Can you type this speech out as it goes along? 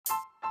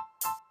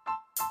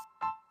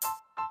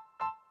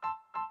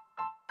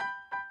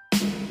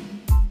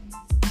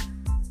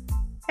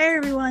Hey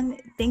everyone,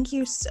 thank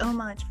you so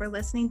much for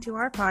listening to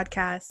our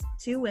podcast,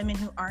 Two Women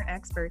Who Aren't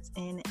Experts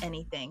in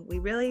Anything. We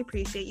really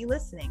appreciate you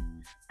listening.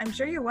 I'm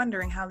sure you're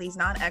wondering how these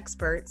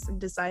non-experts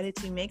decided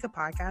to make a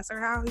podcast or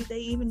how they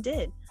even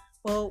did.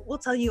 Well, we'll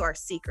tell you our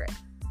secret.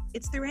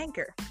 It's through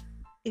Anchor.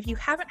 If you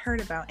haven't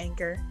heard about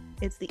Anchor,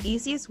 it's the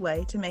easiest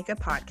way to make a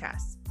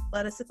podcast.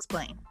 Let us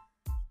explain.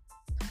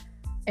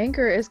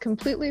 Anchor is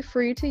completely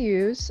free to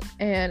use,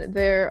 and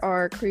there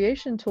are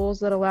creation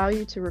tools that allow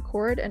you to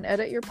record and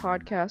edit your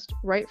podcast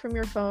right from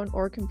your phone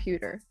or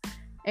computer.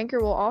 Anchor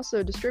will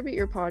also distribute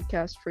your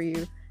podcast for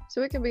you,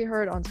 so it can be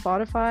heard on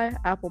Spotify,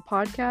 Apple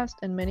Podcast,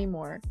 and many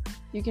more.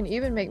 You can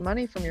even make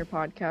money from your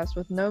podcast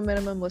with no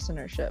minimum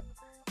listenership.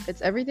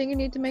 It's everything you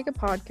need to make a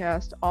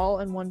podcast, all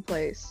in one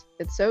place.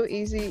 It's so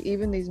easy,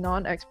 even these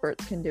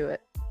non-experts can do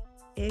it.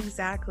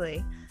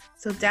 Exactly.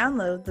 So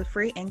download the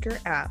free Anchor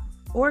app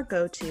or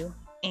go to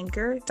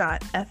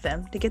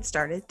anchor.fm to get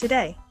started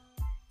today.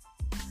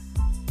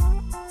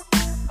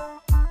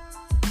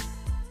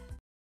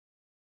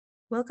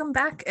 Welcome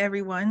back,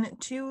 everyone,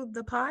 to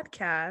the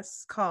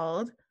podcast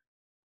called...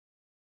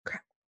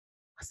 Crap.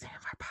 What's the name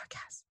of our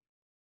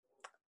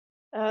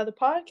podcast? The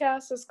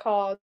podcast is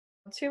called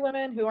Two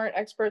Women Who Aren't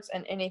Experts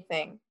in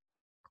Anything.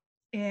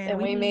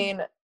 And we mean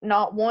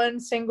not one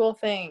single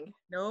thing.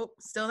 Nope,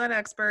 still not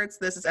experts.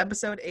 This is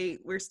episode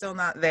 8. We're still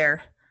not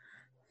there.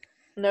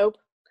 Nope.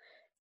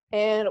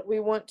 And we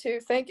want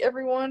to thank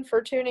everyone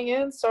for tuning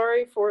in.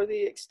 Sorry for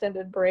the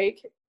extended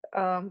break.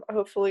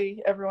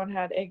 Hopefully everyone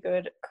had a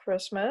good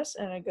Christmas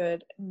and a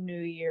good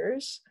New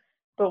Year's.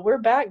 But we're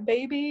back,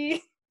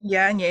 baby.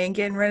 Yeah, and you ain't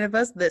getting rid of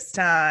us this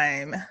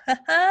time.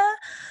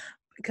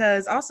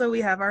 Because also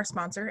we have our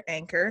sponsor,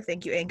 Anchor.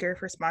 Thank you, Anchor,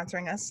 for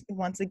sponsoring us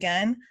once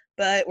again.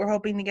 But we're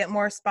hoping to get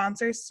more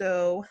sponsors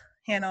so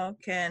Hannah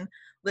can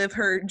live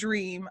her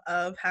dream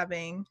of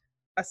having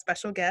a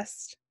special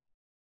guest.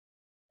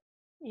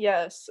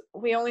 Yes,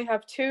 we only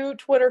have 2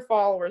 Twitter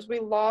followers. We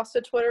lost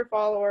a Twitter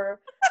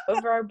follower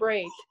over our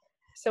break.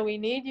 So we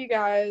need you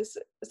guys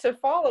to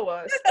follow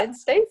us and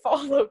stay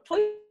followed,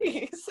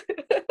 please.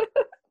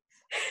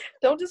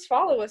 Don't just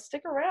follow us.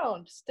 Stick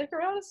around. Stick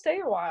around and stay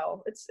a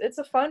while. It's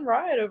a fun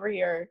ride over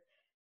here.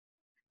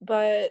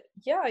 But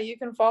yeah, you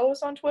can follow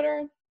us on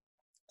Twitter.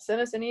 Send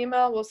us an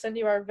email. We'll send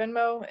you our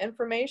Venmo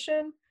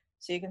information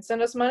so you can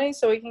send us money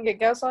so we can get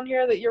guests on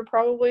here that you're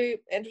probably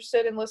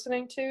interested in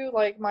listening to,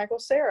 like Michael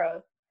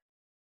Cera.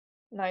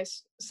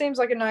 Nice. Seems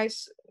like a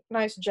nice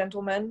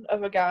gentleman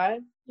of a guy.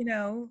 You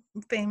know,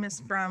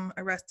 famous from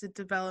Arrested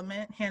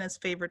Development, Hannah's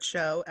favorite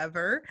show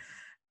ever.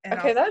 And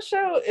okay, that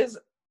show is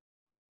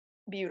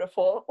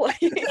beautiful.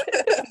 Yeah,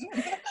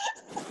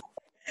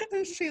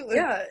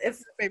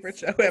 it's a favorite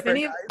show ever,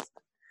 guys.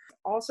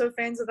 Also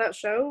fans of that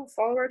show,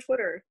 follow our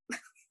Twitter.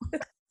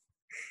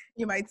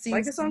 You might see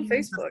like us on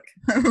Facebook.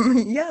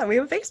 Yeah, we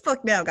have a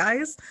Facebook now,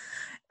 guys.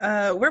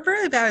 We're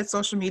really bad at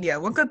social media.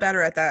 We'll get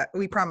better at that,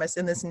 we promise,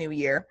 in this new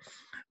year.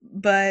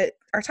 But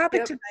our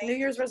topic tonight... New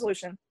Year's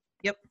resolution.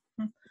 Yep.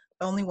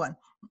 Only one.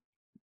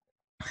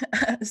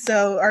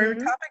 So our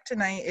topic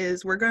tonight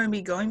is we're going to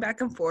be going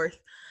back and forth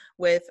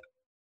with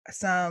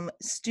some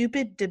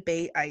stupid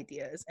debate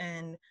ideas.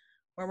 And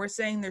when we're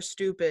saying they're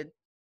stupid,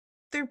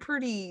 they're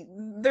pretty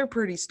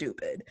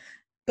stupid.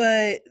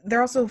 But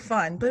they're also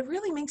fun. But it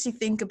really makes you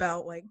think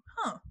about, like,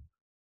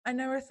 I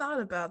never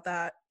thought about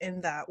that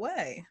in that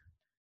way.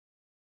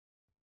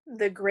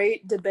 The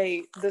great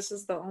debate. This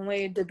is the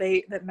only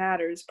debate that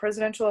matters.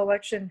 Presidential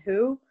election,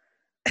 who?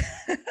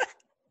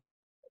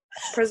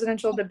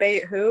 Presidential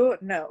debate, who?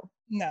 No.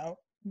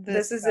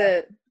 This is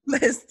it.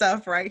 This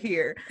stuff right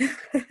here.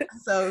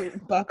 So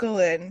buckle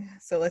in.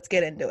 So let's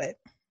get into it.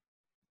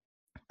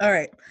 All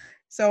right.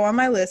 So on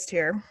my list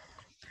here,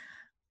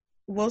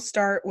 we'll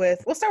start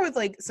with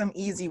like some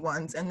easy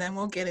ones, and then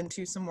we'll get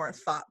into some more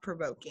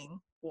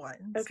thought-provoking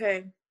ones.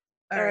 Okay.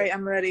 All right,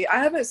 I'm ready. I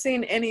haven't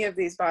seen any of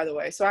these, by the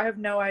way, so I have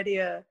no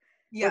idea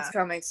what's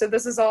coming. So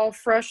this is all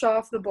fresh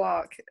off the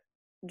block,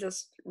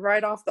 just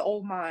right off the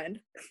old mind.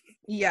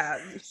 Yeah,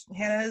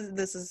 Hannah,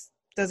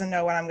 doesn't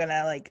know what I'm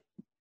gonna like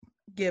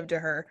give to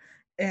her,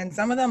 and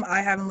some of them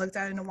I haven't looked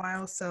at in a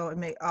while, so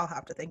I'll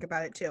have to think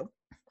about it too.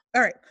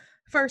 All right,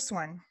 first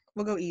one,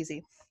 we'll go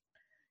easy.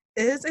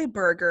 Is a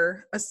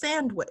burger a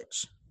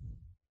sandwich?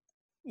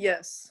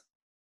 Yes.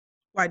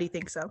 Why do you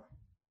think so?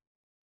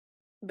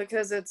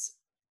 Because it's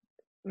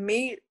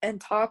meat and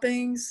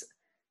toppings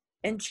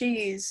and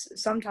cheese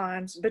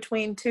sometimes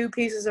between 2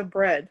 pieces of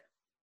bread.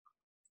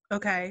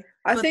 Okay.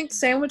 I think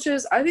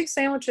sandwiches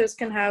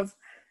can have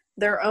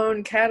their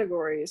own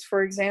categories.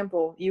 For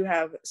example, you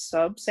have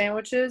sub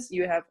sandwiches,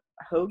 you have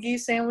hoagie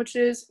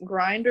sandwiches,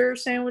 grinder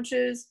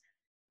sandwiches,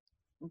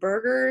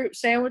 burger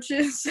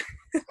sandwiches.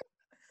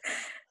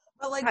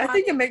 But I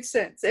think it makes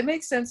sense. It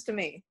makes sense to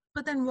me.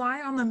 But then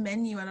why on the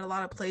menu at a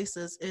lot of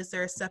places is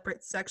there a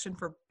separate section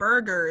for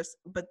burgers,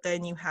 but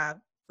then you have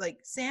like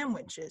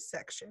sandwiches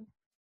section?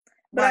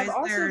 But I've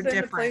also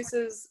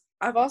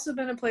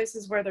been to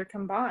places where they're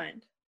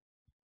combined.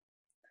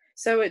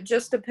 So it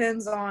just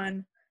depends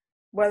on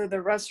whether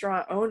the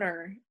restaurant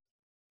owner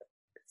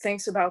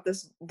thinks about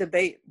this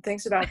debate,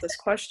 thinks about this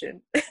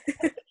question.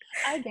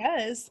 I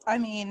guess. I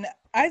mean,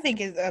 I think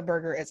a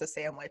burger is a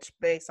sandwich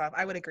based off.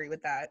 I would agree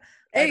with that.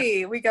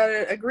 Hey, we got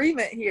an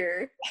agreement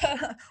here.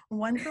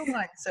 One for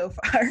one so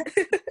far.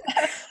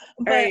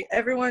 All right,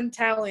 everyone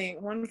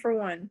tallying 1 for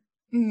 1.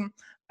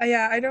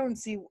 Yeah, I don't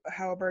see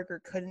how a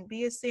burger couldn't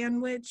be a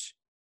sandwich.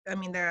 I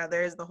mean,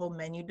 there is the whole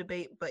menu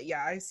debate, but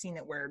yeah, I've seen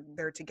it where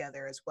they're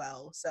together as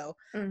well. So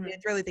I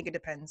really think it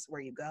depends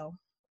where you go.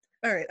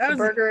 All right, a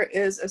burger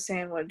is a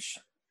sandwich.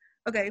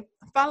 Okay,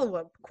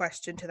 follow-up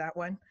question to that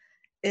one.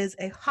 Is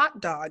a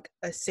hot dog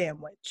a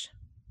sandwich?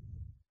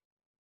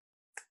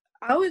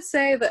 I would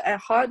say that a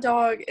hot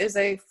dog is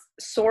a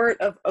sort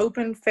of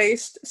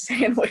open-faced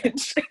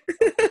sandwich.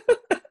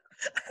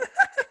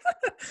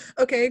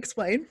 Okay,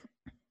 explain.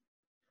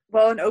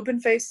 Well, an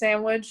open-faced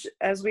sandwich,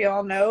 as we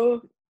all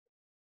know,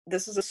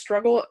 this is a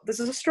struggle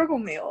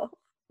meal.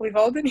 We've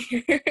all been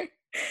here.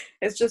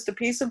 It's just a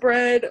piece of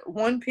bread,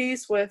 one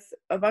piece with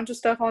a bunch of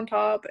stuff on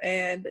top,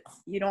 and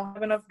you don't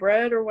have enough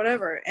bread or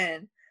whatever.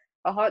 And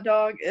a hot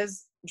dog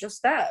is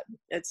just that.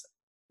 It's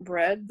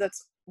bread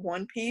that's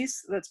one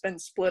piece that's been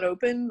split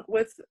open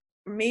with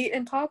meat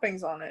and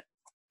toppings on it.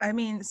 I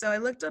mean, so I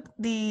looked up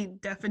the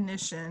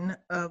definition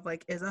of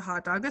like, is a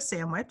hot dog a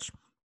sandwich?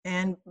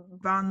 And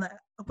on the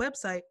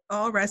website,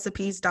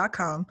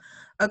 allrecipes.com,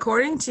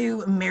 according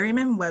to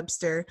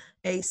Merriam-Webster,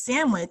 a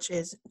sandwich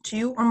is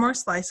 2 or more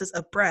slices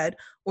of bread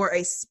or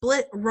a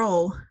split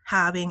roll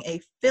having a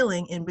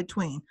filling in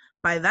between.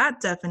 By that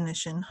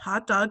definition,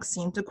 hot dogs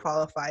seem to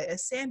qualify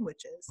as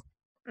sandwiches.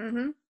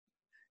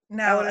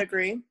 Now, I would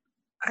agree.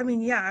 I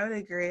mean, yeah, I would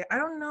agree. I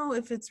don't know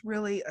if it's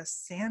really a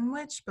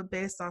sandwich, but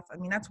based off, I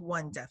mean, that's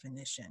one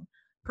definition.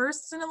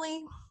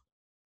 Personally,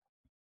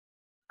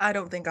 I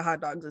don't think a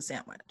hot dog's a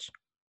sandwich.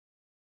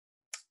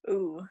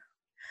 Ooh.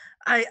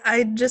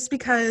 I just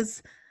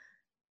because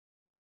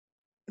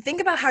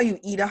think about how you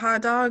eat a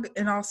hot dog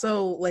and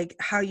also like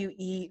how you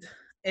eat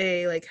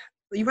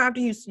you have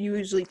to use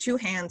usually 2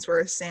 hands for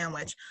a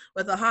sandwich.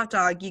 With a hot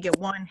dog, you get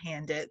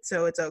one-handed,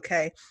 so it's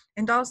okay.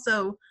 And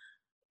also,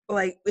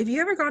 like, if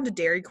you ever gone to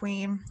Dairy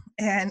Queen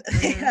and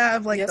they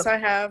have like I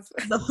have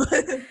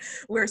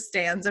we're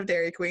stands of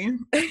Dairy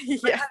Queen.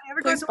 Yeah,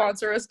 please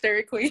sponsor us,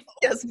 Dairy Queen.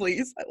 Yes,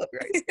 please. I love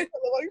rice. I love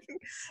all your food.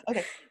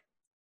 Okay,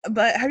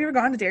 but have you ever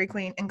gone to Dairy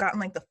Queen and gotten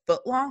like the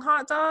foot-long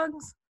hot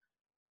dogs?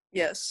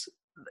 Yes.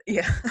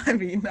 Yeah, I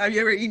mean, have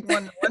you ever eaten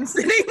one in one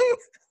sitting?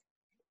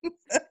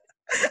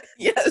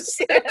 Yes.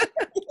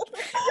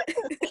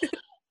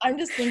 I'm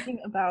just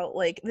thinking about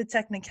like the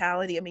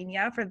technicality. I mean,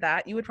 yeah, for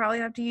that you would probably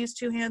have to use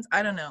 2 hands.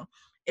 I don't know.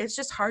 It's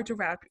just hard to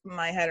wrap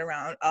my head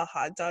around a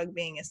hot dog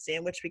being a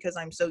sandwich because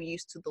I'm so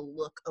used to the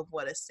look of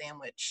what a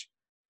sandwich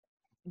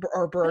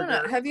or burger. I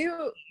don't know.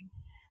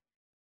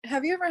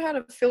 Have you ever had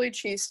a Philly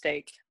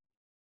cheesesteak?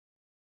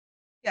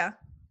 Yeah.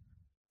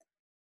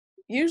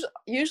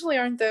 Usually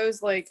aren't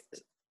those like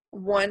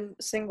one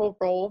single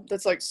roll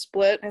that's like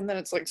split and then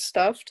it's like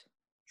stuffed?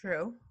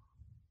 True.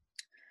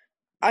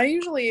 I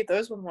usually eat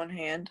those with one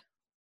hand.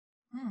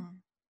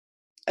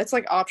 It's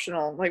like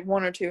optional, like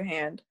 1 or 2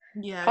 hand.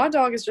 Yeah. Hot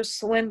dog is just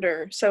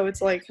slender, so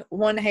it's like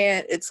one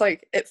hand. It's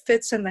like it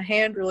fits in the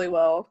hand really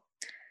well.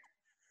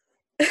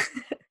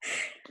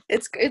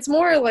 It's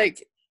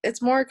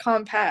more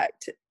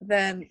compact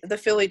than the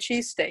Philly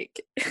cheesesteak.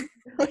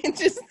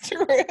 Which is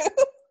true.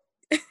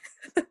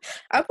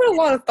 I put a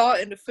lot of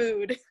thought into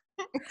food.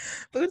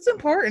 Food's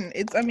important.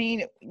 I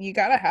mean, you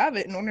gotta have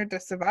it in order to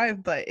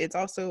survive, but it's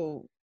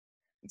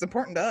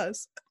important to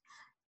us.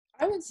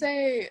 I would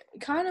say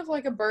kind of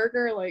like a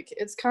burger, like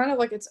it's kind of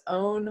like its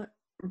own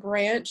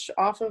branch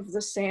off of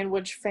the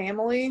sandwich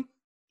family.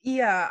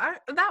 Yeah,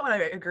 that one I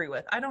agree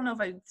with. I don't know if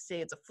I'd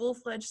say it's a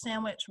full-fledged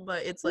sandwich,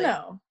 but it's like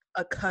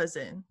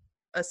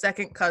a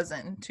second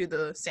cousin to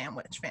the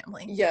sandwich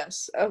family.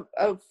 Yes,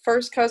 a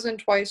first cousin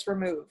twice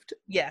removed.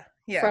 Yeah.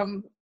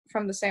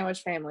 From the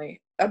sandwich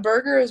family. A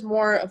burger is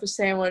more of a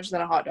sandwich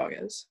than a hot dog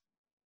is.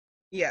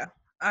 Yeah,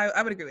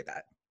 I would agree with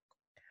that.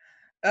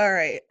 All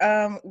right.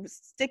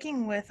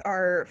 Sticking with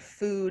our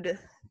food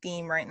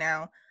theme right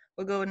now,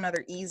 we'll go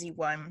another easy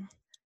one.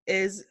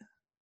 Is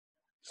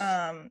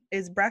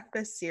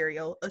breakfast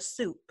cereal a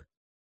soup?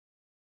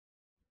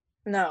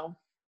 No.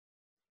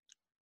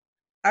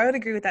 I would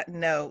agree with that.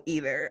 No,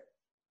 either.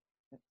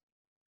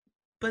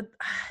 But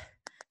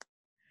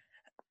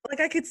like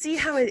I could see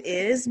how it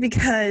is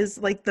because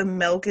like the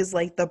milk is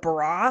like the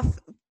broth,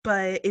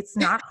 but it's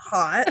not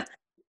hot.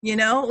 You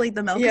know, like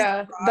the milk is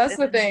the broth, that's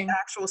the thing. The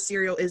actual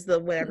cereal is the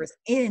whatever's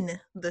in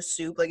the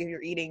soup. Like if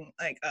you're eating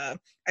like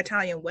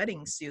Italian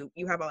wedding soup,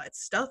 you have all that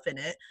stuff in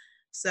it.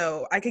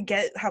 So I could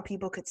get how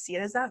people could see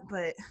it as that,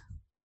 but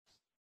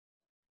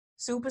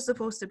soup is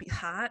supposed to be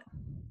hot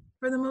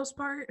for the most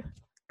part.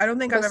 I don't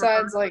think I've ever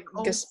heard like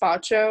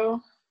gazpacho.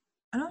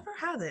 I never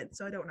had it,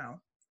 so I don't know.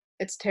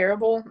 It's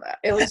terrible.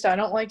 At least I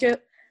don't like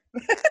it.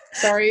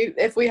 Sorry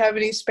if we have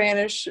any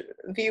Spanish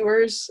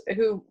viewers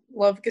who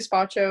love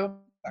gazpacho,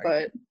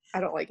 but I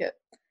don't like it.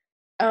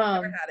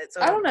 Never had it,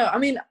 so I don't know. I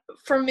mean,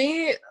 for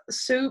me,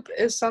 soup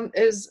is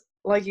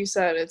like you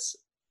said,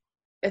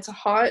 it's a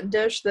hot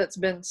dish that's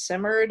been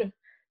simmered.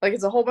 Like,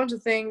 it's a whole bunch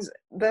of things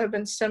that have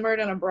been simmered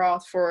in a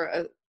broth for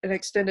an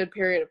extended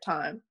period of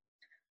time.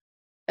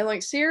 And,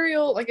 like,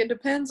 cereal, like, it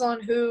depends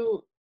on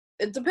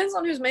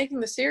who's making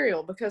the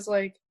cereal, because,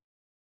 like,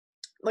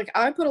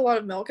 I put a lot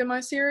of milk in my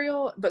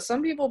cereal, but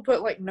some people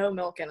put, like, no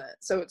milk in it.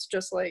 So it's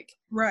just, like...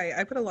 Right,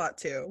 I put a lot,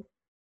 too.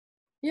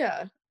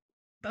 Yeah.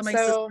 But my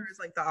sister is,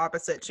 like, the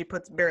opposite. She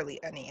puts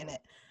barely any in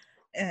it.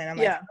 And I'm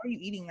like, how are you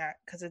eating that?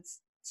 Because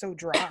it's so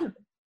dry.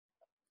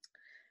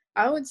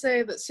 I would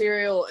say that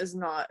cereal is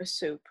not a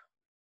soup.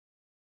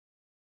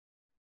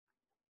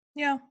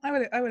 Yeah, I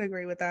would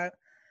agree with that.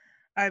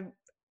 I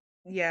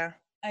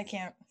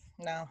can't,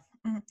 no.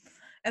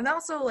 And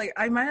also, like,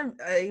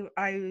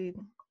 I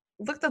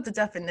looked up the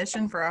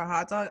definition for a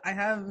hot dog.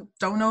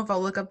 Don't know if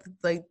I'll look up,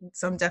 like,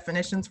 some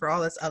definitions for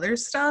all this other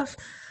stuff,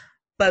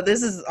 but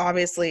this is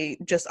obviously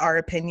just our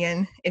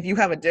opinion. If you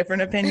have a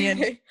different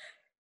opinion,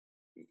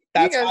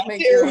 that's you guys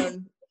make your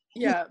own.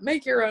 Yeah,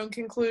 make your own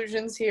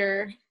conclusions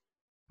here.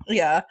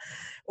 Yeah,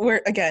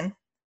 again,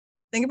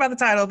 think about the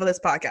title of this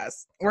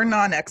podcast. We're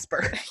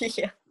non-expert.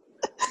 Yeah.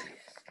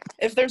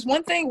 If there's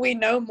one thing we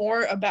know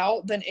more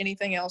about than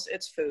anything else,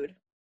 it's food.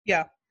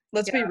 Yeah.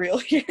 Let's be real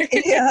here.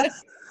 Yeah.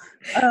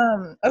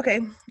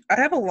 Okay. I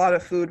have a lot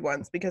of food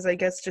ones, because I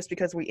guess just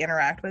because we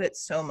interact with it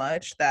so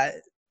much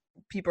that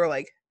people are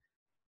like,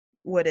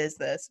 what is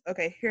this?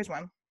 Okay, here's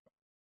one.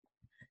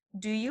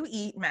 Do you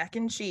eat mac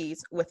and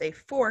cheese with a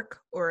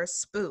fork or a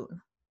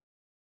spoon?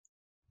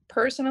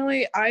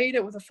 Personally, I eat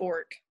it with a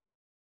fork.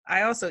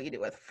 I also eat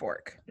it with a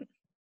fork.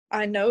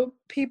 I know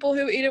people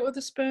who eat it with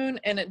a spoon,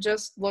 and it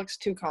just looks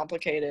too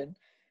complicated.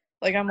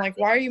 Like, I'm like,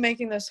 why are you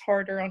making this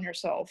harder on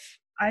yourself?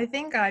 I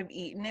think I've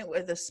eaten it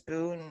with a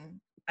spoon.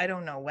 I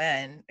don't know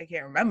when. I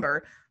can't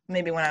remember.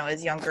 Maybe when I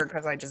was younger,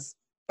 because I just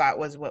thought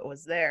was what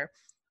was there.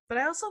 But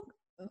I also,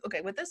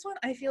 okay, with this one,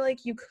 I feel like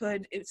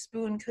a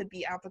spoon could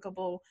be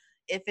applicable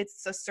if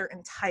it's a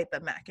certain type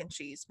of mac and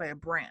cheese by a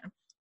brand.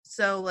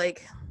 So,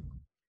 like,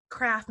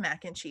 Kraft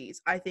mac and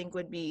cheese, I think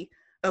would be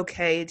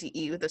okay to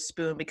eat with a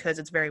spoon because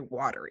it's very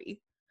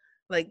watery.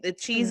 Like, the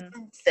cheese is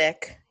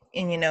thick,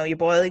 and you're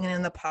boiling it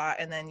in the pot,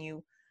 and then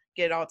you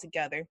get it all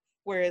together.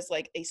 Whereas,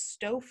 like, a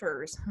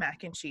Stouffer's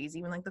mac and cheese,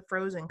 even like the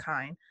frozen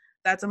kind,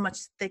 that's a much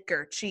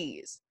thicker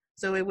cheese.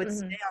 So it would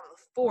stay on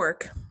the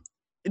fork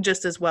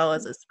just as well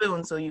as a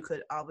spoon, so you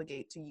could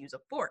obligate to use a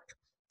fork.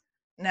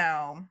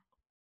 Now,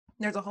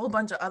 there's a whole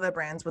bunch of other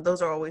brands, but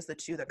those are always the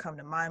two that come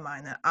to my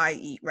mind that I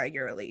eat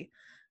regularly.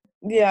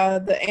 Yeah,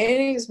 the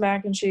Annie's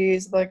mac and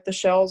cheese, like, the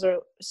shells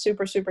are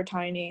super, super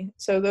tiny.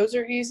 So those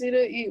are easy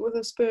to eat with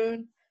a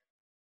spoon.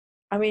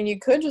 I mean, you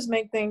could just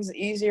make things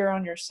easier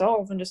on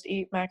yourself and just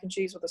eat mac and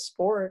cheese with a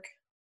spork.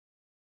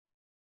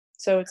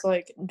 So it's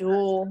like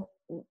dual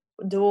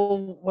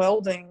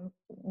wielding.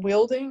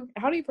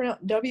 How do you pronounce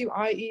wielding?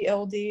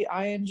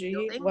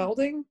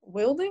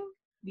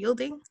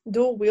 Wielding?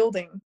 Dual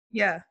wielding.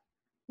 Yeah.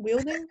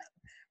 Wielding?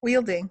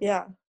 Wielding.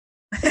 Yeah.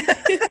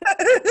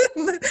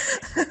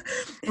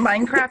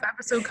 Minecraft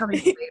episode coming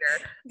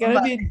later.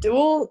 Gotta be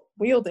dual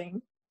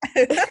wielding.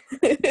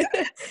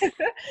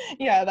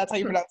 Yeah, that's how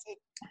you pronounce it.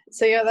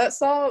 So yeah, that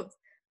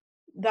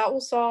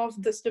will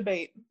solve this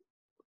debate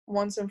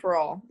once and for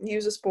all.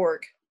 Use a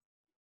spork.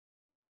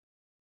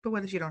 But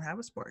what if you don't have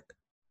a spork?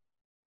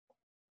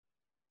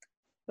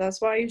 That's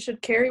why you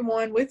should carry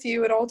one with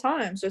you at all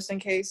times, just in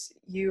case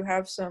you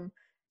have some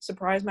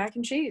surprise mac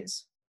and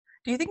cheese.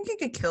 Do you think you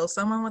could kill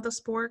someone with a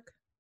spork?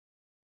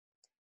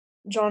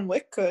 John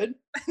Wick could.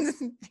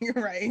 You're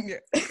right.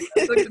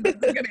 That's a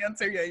good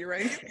answer. Yeah, you're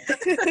right.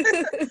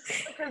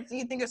 Because do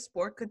you think a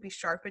spork could be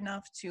sharp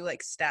enough to,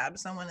 like, stab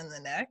someone in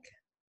the neck?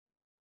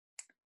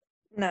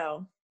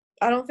 No,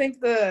 I don't think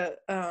the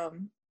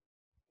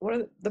what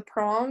are the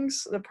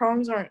prongs? The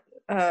prongs aren't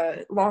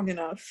long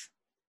enough.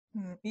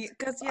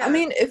 Because I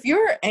mean, if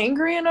you're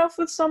angry enough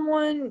with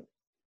someone,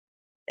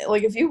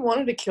 like, if you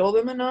wanted to kill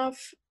them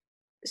enough,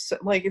 so,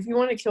 like, if you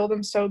want to kill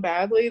them so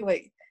badly,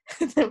 like,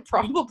 then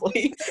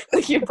probably,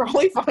 like, you'd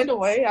probably find a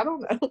way. I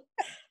don't know.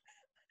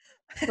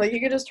 Like,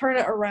 you could just turn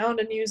it around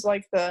and use,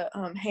 like, the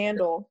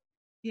handle.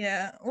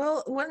 Yeah,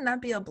 well, wouldn't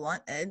that be a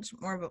blunt edge,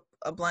 more of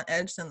a blunt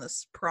edge than the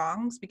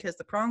prongs? Because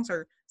the prongs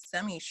are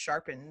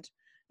semi-sharpened,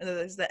 and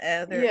there's the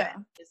other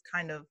end is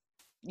kind of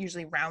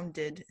usually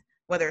rounded,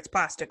 whether it's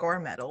plastic or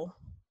metal.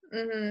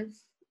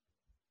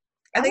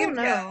 I think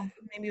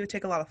maybe it would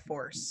take a lot of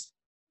force.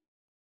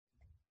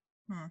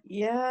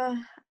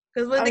 Yeah.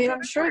 Because I mean,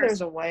 I'm sure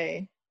there's a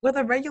way. With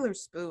a regular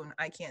spoon,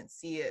 I can't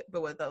see it,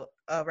 but with a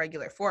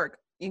regular fork,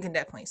 you can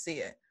definitely see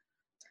it.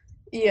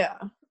 Yeah.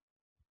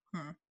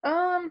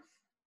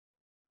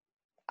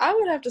 I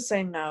would have to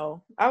say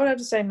no.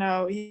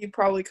 You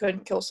probably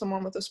couldn't kill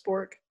someone with a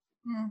spork.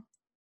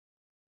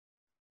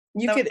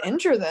 You could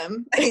injure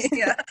them.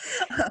 Yeah.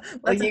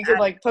 Like, you could,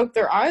 like, poke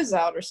their eyes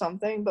out or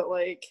something, but,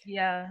 like...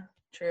 Yeah,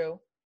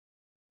 true.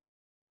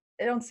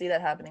 I don't see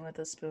that happening with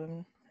a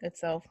spoon.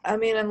 itself. I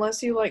mean,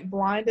 unless you like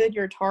blinded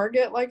your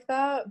target like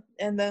that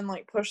and then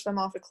like push them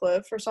off a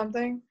cliff or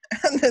something.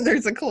 And then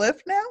there's a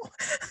cliff now?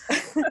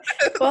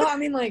 Well, I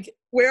mean, like,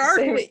 Where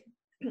are we?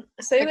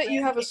 Say that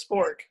you have a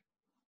spork.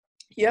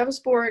 You have a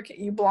spork,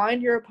 you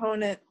blind your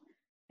opponent,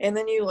 and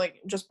then you like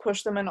just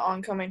push them into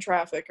oncoming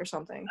traffic or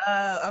something.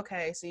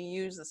 Okay, so you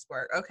use the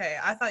spork. Okay,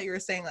 I thought you were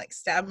saying like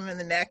stab them in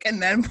the neck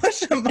and then push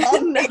them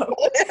off. No.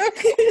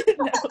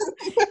 No.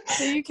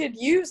 So you could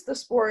use the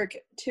spork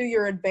to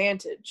your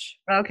advantage.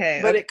 Okay.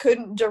 But it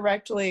couldn't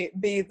directly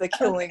be the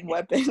killing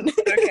weapon.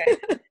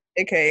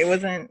 Okay, it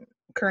wasn't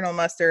Colonel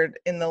Mustard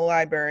in the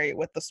library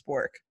with the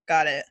spork.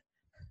 Got it.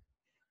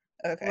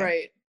 Okay.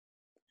 Right.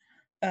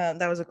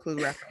 That was a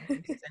clue reference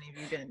in case any of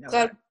you didn't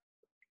know.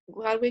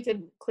 Glad we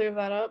could clear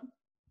that up.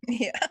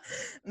 Yeah,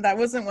 that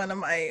wasn't one of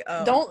my.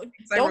 Don't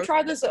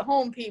try this at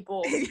home,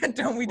 people.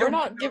 Yeah, We're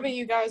not giving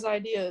you guys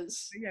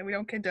ideas. Yeah, we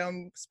don't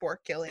condone spork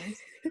killings.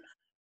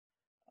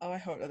 Oh, I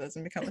hope that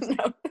doesn't become a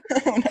No.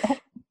 Oh no.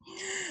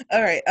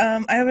 All right.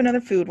 I have another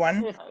food one.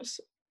 Who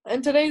knows?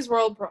 In today's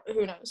world,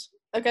 who knows?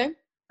 Okay.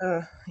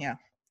 Yeah.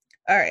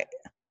 All right.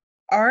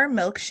 Are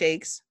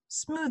milkshakes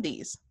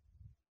smoothies?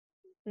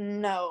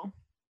 No.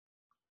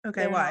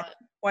 Okay, why? Not.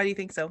 Why do you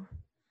think so?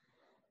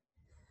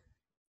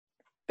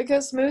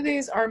 Because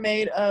smoothies are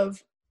made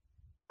of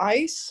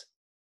ice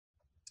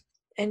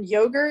and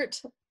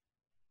yogurt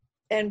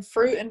and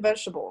fruit and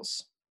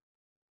vegetables.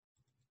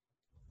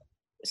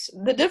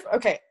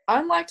 Okay,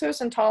 I'm lactose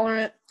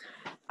intolerant.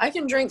 I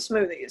can drink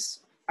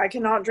smoothies. I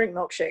cannot drink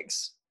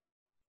milkshakes.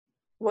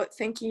 What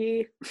think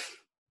ye?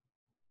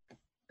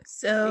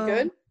 So you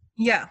good?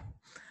 Yeah.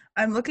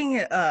 I'm looking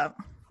it up.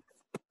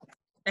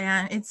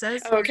 And it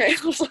says okay,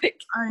 I was like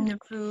on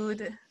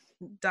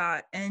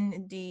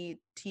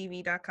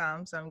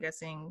food.ndtv.com, so I'm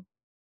guessing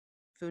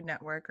Food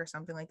Network or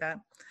something like that.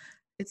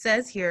 It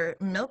says here,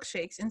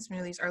 milkshakes and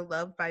smoothies are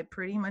loved by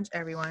pretty much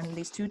everyone.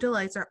 These two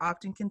delights are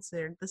often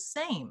considered the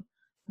same.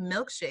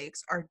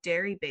 Milkshakes are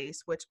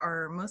dairy-based, which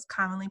are most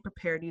commonly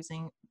prepared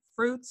using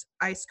fruits,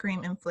 ice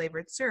cream, and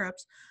flavored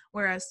syrups,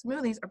 whereas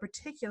smoothies are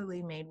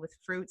particularly made with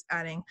fruits,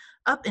 adding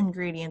up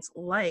ingredients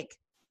like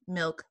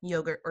milk,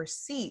 yogurt, or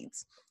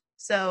seeds.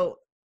 So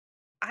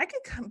I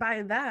could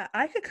by that,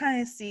 I could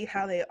kind of see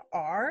how they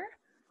are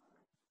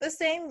the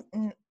same.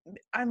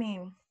 I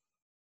mean,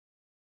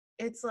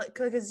 it's like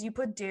because you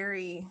put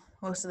dairy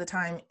most of the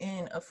time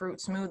in a fruit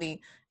smoothie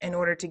in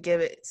order to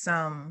give it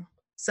some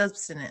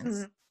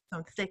substance,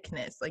 some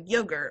thickness, like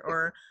yogurt,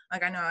 or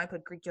like I know I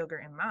put Greek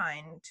yogurt in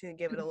mine to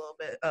give it a little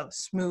bit of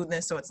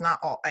smoothness so it's not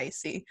all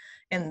icy.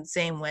 And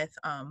same with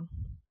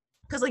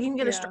because like you can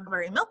get a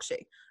strawberry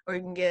milkshake, or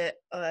you can get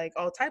like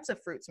all types of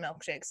fruits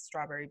milkshakes,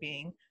 strawberry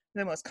being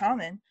the most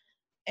common.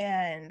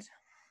 And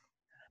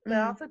but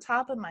off the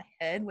top of my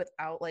head,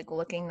 without like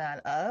looking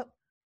that up,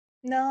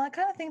 no, I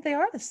kind of think they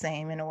are the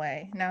same in a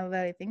way. Now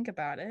that I think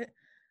about it,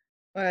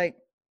 like,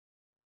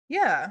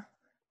 yeah,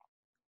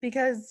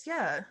 because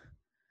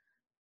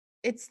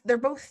they're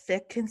both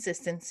thick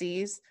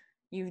consistencies.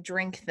 You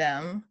drink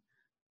them.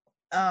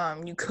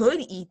 You could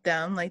eat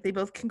them. Like they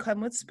both can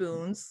come with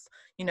spoons.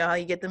 You know how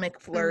you get the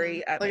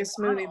McFlurry at like McDonald's.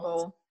 a smoothie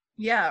bowl.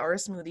 Yeah, or a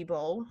smoothie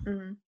bowl.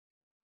 Mm-hmm.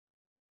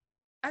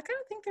 I kind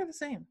of think they're the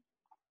same.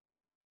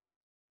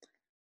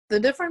 The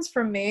difference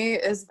for me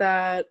is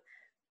that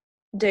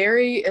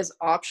dairy is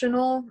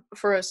optional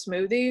for a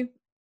smoothie,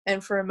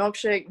 and for a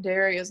milkshake,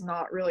 dairy is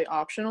not really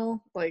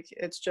optional. Like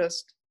it's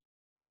just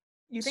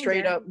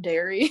straight up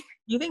dairy.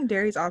 You think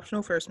dairy's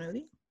optional for a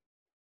smoothie?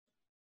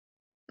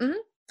 Mm-hmm.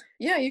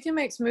 Yeah, you can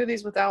make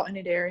smoothies without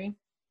any dairy.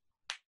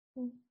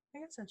 I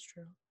guess that's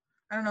true.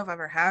 I don't know if I've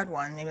ever had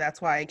one. Maybe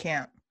that's why I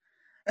can't.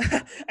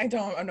 I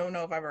don't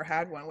know if I've ever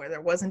had one where there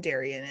wasn't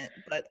dairy in it,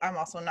 but I'm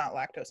also not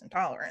lactose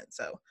intolerant,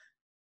 so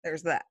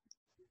there's that.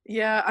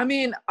 Yeah, I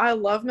mean, I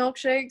love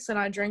milkshakes and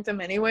I drink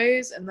them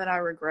anyways, and then I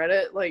regret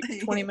it like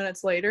 20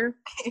 minutes later.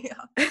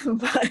 Yeah.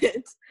 But,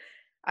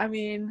 I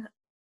mean,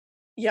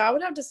 yeah, I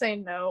would have to say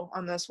no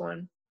on this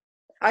one.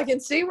 I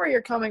can see where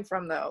you're coming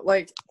from, though.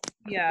 Like,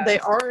 yeah,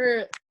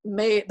 they're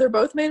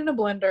both made in a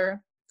blender.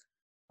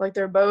 Like,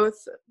 they're both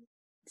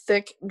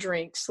thick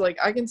drinks. Like,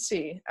 I can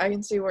see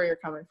where you're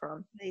coming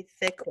from. They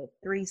thick with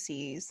 3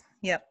 C's.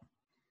 Yep.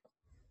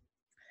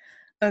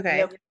 Okay.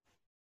 Yep.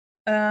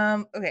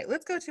 Okay,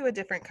 let's go to a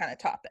different kind of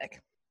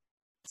topic.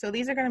 So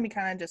these are going to be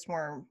kind of just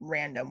more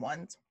random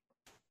ones.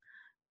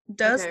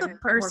 Does the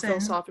person... More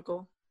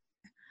philosophical.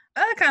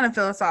 Kind of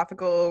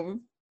philosophical,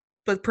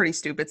 but pretty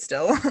stupid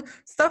still.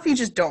 Stuff you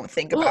just don't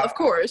think about. Well, of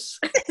course.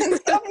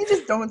 Stuff you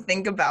just don't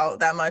think about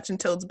that much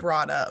until it's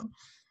brought up.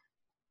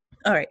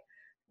 All right.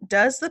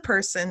 Does the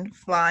person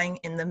flying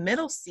in the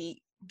middle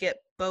seat get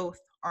both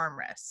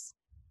armrests?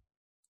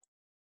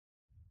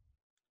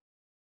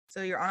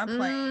 So you're on a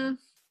plane.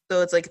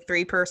 So it's like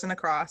 3-person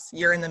across.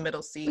 You're in the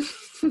middle seat.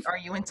 Are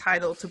you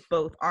entitled to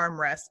both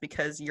armrests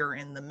because you're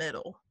in the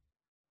middle?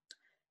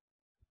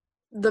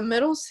 The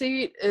middle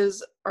seat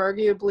is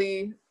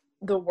arguably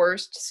the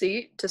worst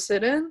seat to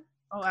sit in.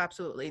 Oh,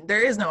 absolutely.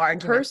 There is no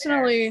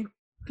argument.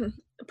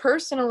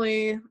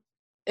 Personally,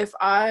 if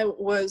I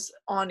was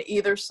on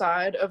either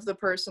side of the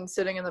person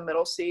sitting in the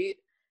middle seat,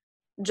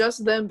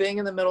 just them being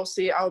in the middle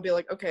seat, I would be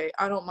like, okay,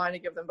 I don't mind to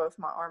give them both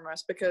my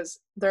armrest because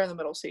they're in the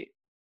middle seat.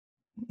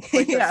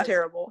 Like, that's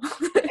terrible.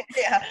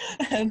 Yeah,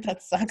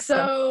 that sucks.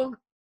 So,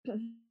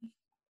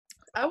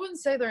 I wouldn't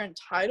say they're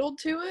entitled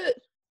to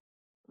it.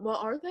 Well,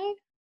 are they?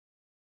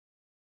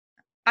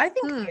 I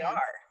think they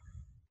are.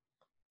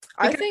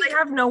 I think they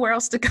have nowhere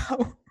else to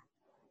go.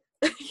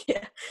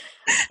 Yeah.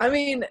 I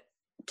mean,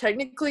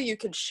 technically you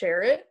could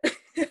share it.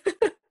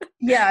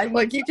 Yeah.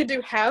 Like you could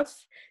do half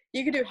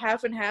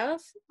and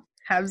half.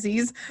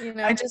 Halvesies. You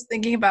know, I'm just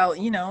thinking about,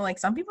 like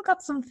some people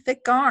got some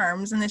thick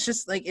arms and it's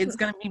just like it's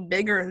gonna be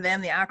bigger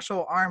than the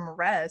actual arm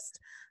rest.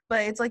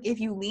 But it's like if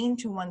you lean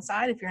to one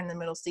side, if you're in the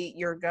middle seat,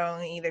 you're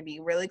going to either be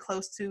really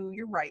close to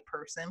your right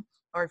person,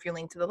 or if you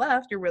lean to the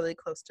left, you're really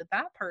close to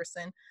that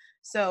person.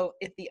 So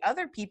if the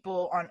other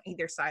people on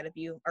either side of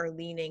you are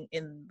leaning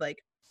in like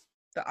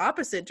the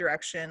opposite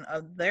direction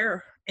of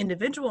their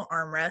individual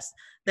armrest,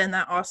 then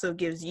that also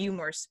gives you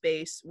more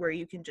space where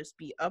you can just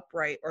be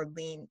upright or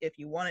lean if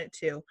you wanted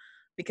to,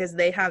 because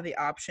they have the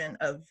option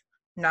of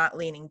not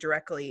leaning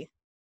directly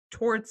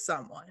towards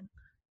someone.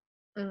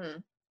 Mm-hmm.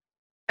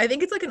 I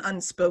think it's like an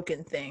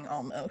unspoken thing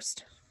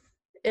almost.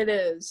 It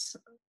is.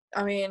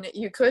 I mean,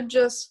 you could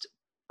just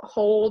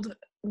hold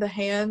the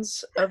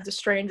hands of the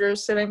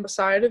strangers sitting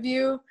beside of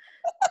you.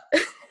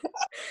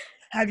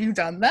 Have you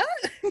done that?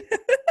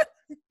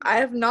 I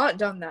have not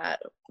done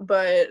that,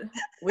 but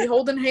we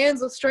holding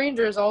hands with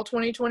strangers all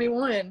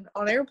 2021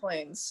 on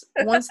airplanes.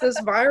 Once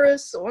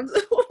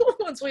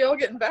we all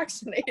get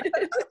vaccinated.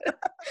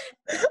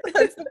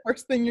 That's the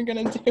first thing you're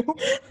gonna do.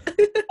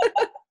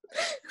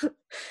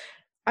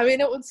 I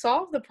mean, it would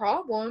solve the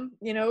problem,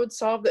 it would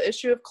solve the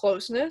issue of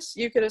closeness.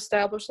 You could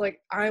establish,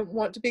 like, I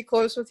want to be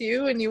close with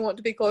you and you want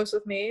to be close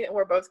with me, and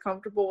we're both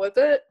comfortable with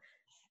it.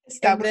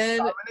 Establish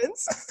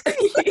dominance.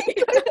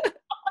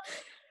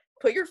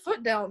 Put your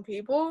foot down,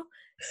 people.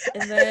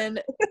 And then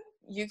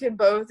you can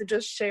both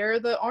just share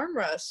the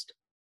armrest.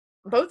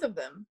 Both of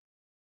them.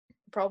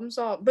 Problem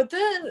solved. But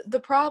then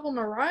the problem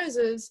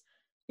arises,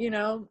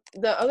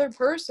 the other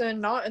person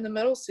not in the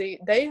middle seat,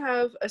 they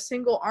have a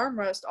single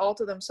armrest all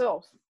to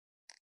themselves.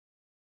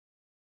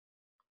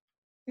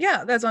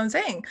 Yeah, that's what I'm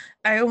saying.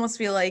 I almost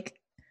feel like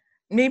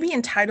maybe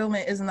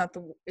entitlement isn't that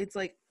it's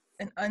like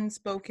an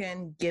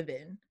unspoken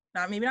given.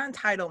 Maybe not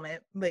entitlement,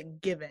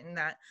 but given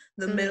that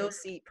the middle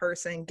seat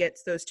person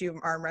gets those two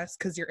armrests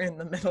because you're in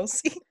the middle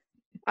seat.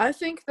 I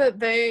think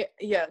that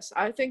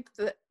I think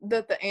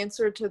that the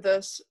answer to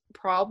this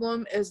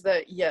problem is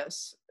that,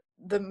 yes,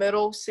 the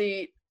middle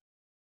seat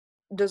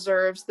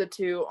deserves the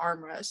two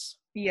armrests.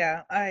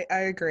 Yeah, I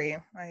agree.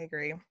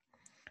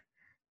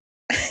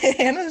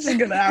 Hannah's just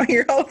gonna out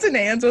here holding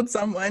hands with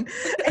someone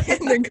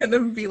and they're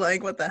gonna be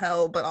like, what the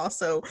hell? But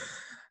also,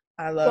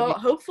 I love you.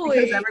 Hopefully,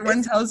 because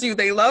everyone tells you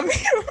they love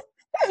you.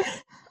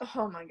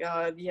 Oh my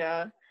God,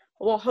 yeah.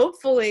 Well,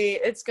 hopefully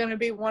it's gonna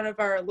be one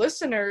of our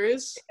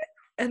listeners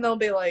and they'll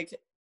be like,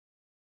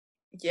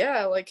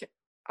 yeah, like,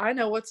 I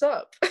know what's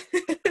up.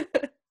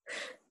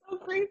 So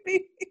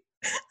creepy.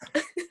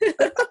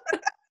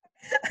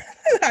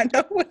 I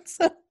know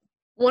what's up.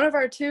 One of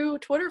our 2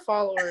 Twitter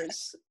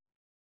followers.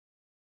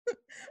 Where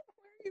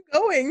are you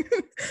going?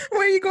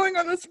 Where are you going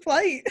on this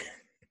flight?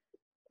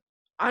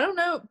 I don't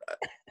know.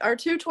 Our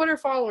 2 Twitter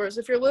followers,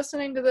 if you're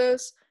listening to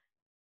this,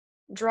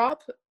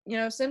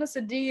 send us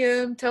a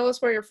DM, tell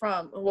us where you're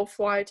from, and we'll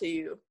fly to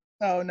you.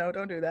 Oh, no,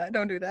 don't do that.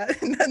 Don't do that.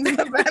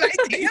 That's a bad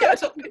idea. Yeah,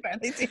 don't do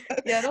bad idea.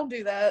 Yeah, don't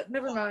do that.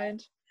 Never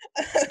mind.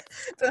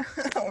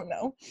 Oh,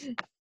 no.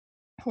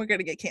 We're going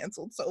to get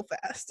canceled so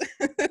fast.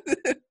 All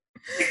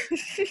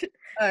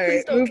right.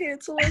 Please don't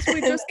cancel us.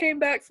 We just came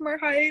back from our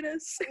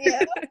hiatus.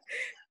 Yeah.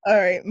 All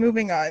right,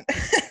 moving on.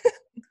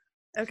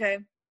 Okay.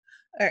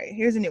 All right,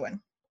 here's a new one.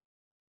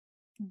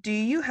 Do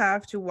you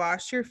have to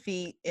wash your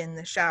feet in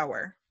the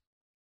shower?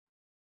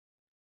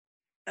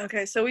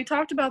 Okay, so we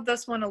talked about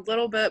this one a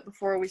little bit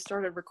before we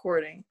started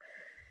recording.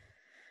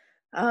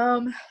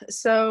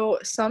 So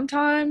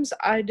sometimes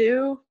I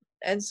do,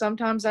 and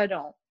sometimes I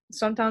don't.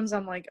 Sometimes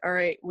I'm like, all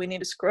right, we need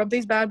to scrub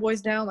these bad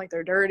boys down like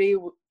they're dirty.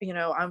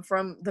 I'm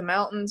from the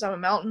mountains. I'm a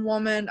mountain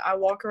woman. I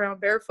walk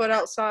around barefoot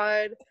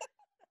outside.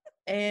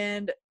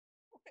 And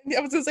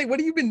I was gonna say,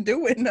 what have you been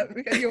doing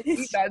because your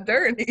feet that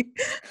dirty?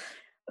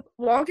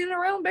 Walking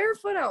around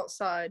barefoot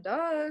outside.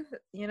 Duh.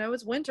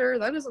 It's winter.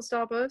 That doesn't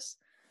stop us.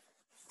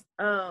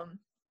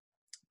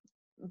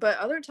 But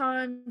other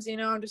times,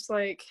 I'm just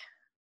like,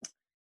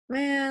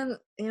 man,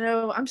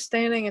 I'm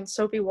standing in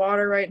soapy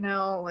water right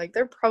now. Like,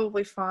 they're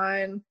probably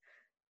fine.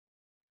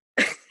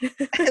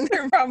 And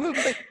they're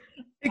probably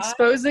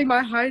exposing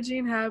my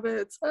hygiene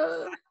habits.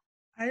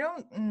 I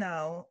don't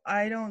know.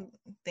 I don't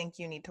think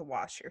you need to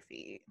wash your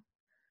feet.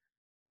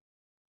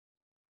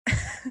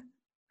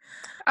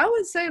 I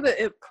would say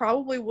that it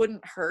probably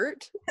wouldn't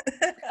hurt.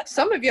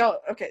 Some of y'all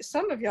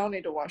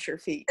need to wash your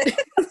feet.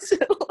 So,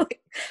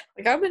 like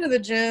I've been to the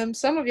gym.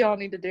 Some of y'all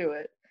need to do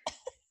it.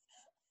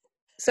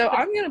 So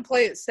I'm going to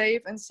play it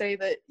safe and say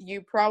that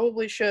you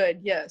probably should.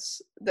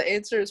 Yes. The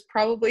answer is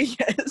probably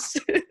yes.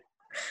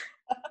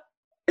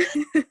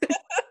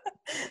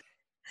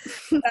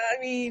 I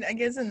mean, I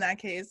guess in that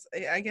case,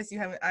 I guess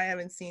I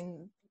haven't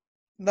seen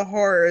the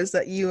horrors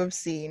that you have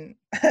seen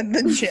at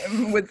the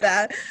gym with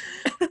that.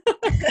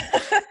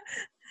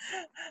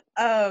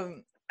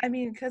 I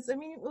mean,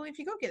 well, if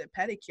you go get a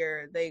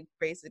pedicure, they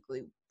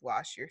basically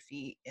wash your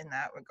feet in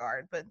that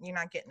regard, but you're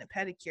not getting a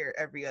pedicure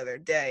every other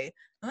day.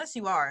 Unless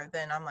you are,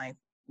 then I'm like,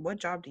 what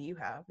job do you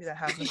have that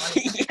has the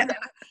money?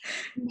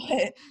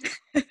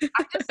 But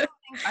I just don't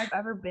think I've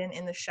ever been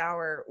in the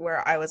shower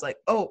where I was like,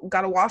 oh,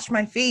 gotta wash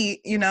my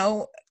feet,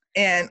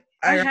 and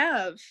I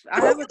have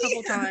a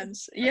couple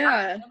times. Yeah.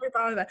 I never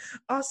thought of that.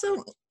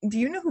 Also, do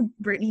you know who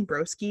Brittany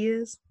Broski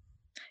is?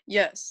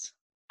 Yes.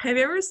 Have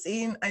you ever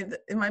seen,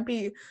 it might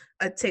be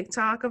a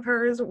TikTok of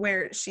hers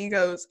where she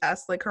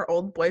asks like her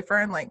old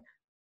boyfriend, like,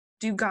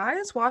 do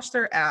guys wash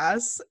their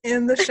ass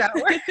in the shower?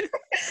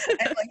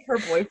 And like her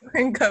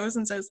boyfriend goes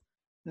and says,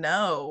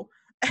 no.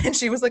 And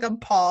she was like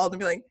appalled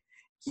and be like,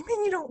 you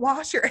mean you don't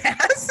wash your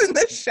ass in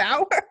the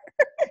shower?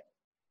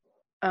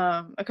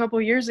 A couple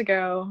years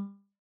ago,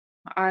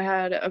 I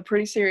had a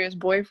pretty serious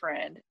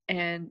boyfriend,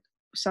 and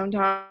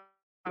sometimes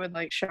I would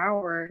like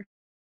shower.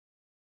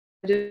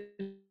 I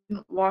didn't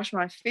wash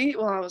my feet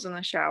while I was in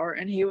the shower,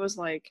 and he was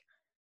like,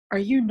 are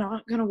you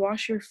not gonna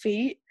wash your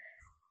feet?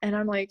 And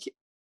I'm like,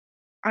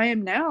 I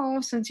am now,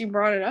 since you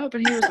brought it up.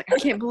 And he was like, I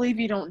can't believe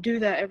you don't do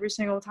that every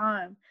single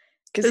time,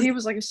 because he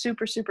was like a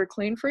super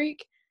clean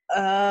freak.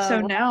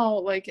 So now,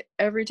 like,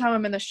 every time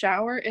I'm in the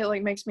shower, it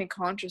like makes me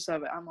conscious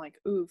of it. I'm like,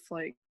 oof,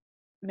 like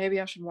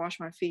maybe I should wash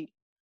my feet.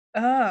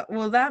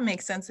 Well, that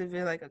makes sense if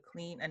you're like a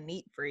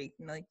neat freak,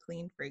 like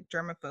clean freak,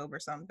 germaphobe or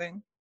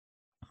something.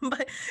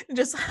 But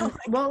just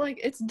well, like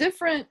it's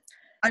different.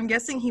 I'm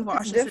guessing he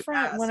washes it's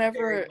different his ass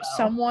whenever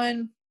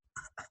someone.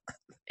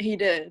 He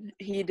did.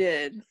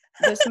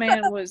 This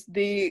man was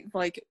the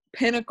like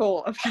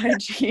pinnacle of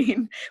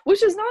hygiene,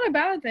 which is not a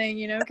bad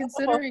thing,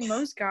 considering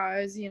most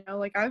guys,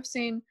 like I've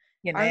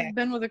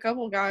been with a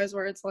couple guys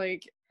where it's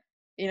like,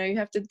 you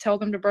have to tell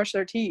them to brush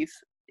their teeth,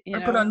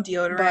 or put on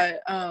deodorant.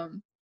 But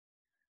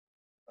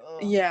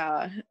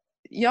yeah,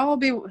 y'all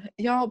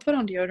put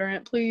on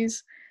deodorant,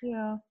 please.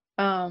 Yeah.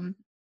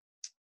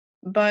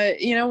 But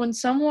when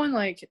someone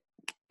like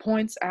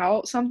points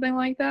out something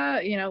like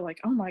that, like,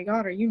 oh my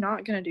God, are you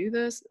not gonna do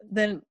this?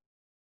 Then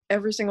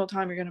every single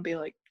time you're gonna be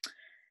like,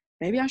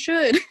 maybe I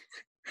should.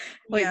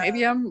 Like,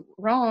 maybe I'm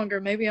wrong, or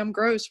maybe I'm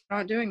gross for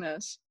not doing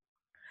this.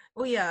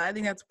 Well, yeah, I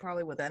think that's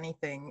probably with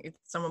anything. If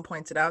someone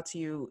points it out to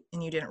you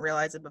and you didn't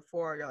realize it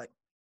before, you're like,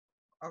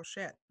 oh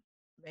shit,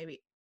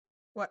 maybe.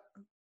 What?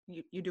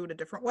 You do it a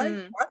different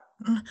way? What?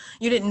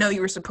 You didn't know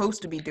you were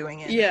supposed to be doing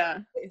it. Yeah.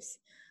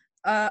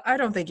 I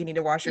don't think you need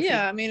to wash your feet.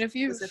 Yeah, I mean, if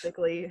you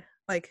specifically,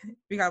 like,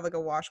 you got like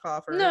a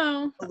washcloth or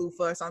a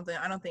loofah or something,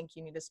 I don't think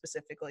you need to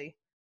specifically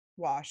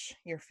wash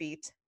your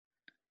feet.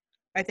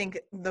 I think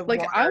the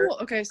like water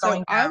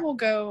I will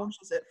go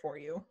washes it for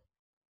you.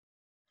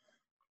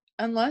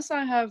 Unless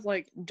I have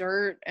like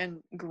dirt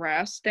and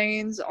grass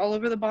stains all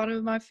over the bottom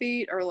of my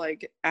feet, or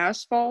like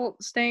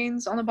asphalt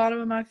stains on the bottom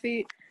of my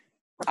feet,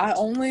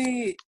 I'll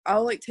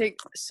like take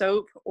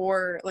soap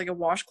or like a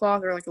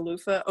washcloth or like a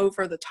loofah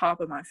over the top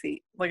of my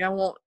feet. Like I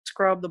won't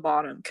scrub the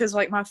bottom, because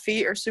like my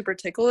feet are super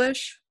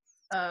ticklish.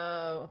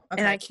 Oh,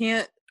 okay.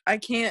 And I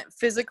can't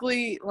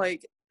physically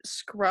like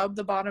scrub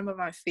the bottom of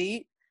my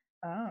feet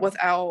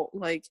without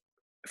like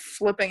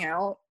flipping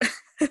out.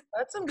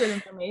 That's some good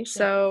information.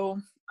 So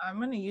I'm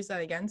gonna use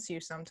that against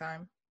you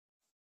sometime.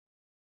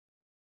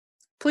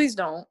 Please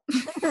don't.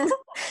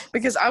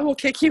 Because I will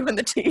kick you in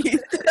the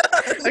teeth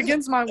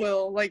against my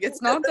will. Like,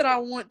 it's not that I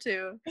want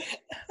to.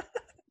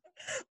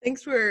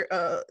 Thanks for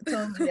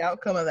telling me the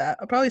outcome of that.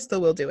 I probably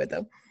still will do it,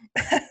 though.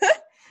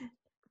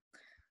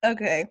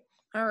 Okay.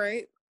 All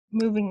right.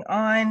 Moving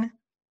on.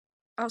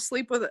 I'll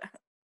sleep with it.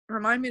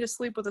 Remind me to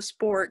sleep with a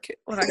spork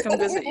when I come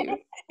visit you.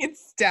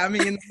 Stab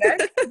me in the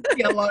neck.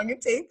 See how long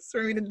it takes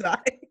for me to die.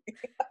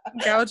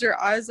 Gouge your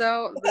eyes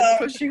out, then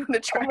push you into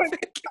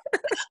traffic.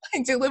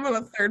 I do live on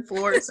the 3rd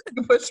floor, so you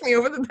can push me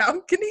over the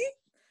balcony.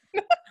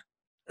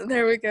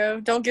 There we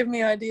go. Don't give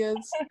me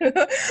ideas.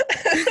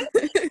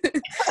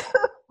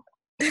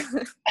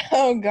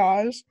 Oh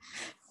gosh.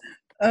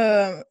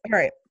 All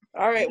right.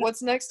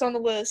 What's next on the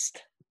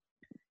list?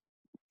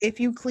 If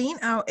you clean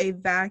out a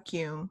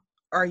vacuum,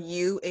 are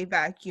you a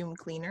vacuum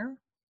cleaner?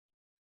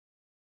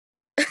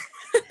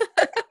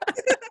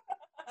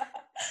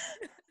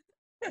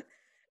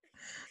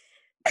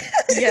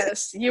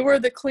 Yes, you were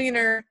the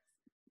cleaner.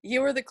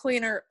 You are the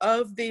cleaner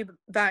of the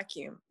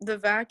vacuum. The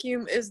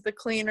vacuum is the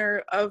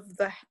cleaner of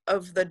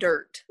the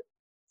dirt.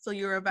 So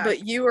you're a vacuum.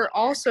 But you are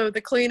also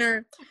the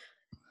cleaner.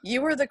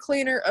 You are the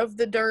cleaner of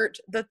the dirt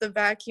that the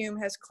vacuum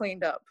has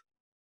cleaned up.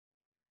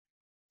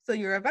 So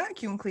you're a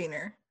vacuum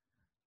cleaner.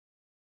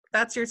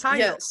 That's your title.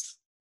 Yes.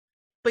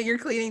 But you're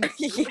cleaning.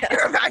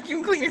 You're a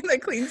vacuum cleaner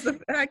that cleans the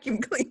vacuum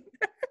cleaner.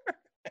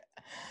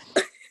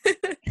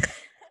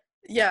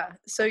 Yeah,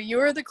 so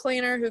you're the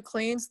cleaner who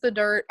cleans the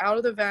dirt out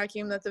of the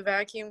vacuum that the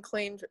vacuum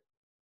cleaned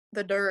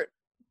the dirt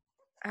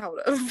out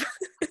of.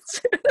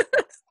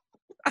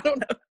 I don't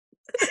know.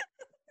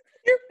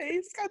 Your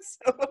face got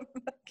so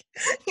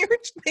you were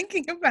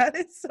thinking about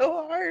it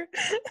so hard.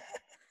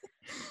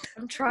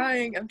 I'm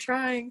trying.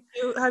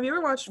 Have you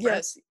ever watched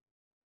Friends?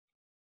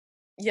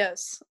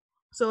 Yes.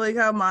 So like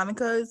how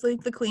Monica is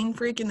like the clean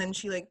freak and then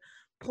she like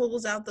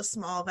pulls out the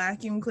small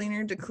vacuum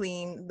cleaner to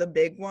clean the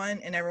big one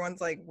and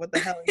everyone's like, what the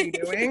hell are you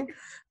doing?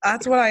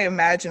 That's what I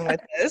imagine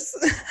with this.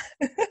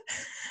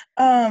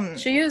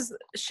 She is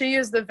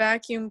the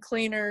vacuum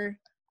cleaner.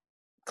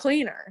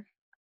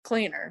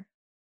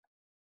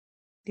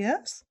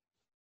 Yes.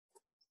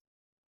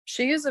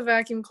 She is a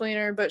vacuum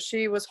cleaner, but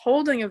she was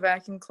holding a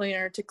vacuum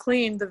cleaner to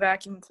clean the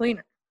vacuum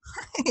cleaner.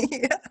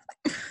 Yeah.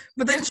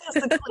 But then she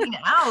has to clean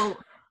out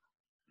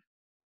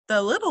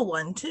the little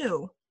one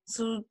too.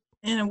 So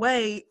in a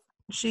way,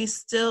 she's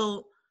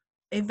still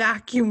a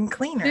vacuum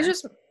cleaner.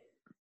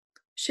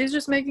 She's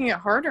just making it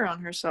harder on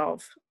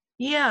herself.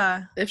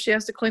 Yeah. If she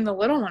has to clean the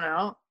little one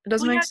out, it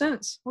doesn't make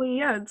sense. Well,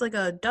 yeah, it's like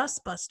a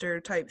dust buster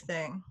type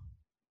thing.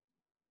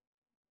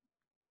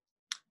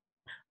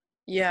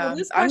 Yeah,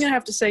 so I'm gonna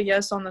have to say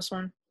yes on this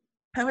one.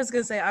 I was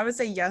gonna say I would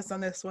say yes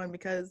on this one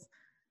because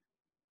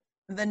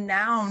the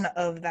noun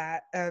of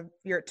that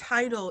your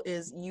title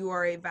is you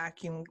are a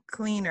vacuum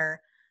cleaner,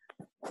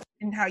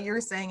 and how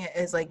you're saying it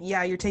is like,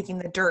 yeah, you're taking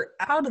the dirt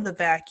out of the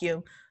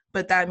vacuum,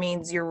 but that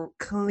means you're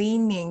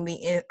cleaning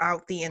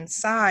out the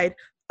inside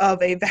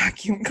of a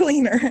vacuum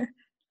cleaner.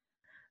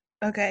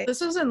 Okay,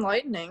 this is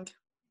enlightening.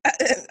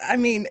 I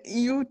mean,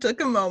 you took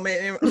a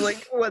moment and was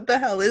like, what the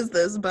hell is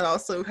this? But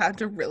also had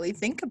to really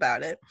think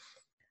about it.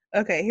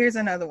 Okay, here's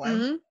another one.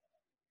 Mm-hmm.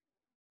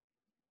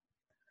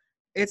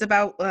 It's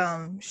about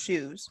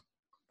shoes.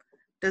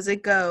 Does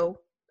it go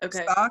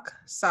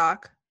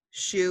sock,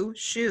 shoe,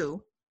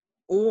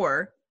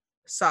 or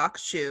sock,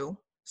 shoe?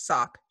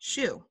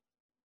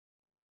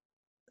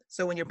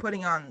 So when you're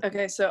putting on...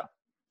 Okay, so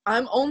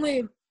I'm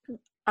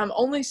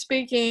only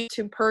speaking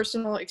to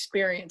personal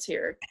experience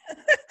here.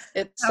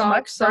 It's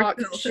sock,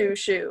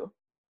 shoe.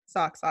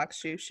 Sock,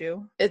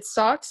 shoe. It's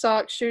sock,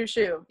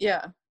 shoe.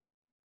 Yeah.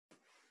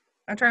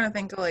 I'm trying to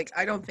think, like,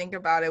 I don't think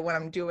about it when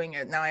I'm doing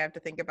it. Now I have to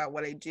think about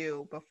what I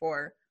do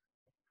before.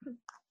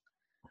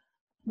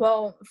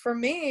 Well, for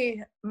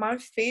me, my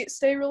feet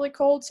stay really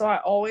cold, so I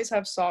always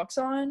have socks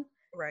on.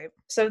 Right.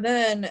 So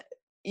then,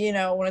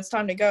 when it's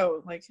time to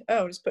go, like,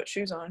 oh, just put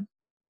shoes on.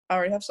 I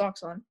already have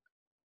socks on.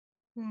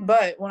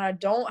 But when I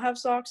don't have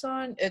socks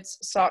on, it's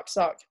sock,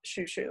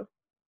 shoe.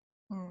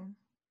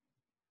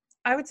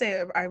 I would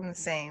say I'm the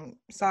same.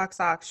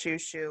 Sock,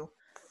 shoe.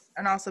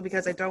 And also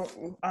because I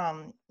don't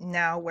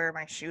now wear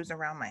my shoes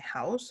around my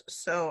house,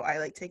 so I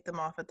like take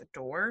them off at the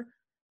door.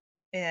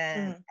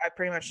 And I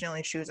pretty much the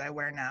only shoes I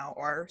wear now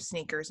are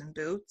sneakers and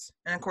boots.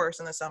 And of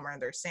course in the summer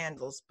there's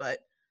sandals, but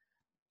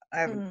I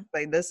haven't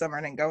like this summer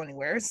I didn't go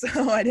anywhere,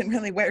 so I didn't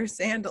really wear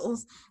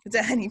sandals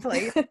to any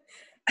place.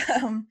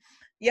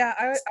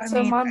 Yeah, I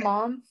mean, my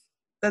mom,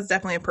 that's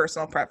definitely a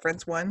personal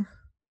preference one.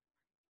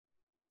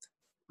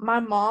 My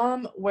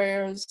mom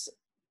wears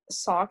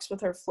socks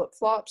with her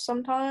flip-flops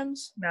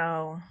sometimes.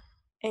 No.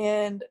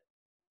 And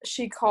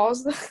she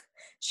calls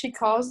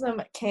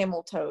them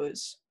camel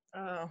toes.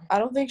 Oh. I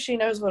don't think she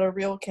knows what a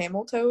real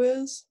camel toe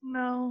is.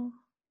 No.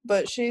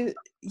 But she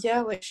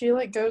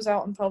goes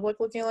out in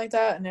public looking like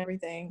that and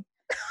everything.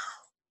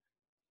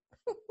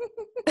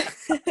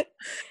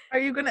 Are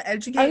you going to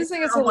educate? I just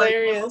think it's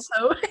hilarious.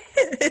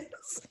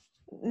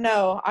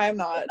 No, I'm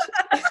not.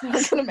 I'm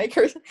gonna make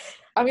her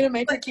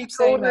keep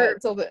saying that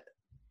until the.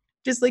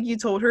 Just like you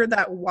told her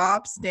that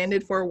WAP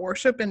standed for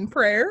worship and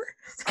prayer.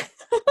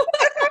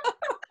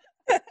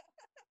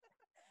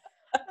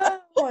 Oh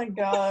my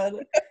god!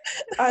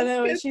 I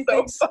know, and she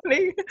thinks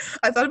funny.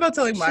 I thought about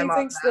telling my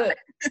mom that.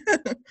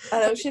 I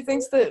know she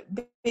thinks that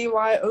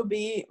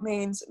BYOB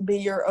means be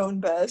your own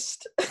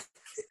best.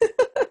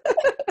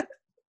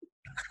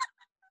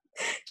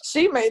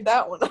 She made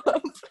that one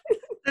up.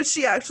 Does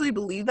she actually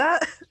believe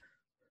that?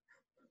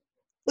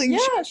 Like,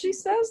 yeah, she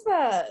says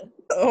that.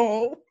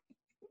 Oh.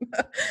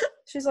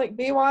 She's like,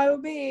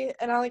 BYOB,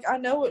 and I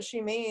know what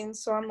she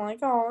means, so I'm like,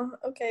 oh,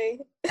 okay.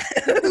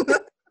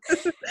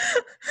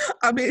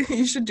 I mean,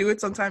 you should do it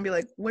sometime. Be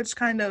like, which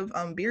kind of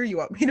beer you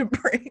want me to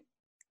bring?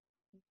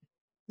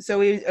 So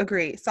we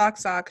agree.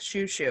 Sock,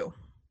 shoe.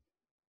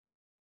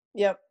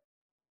 Yep.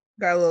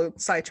 Got a little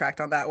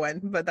sidetracked on that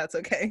one, but that's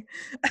okay.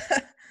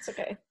 It's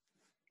okay.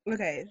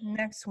 Okay,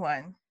 next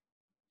one.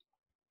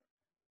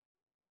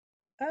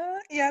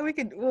 Yeah, we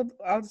could. Well,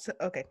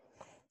 okay.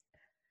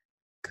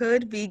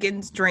 Could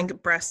vegans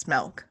drink breast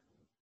milk?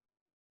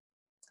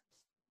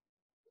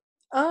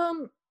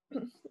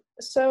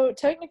 So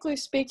technically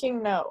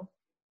speaking, no.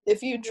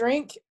 If you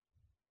drink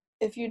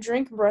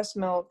breast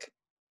milk,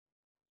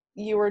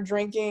 you are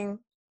drinking.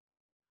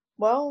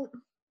 Well,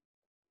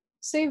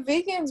 see,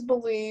 vegans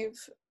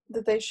believe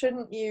that they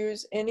shouldn't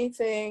use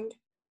anything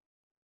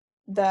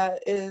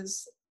that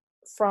is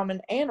from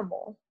an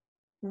animal.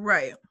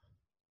 Right.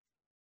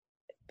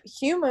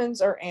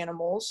 humans are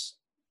animals,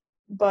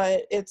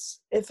 but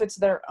if it's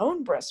their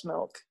own breast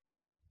milk,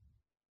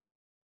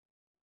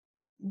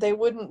 they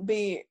wouldn't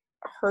be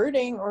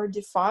hurting or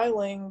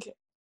defiling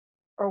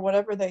or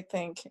whatever they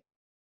think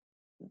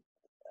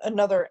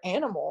another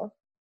animal.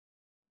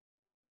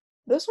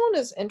 This one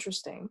is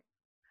interesting.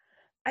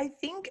 I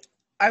think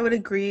I would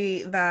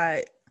agree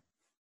that,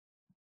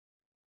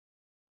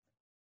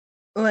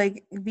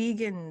 like,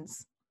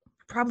 vegans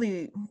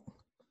probably,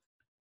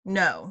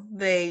 no,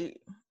 they,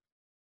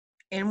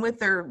 and with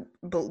their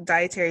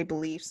dietary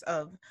beliefs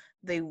of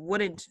they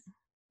wouldn't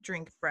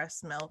drink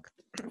breast milk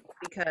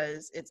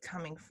because it's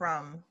coming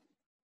from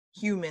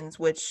humans,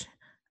 which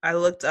I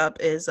looked up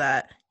is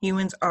that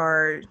humans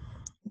are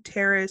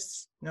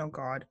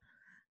hold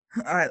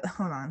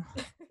on.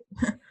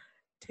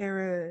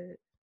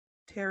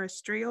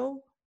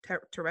 Terrestrial?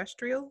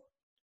 Terrestrial?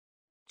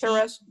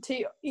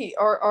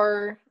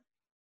 T-E-R-R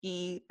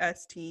Estrial.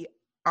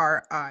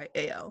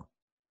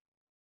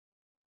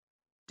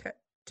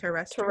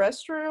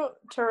 Terrestrial.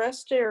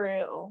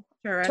 Terrestrial.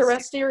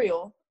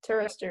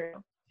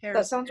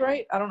 That sounds Terrestrial.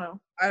 right? I don't know.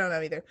 I don't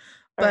know either. All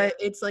But right.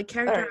 it's like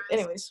All right.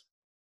 Anyways.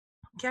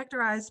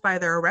 characterized by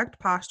their erect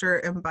posture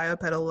and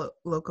bipedal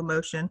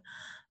locomotion,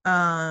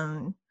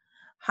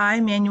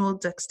 high manual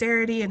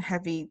dexterity and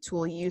heavy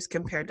tool use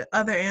compared to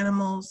other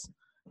animals.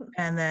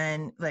 And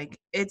then, like,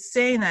 it's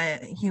saying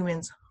that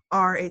humans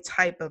are a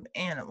type of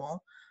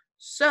animal.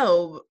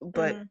 So,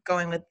 but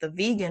going with the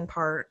vegan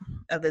part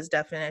of this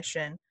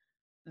definition,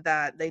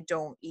 that they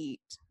don't eat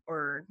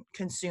or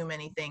consume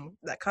anything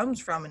that comes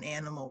from an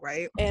animal,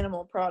 right?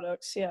 Animal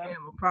products, yeah.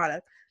 Animal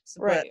product.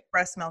 Right. But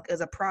breast milk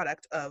is a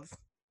product of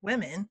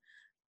women.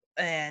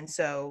 And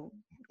so,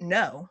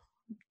 no,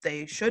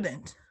 they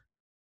shouldn't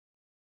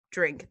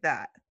drink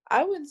that.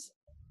 I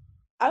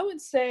would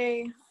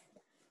say,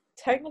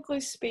 technically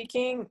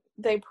speaking,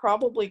 they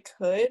probably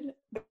could,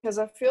 because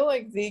I feel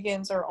like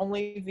vegans are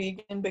only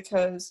vegan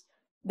because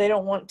they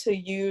don't want to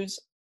use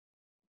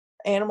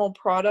animal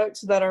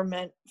products that are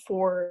meant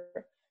for,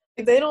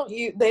 they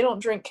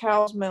don't drink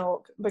cow's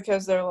milk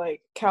because they're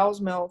like,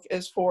 cow's milk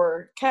is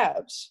for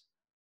calves.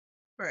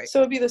 Right. So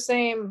it'd be the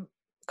same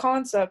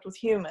concept with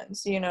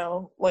humans,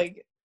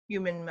 like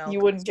human milk. You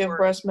wouldn't give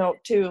breast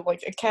milk to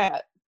like a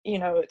cat,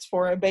 it's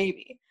for a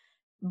baby.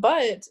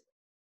 But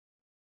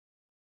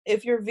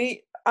if you're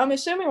I'm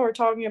assuming we're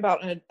talking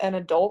about an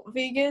adult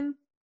vegan,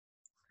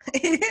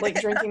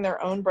 like drinking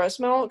their own breast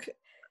milk.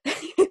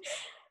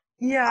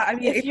 Yeah, I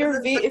mean, if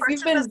you've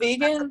been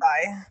vegan,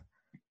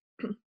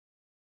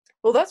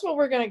 well, that's what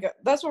we're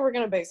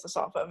gonna base this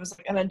off of, is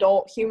like an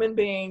adult human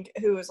being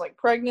who is like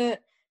pregnant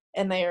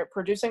and they are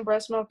producing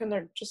breast milk and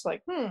they're just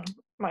like,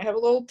 might have a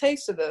little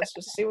taste of this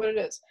just to see what it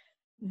is.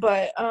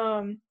 But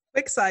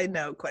quick side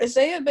note question. If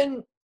they have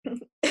been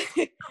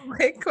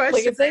quick question.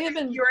 Like if they have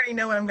been, you already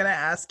know what I'm gonna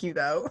ask you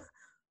though.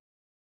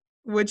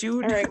 Would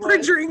you ever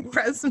drink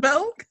breast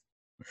milk?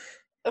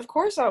 Of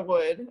course I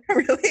would.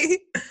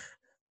 Really?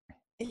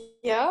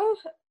 Yeah.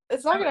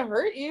 It's not gonna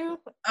hurt you.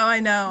 Oh, I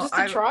know. Just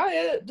to try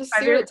it. Just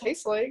see what it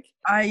tastes like.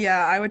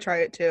 I would try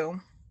it too.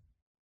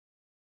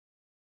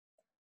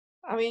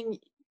 I mean,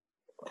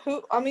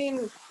 who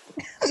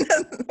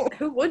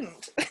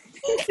wouldn't?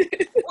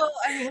 Well,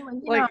 I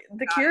mean, like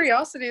the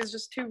curiosity is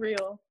just too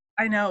real.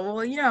 I know. Well,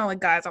 like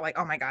guys are like,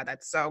 oh my God,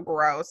 that's so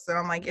gross. And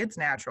I'm like, it's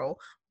natural.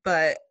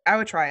 But I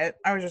would try it.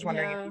 I was just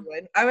wondering if you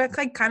would. I would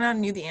like kind of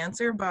knew the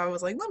answer, but I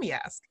was like, let me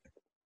ask.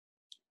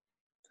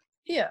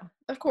 Yeah,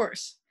 of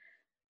course.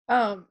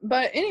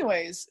 But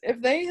anyways, if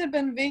they had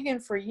been vegan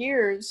for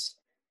years,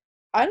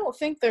 I don't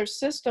think their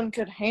system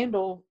could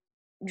handle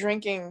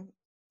drinking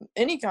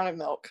any kind of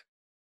milk.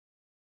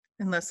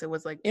 Unless it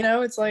was like,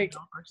 it's like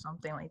milk or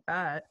something like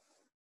that.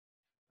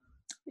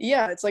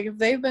 Yeah, it's like if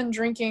they've been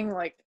drinking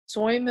like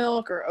soy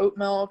milk or oat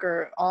milk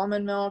or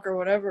almond milk or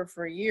whatever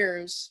for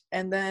years,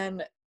 and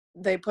then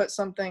they put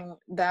something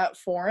that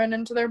foreign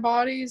into their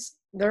bodies,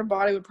 their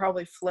body would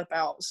probably flip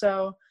out.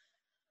 So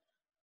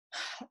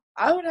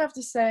I would have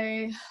to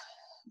say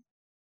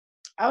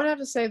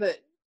that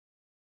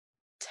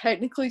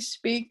technically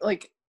speaking,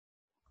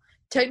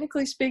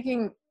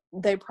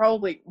 they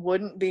probably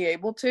wouldn't be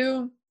able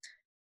to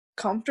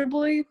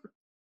comfortably,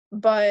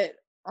 but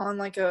on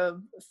like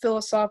a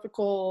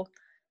philosophical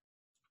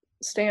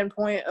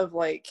standpoint of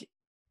like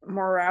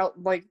morale,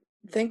 like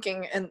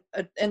thinking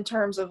in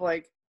terms of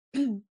like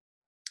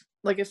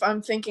like if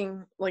I'm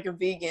thinking like a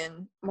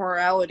vegan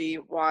morality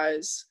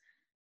wise,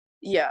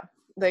 yeah,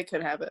 they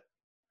could have it.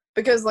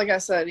 Because like I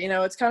said,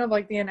 it's kind of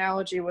like the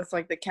analogy with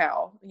like the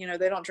cow.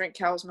 They don't drink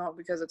cow's milk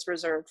because it's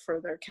reserved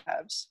for their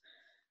calves.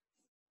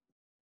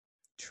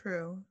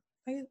 True.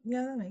 Yeah,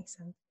 that makes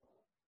sense.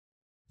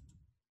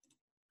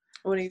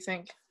 What do you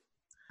think?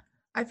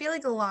 I feel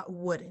like a lot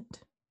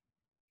wouldn't.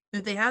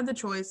 If they had the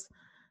choice,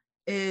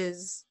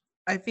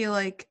 I feel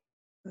like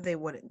they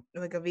wouldn't.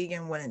 Like a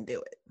vegan wouldn't do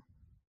it.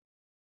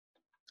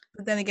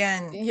 But then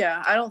again,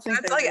 yeah, I don't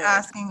think that's like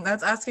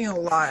asking a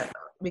lot,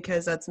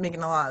 because that's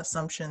making a lot of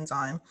assumptions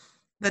on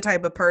the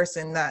type of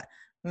person that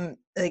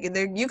like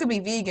you could be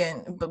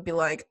vegan but be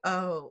like,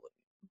 oh,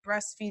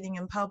 breastfeeding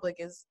in public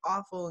is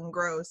awful and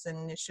gross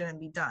and it shouldn't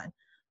be done.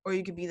 Or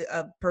you could be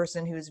a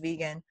person who's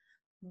vegan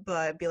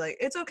but be like,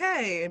 it's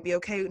okay, and be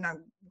okay not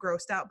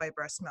grossed out by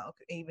breast milk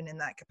even in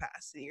that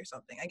capacity or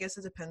something. I guess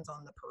it depends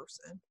on the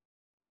person.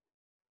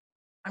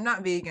 I'm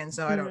not vegan,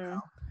 so I don't know.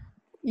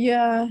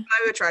 Yeah,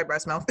 I would try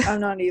breast milk.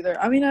 I'm not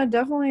either. I mean, I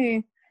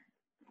definitely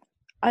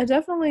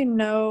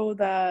know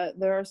that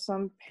there are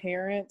some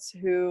parents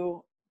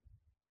who,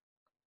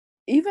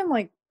 even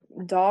like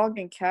dog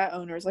and cat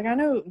owners, like I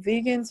know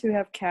vegans who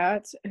have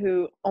cats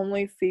who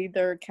only feed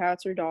their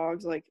cats or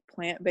dogs like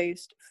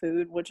plant-based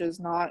food, which is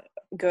not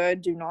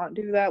good. Do not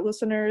do that,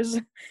 listeners.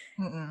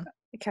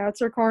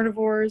 Cats are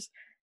carnivores.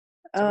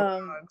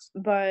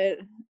 But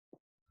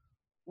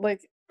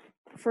like,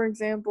 for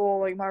example,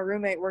 like my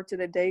roommate worked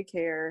at a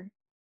daycare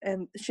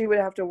and she would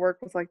have to work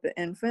with like the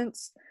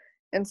infants,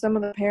 and some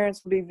of the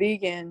parents would be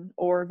vegan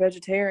or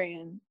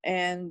vegetarian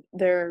and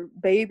their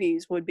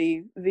babies would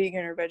be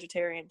vegan or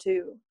vegetarian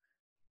too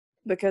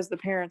because the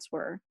parents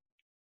were.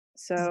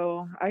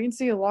 So I can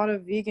see a lot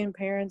of vegan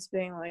parents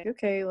being like,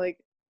 okay, like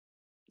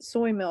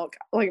soy milk.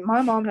 Like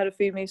my mom had to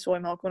feed me soy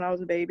milk when I was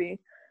a baby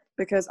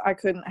because I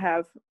couldn't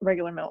have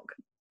regular milk.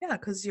 Yeah,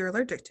 because you're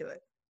allergic to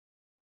it.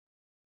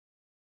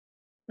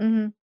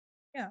 Mm-hmm.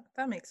 Yeah,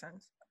 that makes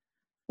sense.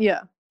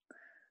 Yeah.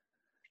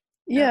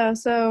 Yeah,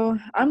 so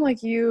I'm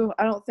like you.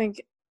 I don't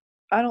think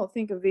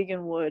a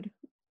vegan would.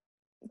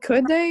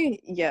 Could they?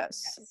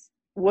 Yes.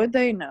 Would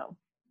they? No.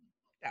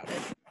 Doubt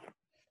it.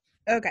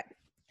 Okay.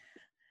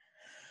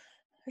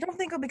 I don't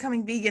think I'll be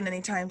becoming vegan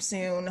anytime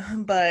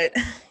soon, but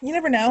you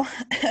never know.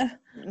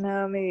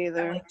 No, me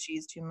either. I like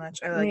cheese too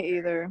much. Me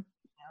either.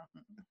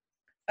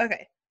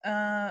 Okay. All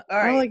right.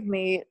 I like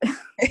meat.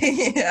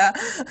 Yeah.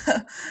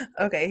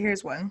 Okay,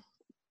 here's one.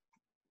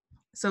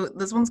 So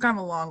this one's kind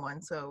of a long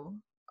one, so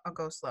I'll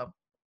go slow.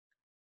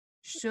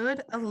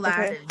 Should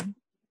Aladdin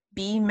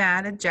be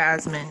mad at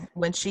Jasmine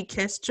when she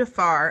kissed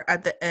Jafar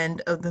at the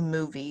end of the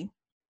movie?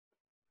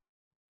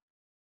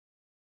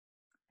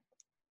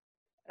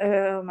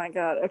 Oh my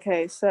god.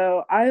 Okay,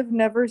 so I've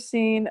never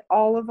seen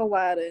all of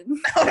Aladdin.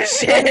 Oh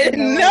shit!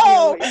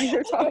 No, what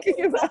you're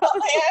talking about.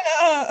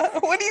 Hannah,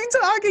 what are you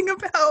talking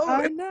about?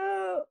 I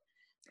know.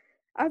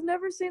 I've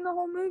never seen the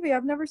whole movie.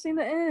 I've never seen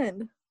the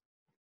end.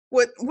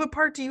 What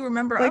part do you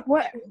remember? Like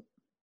what?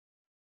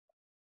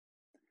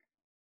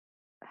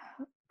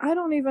 I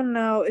don't even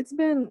know. It's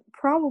been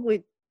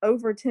probably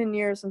over 10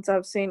 years since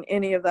I've seen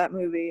any of that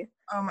movie.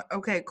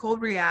 Okay,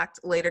 cold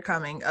react later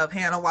coming of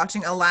Hannah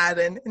watching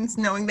Aladdin and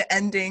knowing the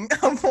ending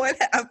of what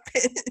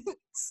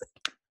happens.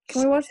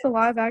 Can we watch the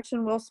live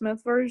action Will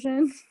Smith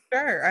version?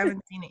 Sure, I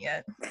haven't seen it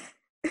yet.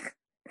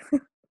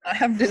 I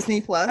have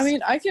Disney Plus. I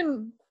mean, I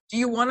can. Do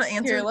you want to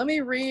answer? Here, let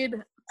me read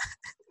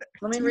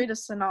a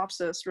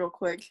synopsis real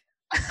quick.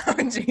 Oh,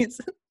 jeez.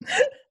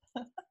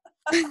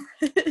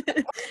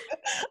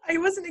 I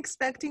wasn't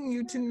expecting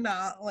you to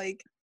not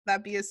like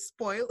that be a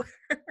spoiler.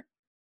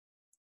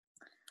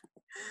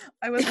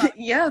 I was not.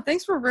 Yeah,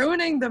 thanks for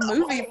ruining the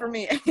movie for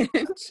me,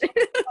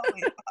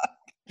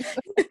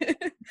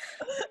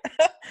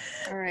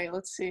 All right,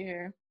 let's see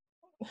here.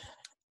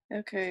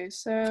 Okay,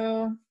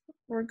 so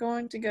we're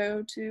going to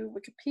go to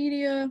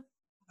Wikipedia.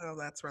 Oh,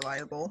 that's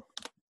reliable.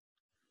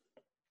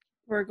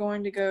 We're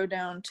going to go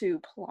down to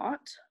plot.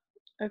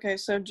 Okay,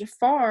 so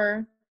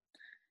Jafar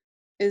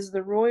is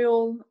the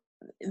royal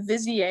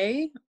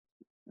vizier.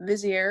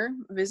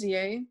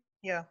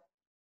 Yeah.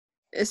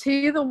 Is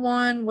he the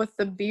one with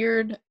the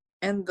beard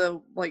and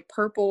the like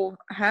purple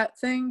hat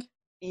thing?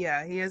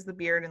 Yeah, he has the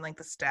beard and like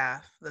the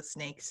staff, the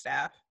snake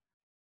staff.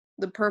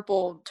 The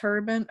purple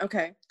turban?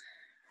 Okay.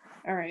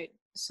 All right.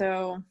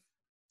 So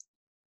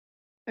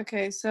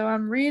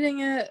I'm reading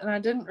it and I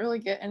didn't really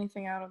get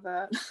anything out of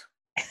that.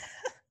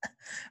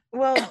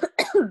 Well,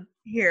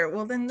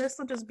 then this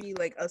will just be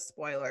like a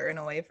spoiler in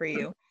a way for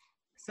you.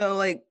 So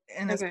like,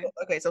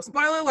 so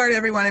spoiler alert,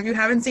 everyone, if you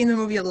haven't seen the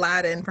movie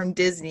Aladdin from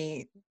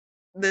Disney,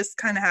 this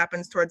kind of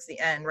happens towards the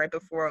end, right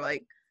before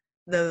like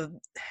the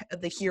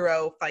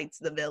hero fights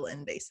the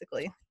villain,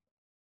 basically.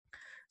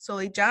 So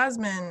like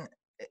Jasmine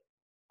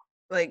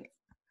like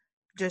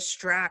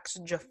distracts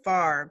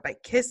Jafar by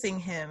kissing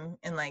him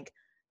and like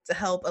to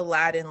help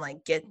Aladdin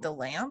like get the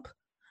lamp.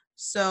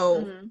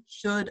 So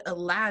should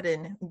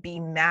Aladdin be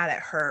mad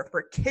at her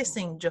for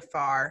kissing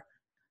Jafar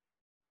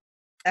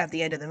at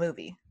the end of the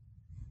movie?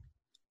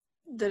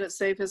 Did it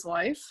save his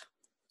life?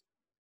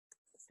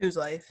 Whose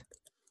life?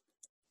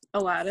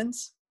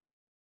 Aladdin's.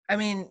 I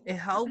mean, it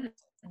helped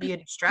be a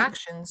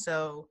distraction,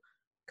 so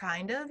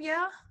kind of,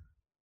 yeah.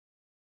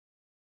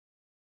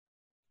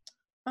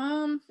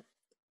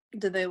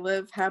 Did they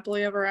live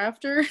happily ever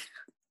after?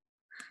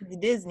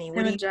 Disney. Him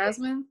and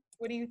Jasmine?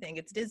 What do you think?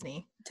 It's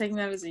Disney. Taking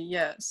that as a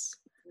yes.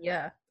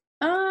 Yeah.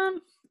 I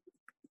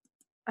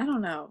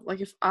don't know. Like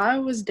if I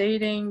was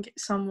dating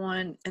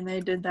someone and they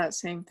did that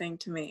same thing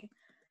to me,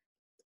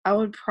 I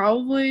would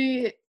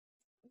probably,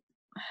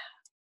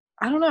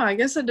 I don't know. I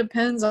guess it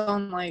depends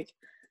on like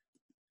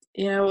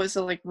You know, was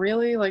it like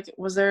really like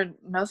was there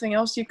nothing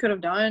else you could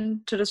have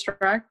done to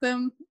distract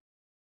them?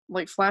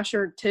 Like flash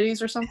your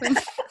titties or something?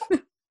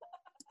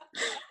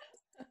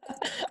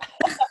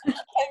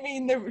 I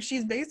mean,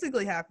 she's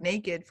basically half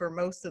naked for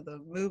most of the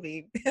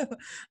movie.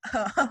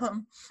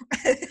 um,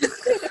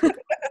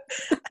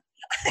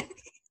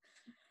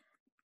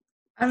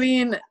 I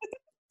mean,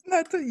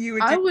 that's what you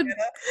would I do would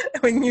Hannah,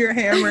 when you're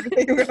hammered.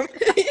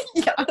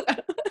 yeah.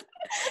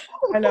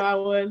 I know I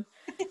would.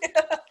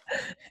 Yeah.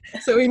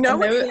 So we know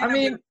And they would, I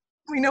mean,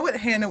 we know what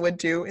Hannah would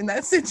do in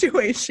that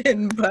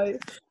situation, but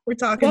we're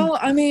talking. well,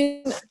 I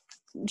mean,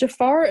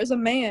 Jafar is a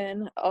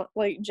man.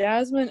 Like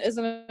Jasmine is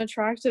an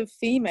attractive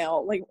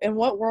female. Like, in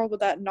what world would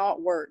that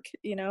not work?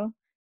 You know.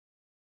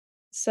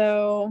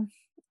 So,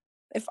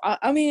 if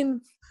I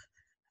mean,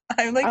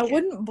 I'm like, I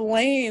wouldn't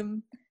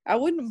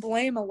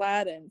blame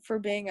Aladdin for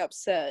being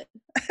upset.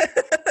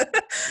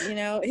 You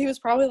know, he was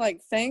probably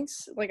like,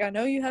 "Thanks. Like, I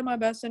know you had my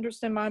best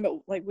interest in mind, but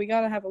like, we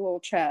gotta have a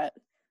little chat."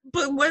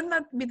 But wouldn't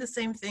that be the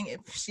same thing if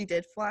she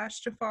did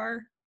flash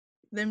Jafar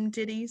them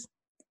titties?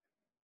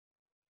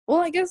 Well,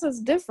 I guess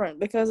it's different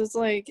because it's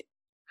like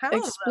How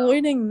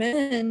exploiting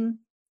men.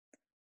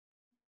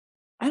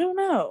 I don't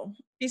know.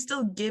 she's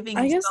still giving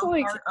I guess some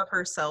like part of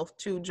herself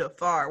to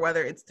Jafar,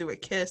 whether it's through a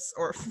kiss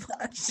or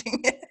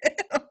flashing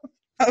it.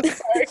 I'm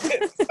sorry.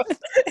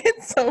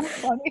 It's so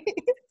funny.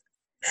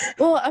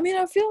 well, I mean,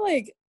 I feel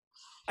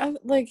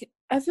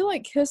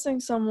like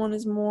kissing someone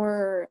is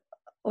more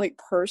like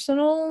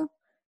personal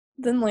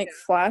than like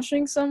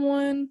flashing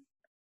someone.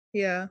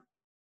 Yeah.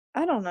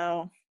 I don't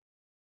know.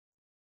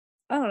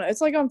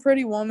 It's like on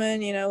Pretty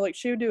Woman, you know, like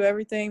she would do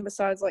everything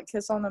besides like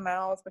kiss on the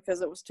mouth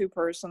because it was too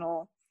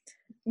personal.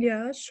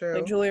 Yeah, that's true.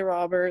 Like Julia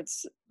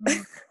Roberts.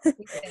 And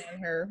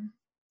her.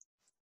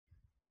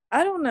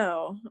 I don't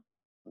know.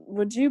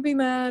 Would you be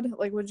mad?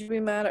 Like, would you be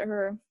mad at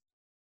her?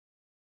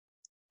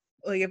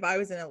 Like if I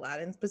was in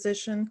Aladdin's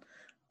position,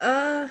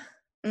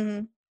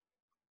 Mm-hmm.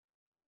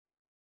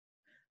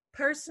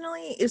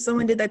 personally, if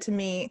someone did that to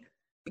me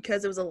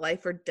because it was a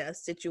life or death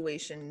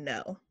situation,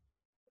 no.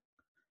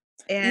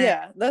 And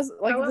Yeah, that's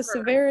like however, the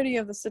severity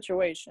of the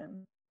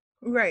situation.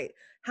 right.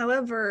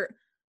 However,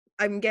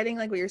 I'm getting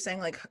like what you're saying,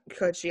 like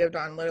could she have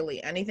done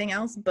literally anything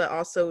else? But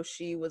also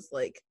she was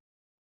like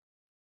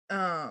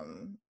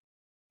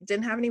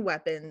didn't have any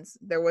weapons.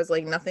 There was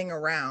like nothing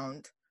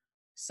around.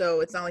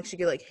 So it's not like she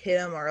could like hit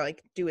him or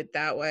like do it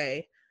that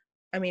way.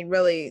 I mean,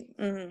 really,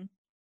 Mm-hmm.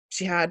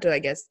 she had to, I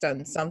guess,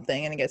 done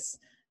something, and I guess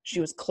she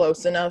was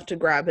close enough to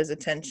grab his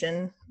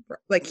attention,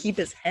 like keep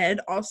his head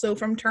also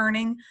from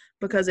turning.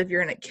 Because if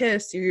you're in a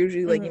kiss, you're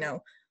usually like, Mm-hmm.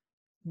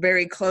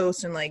 very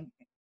close and like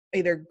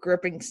either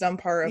gripping some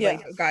part of Yeah.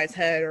 like a guy's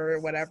head or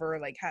whatever,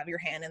 like have your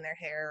hand in their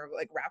hair, or,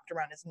 like wrapped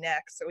around his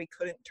neck, so he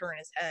couldn't turn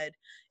his head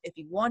if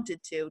he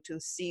wanted to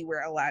see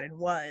where Aladdin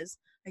was.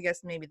 I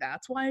guess maybe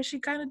that's why she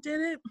kind of did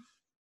it,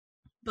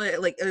 but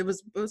like it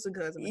was mostly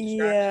because of a distraction.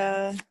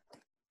 Yeah.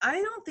 I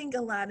don't think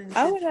Aladdin should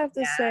I would have be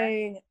to mad.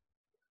 say,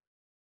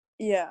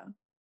 yeah.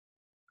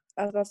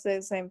 I was about to say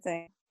the same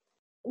thing.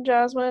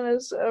 Jasmine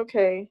is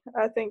okay.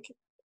 I think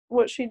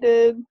what she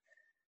did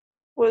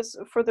was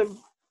for the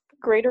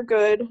greater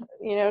good.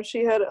 You know,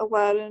 she had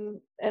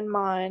Aladdin in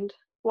mind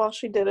while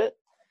she did it.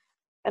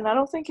 And I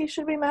don't think he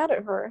should be mad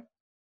at her.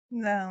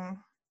 No,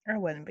 I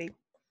wouldn't be.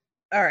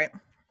 All right.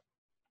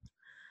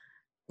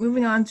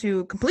 Moving on to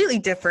a completely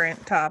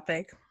different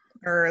topic,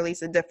 or at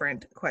least a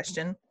different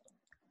question.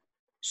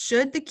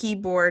 Should the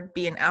keyboard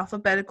be in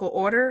alphabetical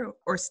order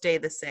or stay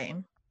the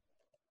same?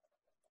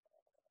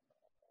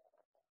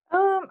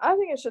 I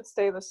think it should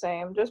stay the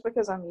same just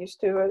because I'm used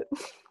to it.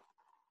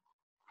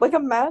 Like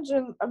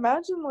imagine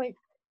like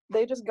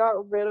they just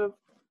got rid of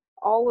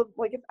all of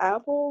like if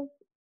Apple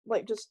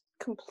like just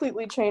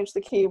completely changed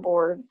the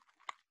keyboard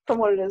from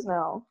what it is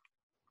now.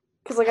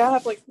 Cuz like I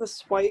have like the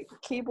swipe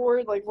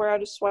keyboard like where I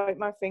just swipe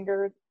my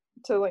finger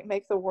to like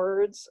make the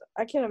words.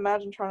 I can't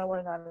imagine trying to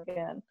learn that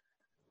again.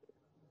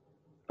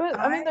 But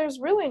I mean there's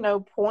really no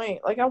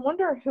point. Like I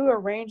wonder who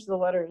arranged the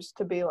letters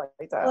to be like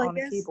that Well, I on a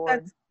guess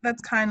keyboard.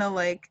 that's kind of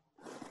like,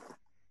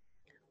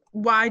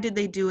 why did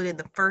they do it in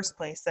the first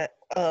place? That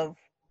of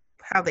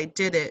how they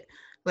did it,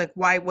 like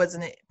why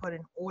wasn't it put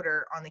in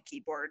order on the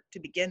keyboard to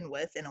begin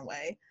with, in a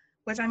way?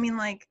 Which I mean,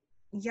 like,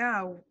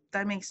 yeah,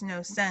 that makes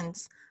no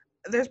sense.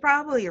 There's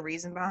probably a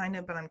reason behind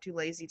it, but I'm too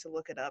lazy to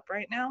look it up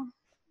right now.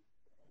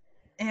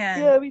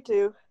 And Yeah, me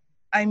too.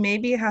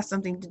 maybe it has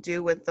something to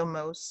do with the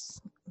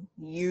most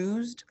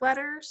used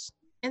letters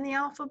in the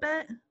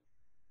alphabet.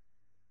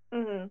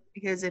 Mhm.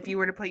 Because if you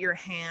were to put your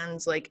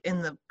hands like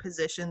in the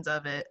positions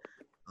of it,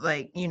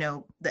 like,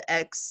 the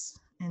X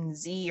and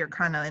Z are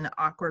kind of in an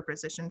awkward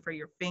position for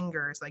your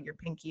fingers, like your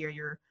pinky or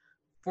your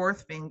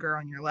fourth finger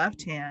on your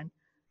left hand.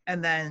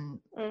 And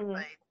then, Mhm.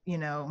 like,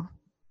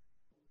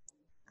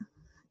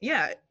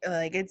 yeah,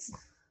 like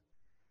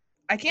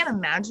I can't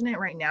imagine it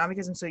right now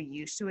because I'm so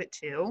used to it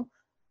too.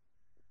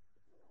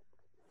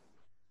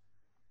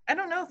 I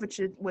don't know if it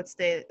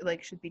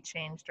should be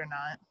changed or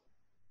not.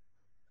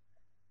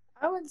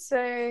 I would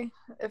say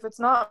if it's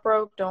not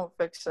broke, don't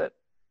fix it.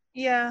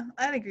 Yeah,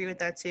 I'd agree with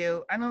that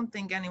too. I don't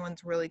think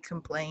anyone's really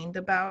complained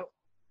about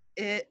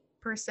it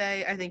per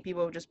se. I think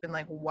people have just been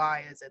like,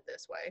 why is it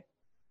this way?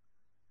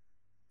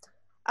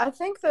 I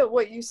think that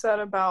what you said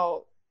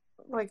about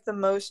like the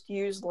most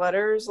used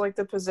letters, like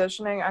the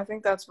positioning, I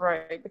think that's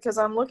right because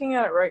I'm looking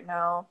at it right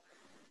now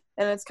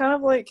and it's kind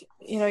of like,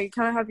 you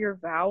kind of have your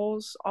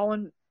vowels all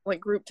in like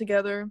grouped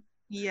together. And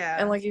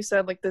Yeah. like you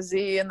said, like the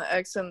Z and the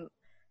X and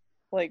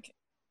like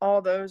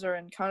all those are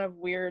in kind of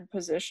weird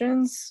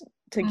positions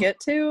to Mm, get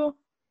to.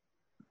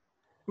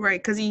 right,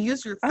 because you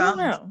use your I don't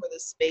thumbs know. for the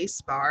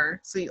space bar,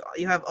 so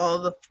you have all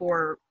the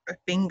four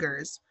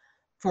fingers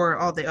for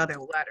all the other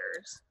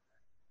letters.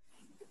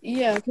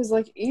 Yeah, because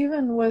like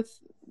even with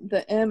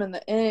the M and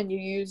the N, you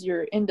use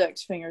your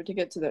index finger to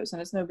get to those,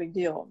 and it's no big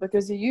deal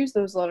because you use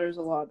those letters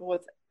a lot. But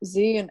with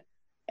Z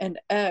and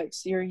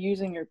X, you're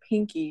using your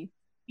pinky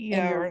and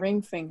Yeah, your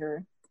ring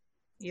finger.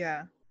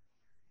 yeah.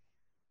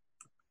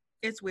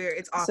 It's weird.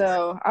 It's awkward.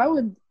 So I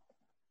would,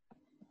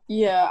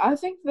 yeah, I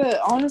think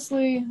that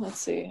honestly, let's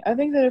see. I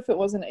think that if it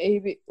was an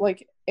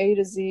like A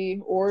to Z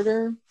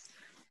order,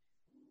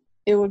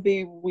 it would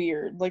be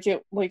weird. Like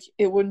it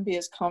wouldn't be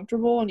as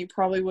comfortable, and you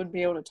probably wouldn't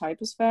be able to type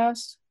as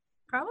fast.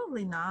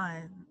 Probably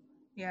not.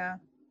 Yeah.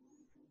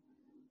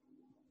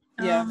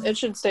 Yeah, Um. it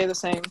should stay the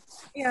same.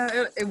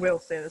 Yeah, it will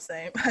stay the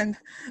same, and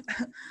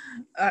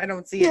I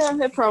don't see it Yeah, it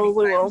changing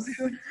probably anytime will.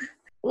 soon.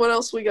 What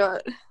else we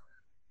got?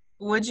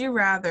 Would you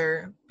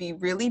rather be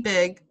really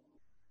big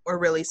or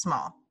really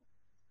small?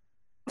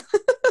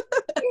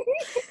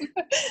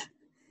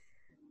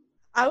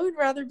 I would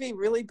rather be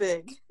really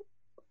big.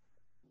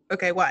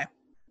 Okay, why?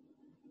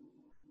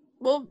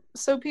 Well,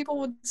 so people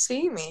would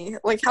see me.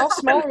 Like, how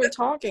small are we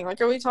talking?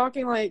 Like, are we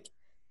talking like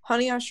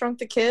Honey, I Shrunk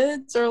the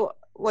Kids, or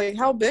like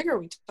how big are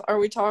we? Are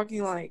we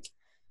talking like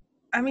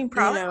I mean, you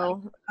probably like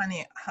know?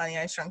 Honey,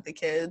 I Shrunk the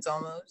Kids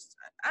almost.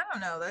 I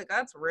don't know.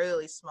 That's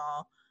really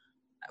small.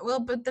 Well,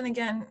 but then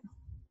again,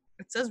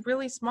 it says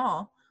really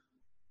small.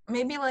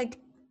 Maybe like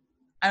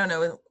I don't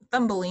know.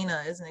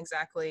 Thumbelina isn't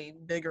exactly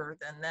bigger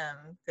than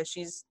them because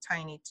she's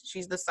tiny.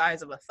 She's the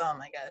size of a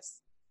thumb, I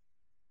guess.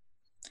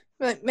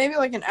 Maybe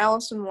like an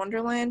Alice in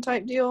Wonderland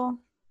type deal.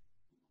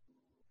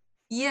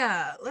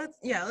 Yeah,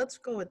 let's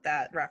go with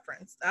that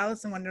reference.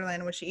 Alice in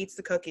Wonderland, when she eats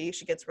the cookie,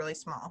 she gets really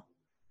small.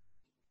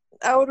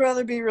 I would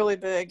rather be really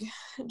big,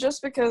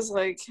 just because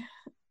like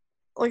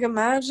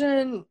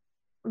imagine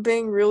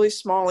being really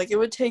small. Like it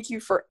would take you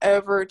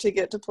forever to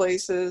get to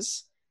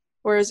places,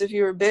 whereas if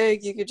you were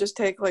big, you could just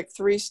take like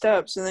 3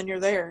 steps and then you're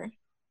there.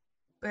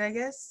 But I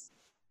guess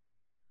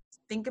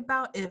think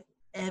about if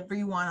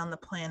everyone on the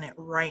planet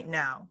right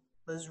now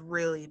was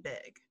really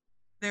big,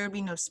 there would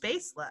be no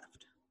space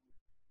left.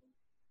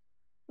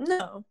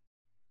 No,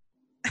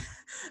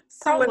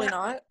 So probably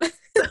not.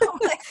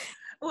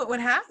 what would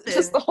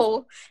Just happen? the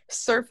whole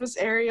surface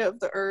area of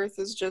the earth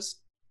is just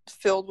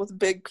filled with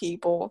big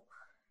people.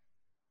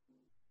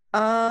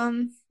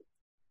 Um,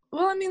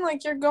 well, I mean,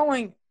 like, you're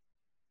going.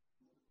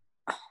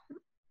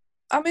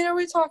 I mean, are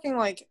we talking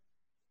like,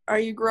 are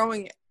you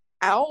growing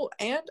out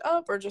and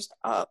up or just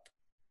up?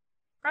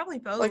 Probably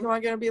Like, both. am I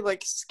gonna be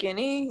like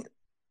skinny?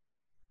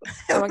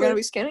 Am I gonna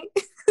be skinny?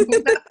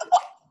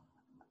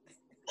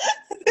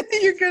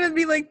 You're gonna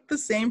be like the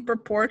same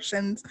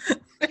proportions.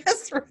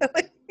 That's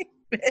really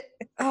big.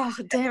 Oh,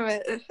 damn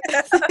it.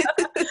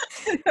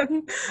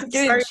 Getting Sorry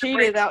to break.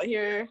 cheated out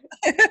here.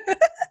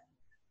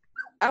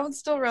 I would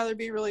still rather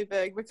be really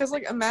big because,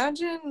 like,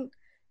 imagine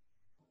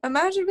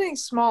being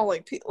small,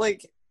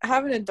 like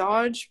having to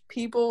dodge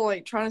people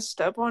like trying to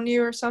step on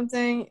you or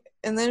something.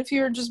 And then if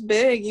you were just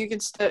big, you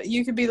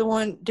could be the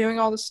one doing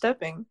all the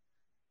stepping.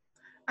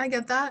 I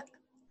get that.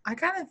 I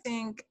kind of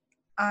think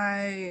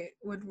I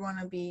would want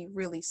to be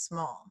really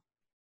small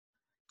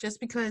just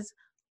because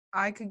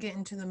I could get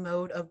into the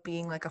mode of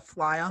being like a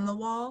fly on the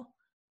wall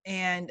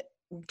and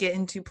get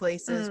into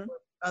places Mm. where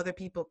other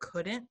people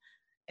couldn't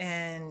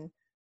and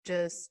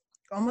just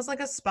almost like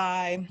a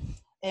spy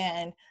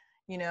and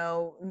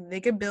they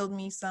could build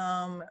me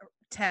some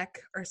tech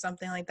or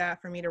something like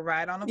that for me to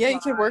ride on a Yeah, fly. you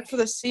could work for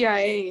the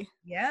CIA.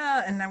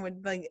 Yeah, and I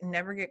would like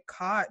never get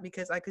caught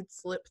because I could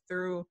slip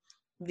through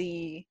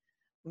the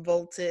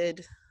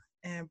vaulted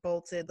and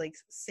bolted like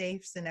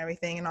safes and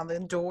everything and all the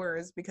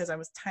doors because I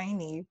was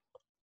tiny.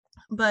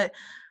 But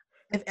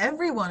if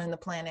everyone in the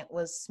planet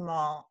was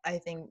small, I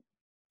think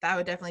that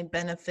would definitely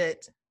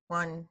benefit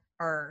one,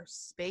 our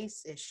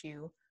space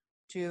issue,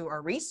 to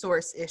our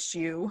resource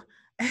issue,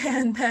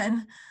 and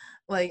then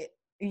like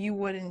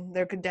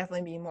there could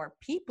definitely be more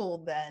people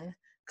then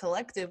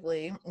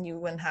collectively. You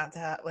wouldn't have to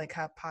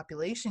have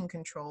population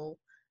control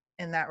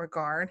in that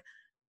regard.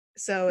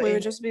 So We would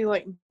it just be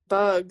like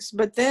bugs,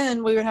 but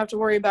then we would have to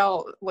worry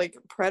about like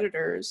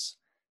predators.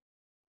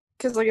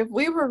 Because like if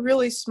we were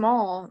really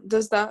small,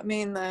 does that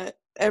mean that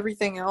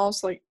everything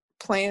else, like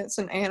plants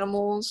and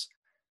animals,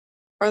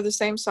 are the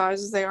same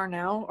size as they are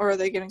now, or are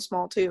they getting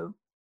small too?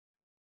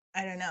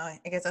 I don't know.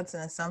 I guess that's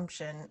an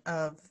assumption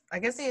of, I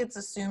guess it's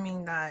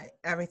assuming that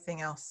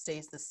everything else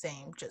stays the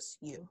same, just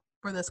you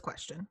for this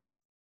question.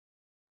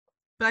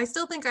 But I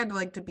still think I'd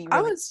like to be I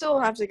really. would still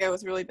have to go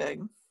with really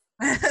big.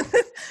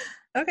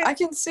 Okay. I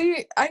can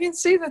see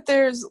that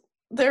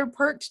there are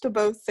perks to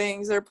both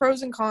things. There are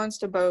pros and cons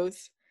to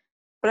both.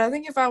 But I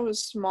think if I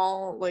was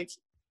small, like,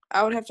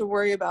 I would have to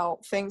worry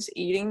about things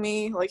eating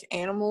me, like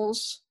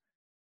animals,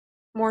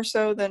 more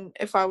so than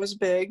if I was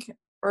big,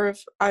 or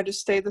if I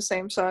just stayed the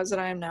same size that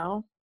I am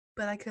now.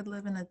 But I could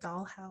live in a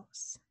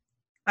dollhouse.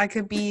 I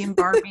could be in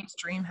Barbie's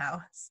dream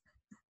house.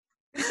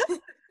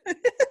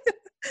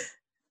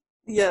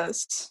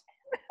 Yes.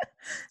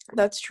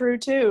 That's true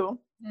too.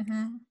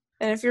 Mm-hmm.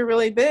 And if you're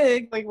really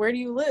big, like, where do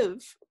you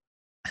live?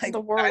 The I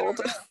world.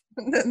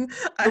 don't know.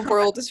 The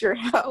world is your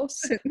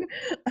house.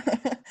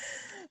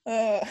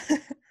 uh,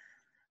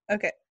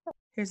 okay,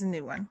 here's a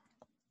new one.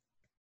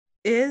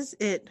 Is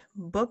it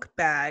book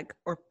bag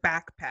or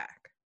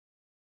backpack?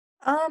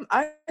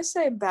 I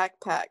say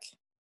backpack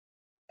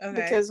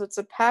Okay. because it's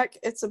a pack.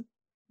 It's a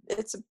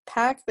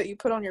pack that you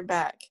put on your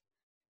back,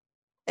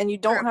 and you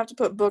don't have to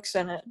put books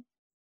in it.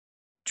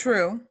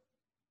 True.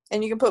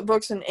 And you can put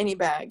books in any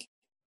bag.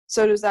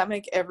 So does that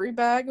make every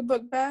bag a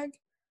book bag?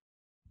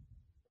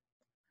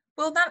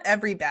 Well, not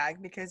every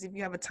bag, because if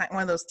you have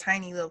one of those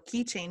tiny little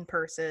keychain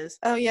purses.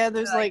 Oh yeah,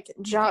 there's like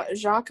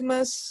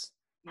Jacquemus.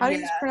 How do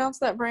you pronounce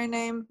that brand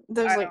name?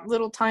 There's like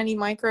little tiny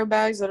micro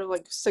bags that are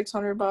like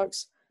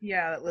 $600.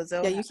 Yeah,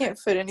 Lizzo. Yeah, you can't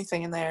fit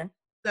anything in there.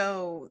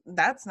 So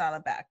that's not a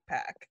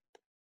backpack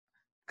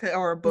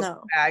or a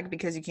book bag,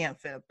 because you can't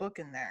fit a book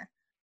in there.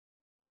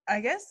 I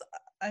guess,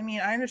 I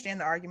mean, I understand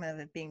the argument of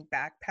it being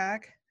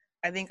backpack.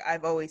 I think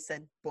I've always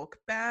said book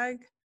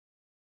bag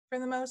for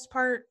the most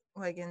part,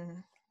 like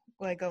in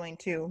going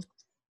to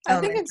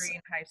elementary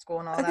and high school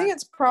and all that. I think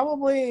it's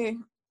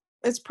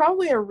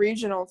probably a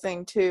regional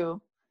thing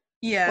too.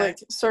 Yeah. Like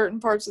certain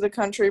parts of the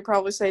country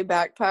probably say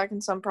backpack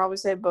and some probably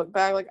say book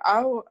bag. Like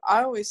I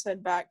always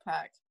said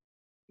backpack.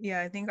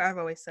 Yeah, I think I've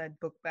always said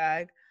book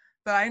bag.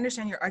 But I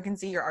understand I can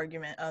see your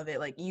argument of it.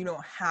 Like, you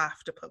don't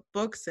have to put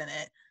books in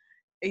it.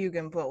 You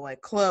can put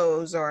like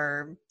clothes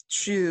or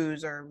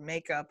shoes or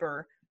makeup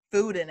or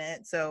food in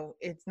it. So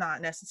it's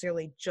not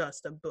necessarily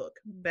just a book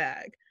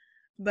bag.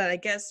 But I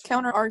guess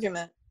counter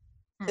argument.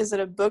 Is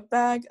it a book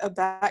bag, a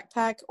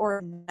backpack, or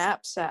a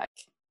knapsack?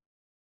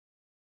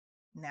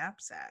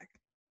 Knapsack.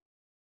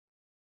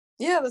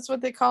 Yeah, that's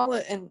what they call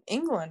it in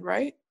England,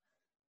 right?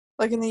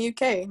 Like in the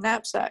UK,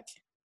 knapsack.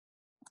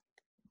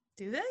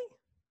 Do they?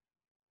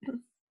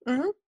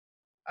 Mm-hmm.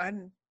 I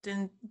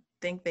didn't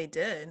think they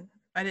did.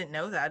 I didn't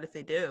know that if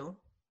they do.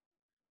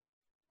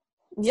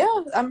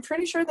 Yeah, I'm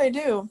pretty sure they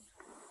do.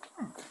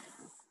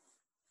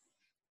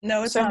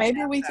 No, it's so not. So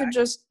maybe we could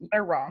just.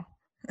 They're wrong.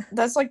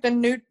 That's like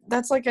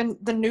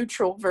the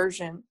neutral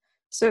version.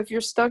 So if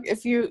you're stuck,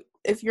 if you're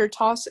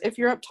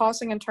up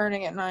tossing and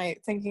turning at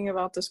night thinking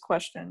about this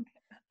question,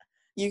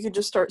 you could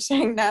just start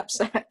saying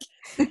knapsack.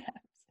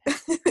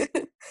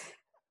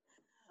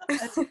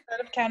 Instead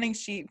of counting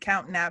sheep,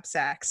 count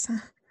knapsacks.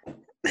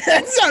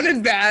 That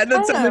sounded bad.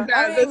 That sounded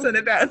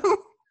bad.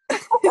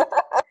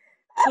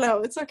 No,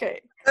 it's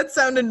okay. That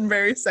sounded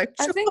very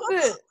sexual. I think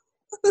that.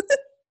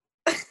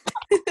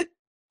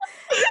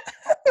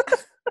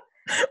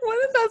 What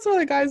if that's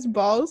what a guy's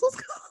balls was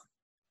called?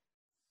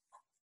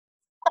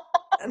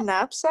 A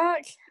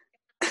knapsack?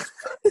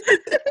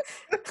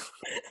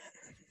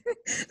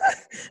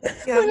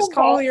 Yeah, just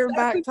call your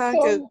backpack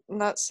a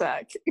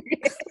nutsack.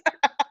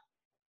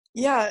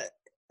 Yeah,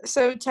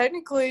 so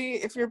technically,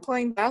 if you're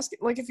playing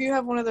like if you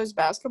have one of those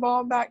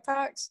basketball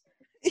backpacks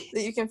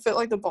that you can fit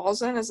like the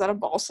balls in, is that a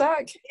ball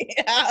sack?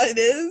 Yeah, it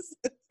is.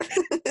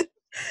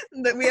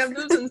 That we have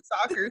those in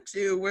soccer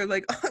too. We're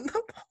like on the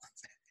balls.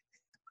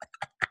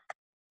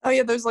 Oh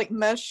yeah, those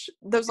mesh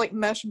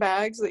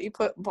bags that you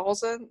put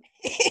balls in.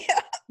 Yeah.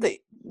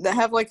 That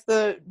have like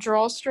the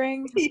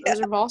drawstring. Yeah.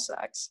 Those are ball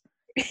sacks.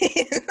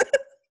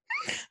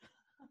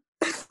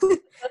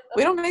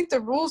 We don't make the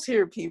rules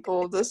here,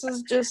 people. This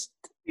is just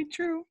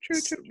true.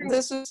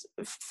 This is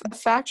a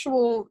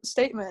factual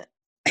statement.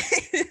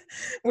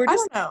 We're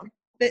just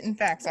spitting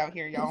facts out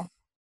here, y'all.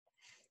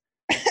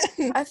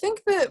 I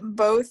think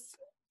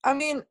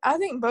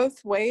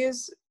both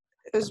ways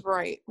is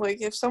right. Like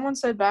if someone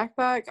said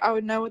backpack, I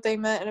would know what they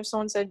meant, and if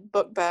someone said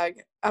book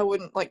bag, I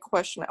wouldn't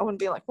question it. I wouldn't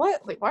be like,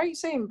 what? Like, why are you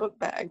saying book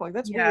bag? Like,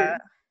 that's weird.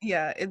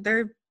 Yeah,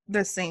 they're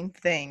the same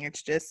thing.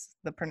 It's just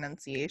the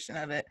pronunciation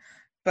of it.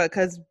 But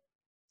because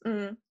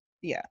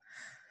yeah.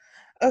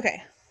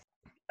 Okay,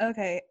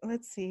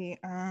 let's see.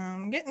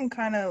 Getting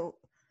kind of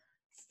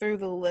through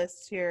the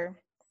list here.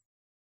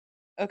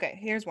 Okay,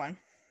 here's one.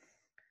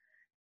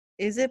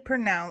 Is it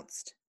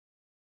pronounced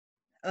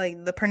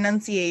like the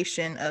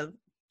pronunciation of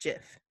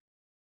GIF?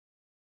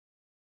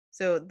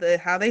 So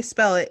how they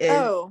spell it is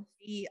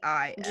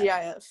G-I-F.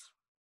 G-I-F.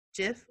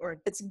 GIF or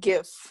it's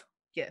GIF.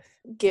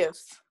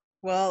 GIF.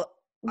 Well,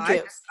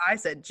 GIF. I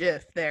said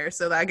GIF there,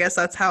 so I guess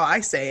that's how I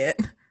say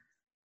it.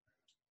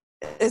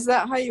 Is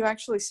that how you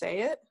actually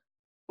say it?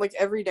 Like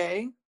every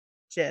day?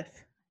 GIF.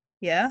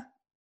 Yeah.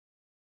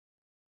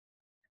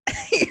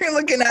 You're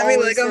looking at me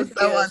like I'm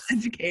so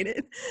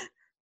uneducated.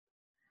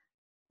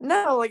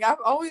 No, like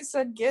I've always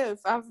said GIF.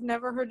 I've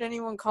never heard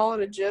anyone call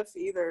it a GIF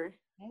either.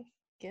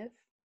 GIF?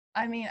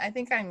 I mean, I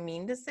think I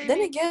mean to say Then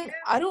maybe again, GIF.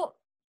 I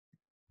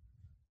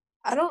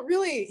don't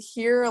really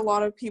hear a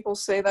lot of people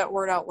say that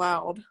word out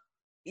loud.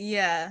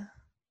 Yeah.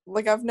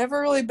 Like I've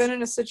never really been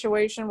in a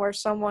situation where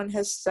someone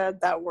has said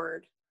that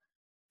word.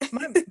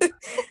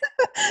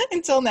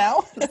 Until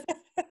now.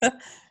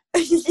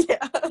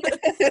 Yeah.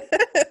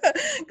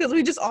 Because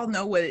we just all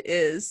know what it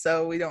is,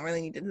 so we don't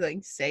really need to like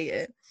say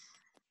it.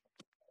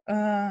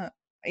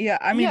 Yeah,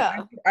 I mean,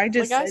 Yeah. I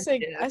just like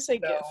said I GIF, say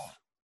so GIF.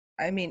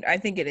 I mean, I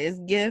think it is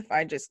GIF.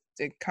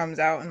 It comes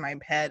out in my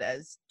head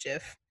as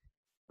GIF.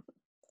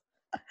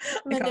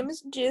 My name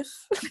is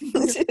GIF.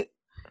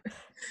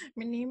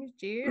 My name is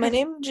GIF. My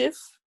name is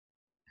GIF.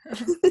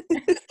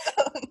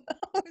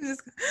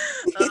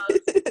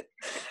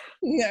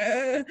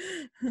 Yeah.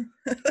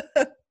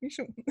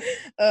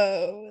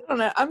 I don't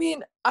know. I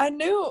mean, I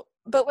knew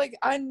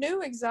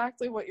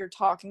exactly what you're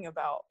talking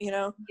about, you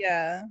know?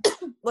 Yeah.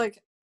 Like,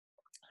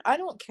 I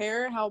don't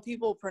care how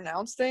people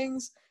pronounce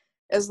things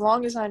as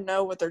long as I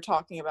know what they're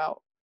talking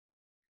about.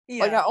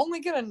 Yeah. Like, I only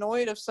get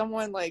annoyed if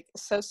someone, like,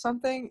 says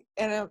something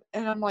and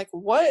I'm like,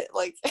 what?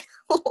 Like,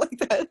 like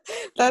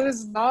that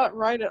is not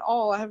right at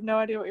all. I have no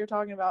idea what you're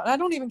talking about. And I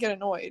don't even get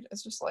annoyed.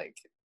 It's just like,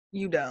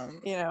 You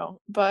don't. you know,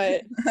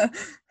 but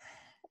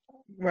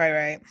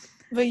right.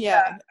 But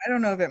yeah, I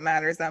don't know if it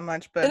matters that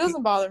much, but it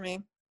doesn't bother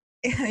me.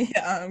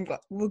 yeah, I'm glad.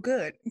 Well,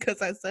 good,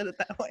 because I said it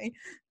that way.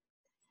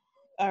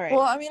 All right.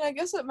 Well, I mean, I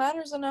guess it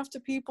matters enough to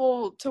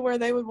people to where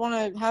they would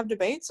want to have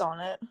debates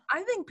on it.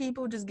 I think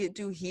people just get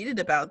too heated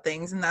about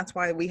things, and that's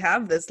why we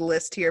have this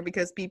list here,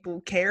 because people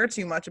care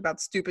too much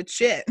about stupid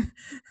shit.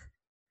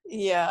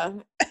 Yeah,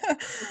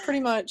 pretty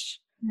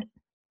much.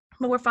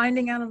 But we're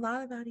finding out a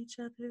lot about each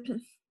other.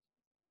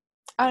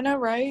 I know,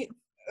 right?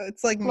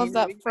 It's like me Love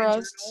that reading for my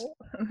us.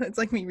 journal. It's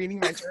like me reading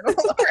my journal.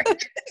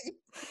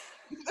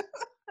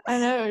 I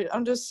know.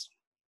 I'm just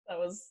That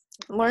was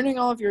learning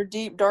all of your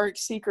deep, dark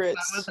secrets.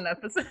 That was an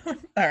episode.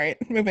 All right,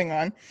 moving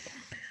on.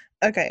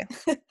 Okay.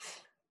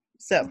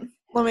 So,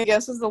 let me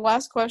guess. Is the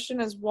last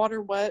question, is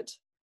water wet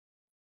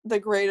the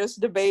greatest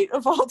debate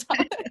of all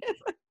time?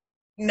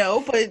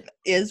 no, but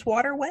is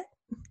water wet?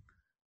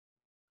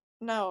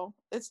 No,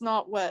 it's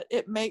not wet.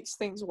 It makes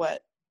things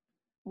wet.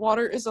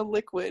 Water is a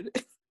liquid.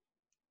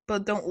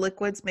 But don't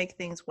liquids make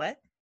things wet?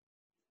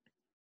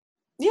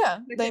 Yeah,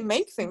 they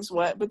make things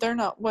wet, but they're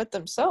not wet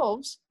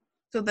themselves.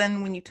 So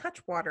then when you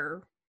touch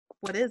water,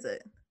 what is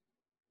it?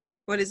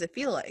 What does it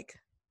feel like?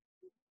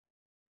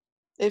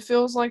 It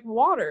feels like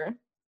water.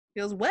 It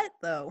feels wet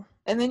though.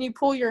 And then you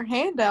pull your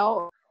hand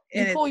out.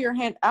 You pull your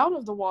hand out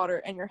of the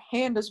water and your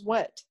hand is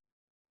wet.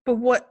 But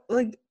what,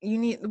 like, you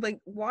need, like,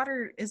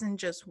 water isn't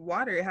just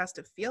water. It has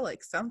to feel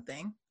like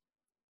something.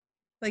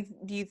 Like,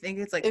 do you think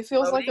it's like it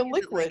feels floating? like a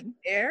liquid? Is it like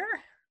air?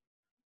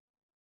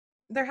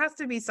 There has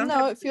to be some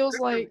No, it feels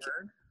like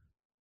word.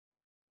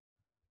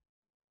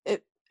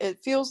 it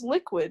feels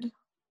liquid.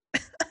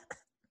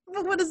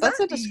 Well, what does That's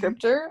that a mean?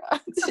 descriptor.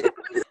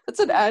 That's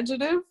an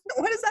adjective.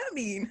 What does that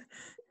mean?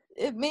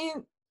 It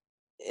means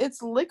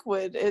it's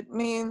liquid. It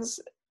means,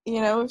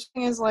 you know, if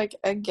something is like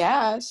a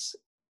gas,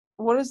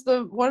 what is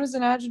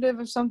an adjective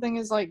if something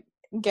is like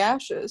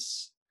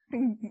gaseous?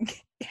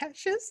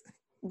 Gaseous?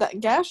 That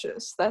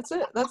gaseous. That's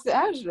it. That's the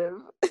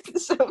adjective.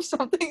 So if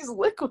something's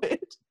liquid,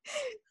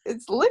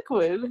 it's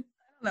liquid. I don't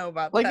know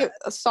about like that.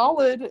 A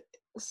solid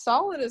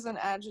is an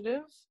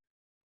adjective.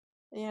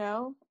 You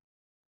know,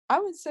 I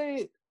would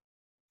say,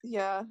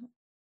 yeah.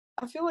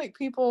 I feel like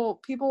people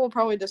will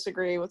probably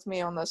disagree with me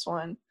on this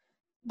one,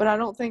 but I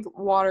don't think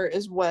water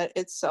is wet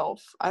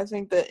itself. I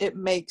think that it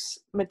makes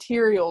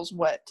materials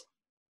wet.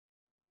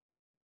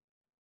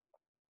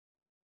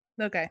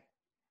 Okay.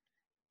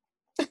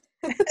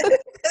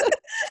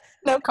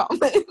 No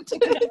comment.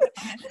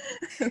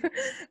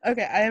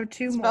 Okay, I have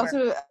two It's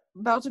more.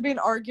 about to be an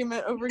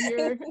argument over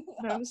here.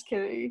 No, I'm just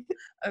kidding.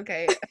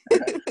 Okay.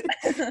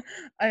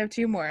 I have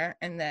two more,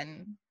 and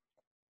then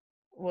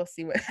we'll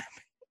see what happens.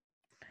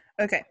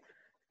 Okay,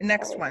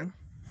 next one.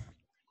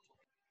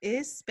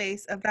 Is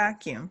space a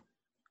vacuum?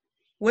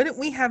 Wouldn't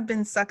we have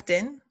been sucked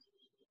in?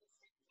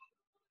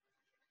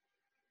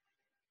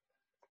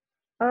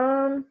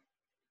 I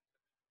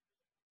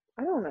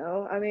don't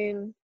know. I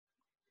mean,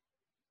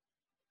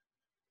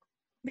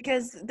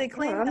 Because they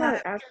claim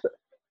that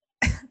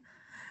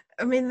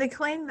I mean, they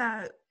claim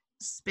that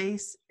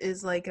space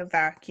is like a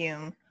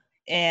vacuum,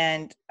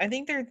 and I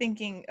think they're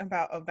thinking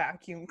about a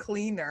vacuum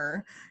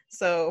cleaner.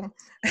 So,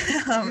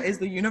 is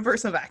the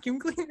universe a vacuum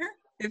cleaner?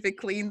 If it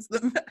cleans the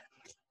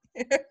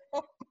vacuum,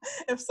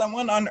 if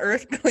someone on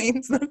Earth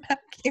cleans the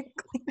vacuum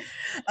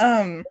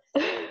cleaner,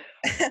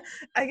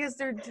 I guess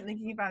they're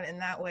thinking about it in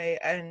that way,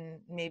 and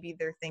maybe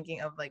they're thinking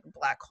of like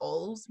black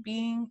holes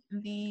being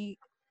the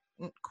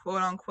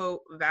quote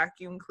unquote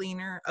vacuum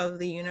cleaner of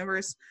the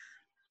universe.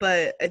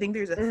 But I think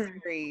there's a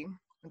theory,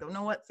 I don't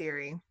know what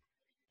theory,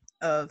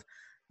 of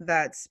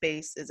that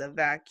space is a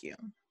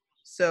vacuum.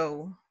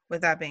 So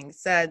with that being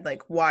said,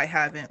 like, why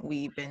haven't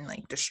we been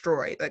like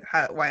destroyed? Like,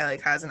 why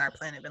like hasn't our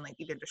planet been like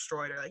either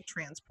destroyed or like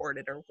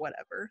transported or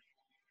whatever?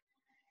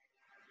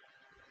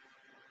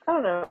 I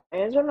don't know,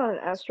 Ange, I'm not an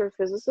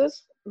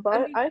astrophysicist, I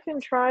but mean, I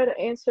can try to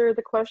answer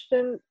the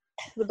question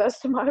to the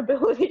best of my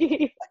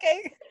ability.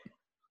 okay.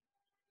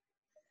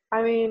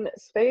 I mean,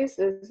 space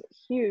is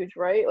huge,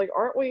 right? Like,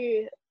 aren't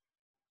we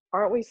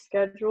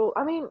scheduled?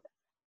 I mean,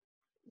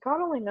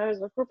 God only knows.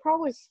 Like, we're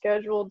probably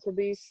scheduled to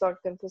be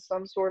sucked into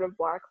some sort of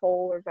black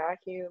hole or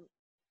vacuum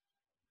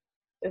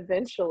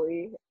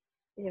eventually,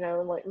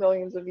 in like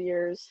millions of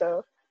years.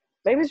 So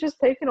maybe it's just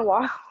taking a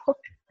while.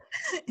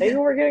 Maybe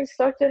we're getting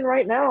sucked in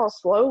right now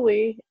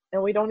slowly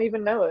and we don't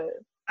even know it.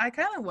 I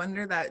kind of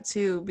wonder that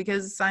too,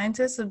 because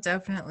scientists have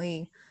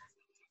definitely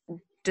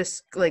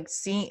just like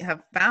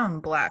have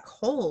found black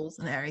holes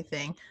and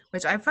everything,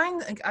 which I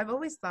find like I've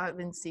always thought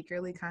been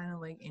secretly kind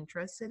of like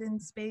interested in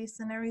space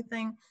and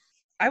everything.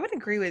 I would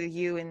agree with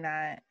you in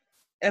that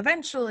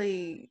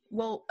eventually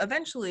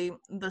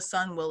the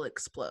sun will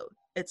explode.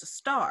 It's a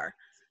star.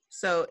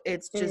 So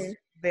it's just Mm.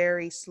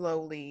 very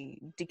slowly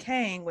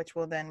decaying, which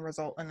will then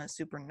result in a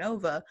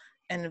supernova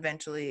and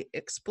eventually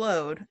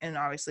explode. And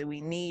obviously we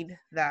need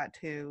that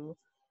to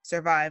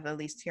survive, at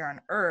least here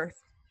on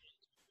Earth.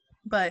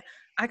 But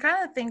I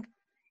kind of think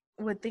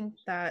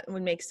that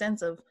would make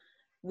sense of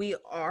we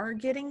are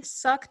getting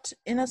sucked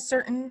in a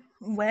certain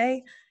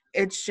way.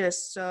 It's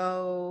just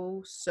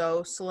so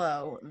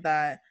slow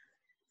that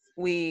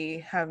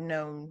we have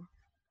no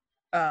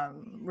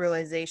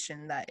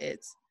realization that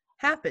it's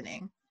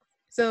happening.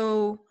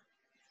 So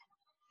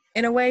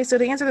in a way, so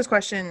to answer this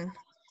question,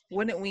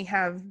 wouldn't we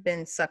have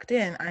been sucked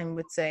in? I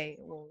would say,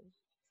 well,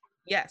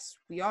 yes,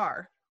 we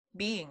are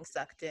being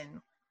sucked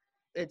in.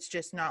 It's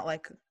just not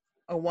like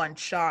a one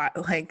shot,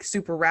 like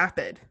super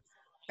rapid,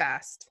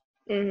 fast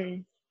Hmm.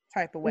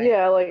 type of way.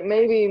 Yeah, like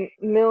maybe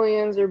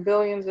millions or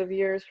billions of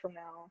years from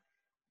now,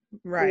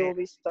 we Right. will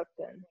be sucked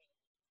in.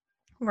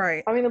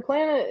 Right. I mean, the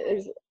planet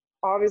is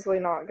obviously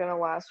not going to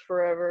last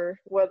forever.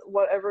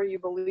 Whatever you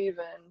believe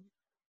in,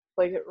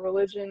 like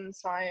religion,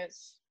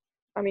 science.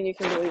 I mean, you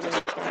can believe in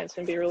science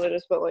and be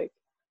religious, but like,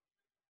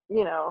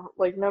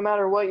 like no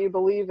matter what you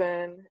believe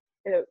in,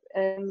 it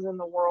ends in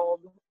the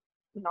world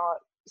not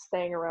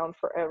staying around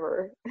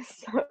forever.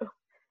 So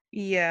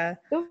Yeah.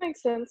 it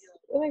makes sense.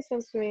 It makes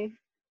sense to me.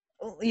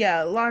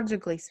 Yeah,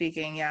 logically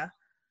speaking, yeah.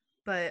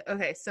 But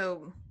okay,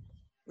 so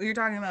we are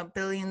talking about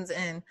billions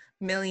and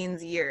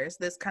millions years.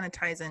 This kind of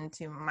ties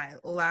into my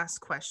last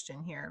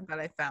question here that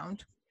I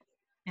found.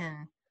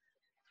 And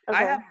I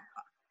Okay. have,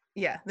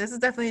 yeah, this is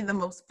definitely the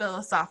most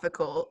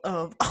philosophical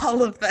of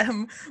all of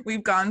them.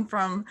 We've gone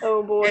from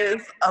Oh is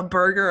boy. a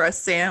burger a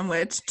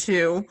sandwich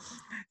to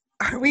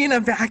are we in a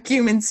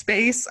vacuum in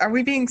space? Are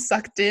we being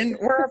sucked in?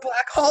 Where are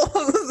black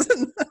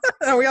holes?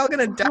 Are we all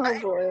going to Oh die?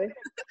 boy.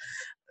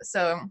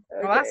 So,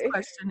 our last Okay.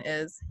 question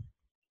is,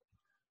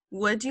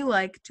 would you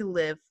like to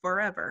live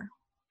forever?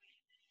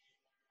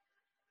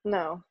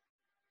 No,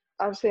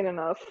 I've seen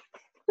enough.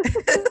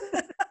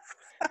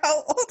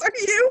 How old are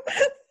you?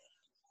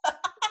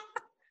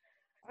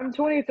 I'm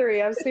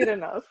 23. I've seen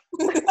enough.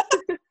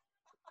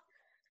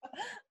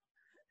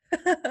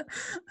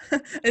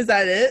 Is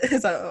that it?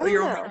 Is that I don't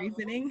your only know.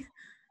 reasoning?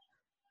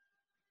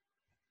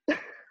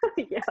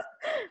 Yeah.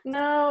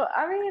 No,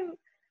 I mean,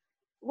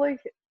 like,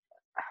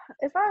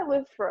 if I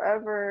lived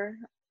forever,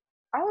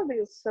 I would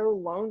be so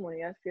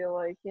lonely, I feel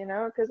like,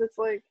 because it's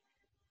like,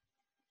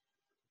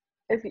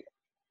 if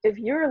if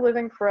you're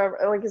living forever,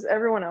 like, is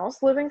everyone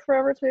else living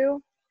forever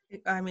too?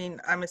 I mean,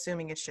 I'm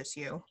assuming it's just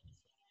you.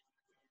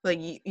 Like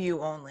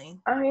you only.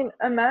 I mean,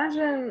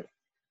 imagine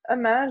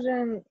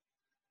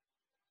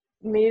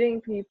meeting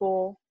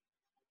people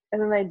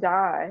and then they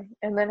die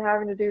and then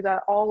having to do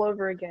that all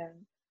over again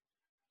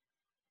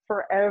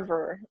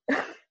forever.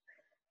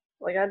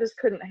 Like, I just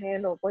couldn't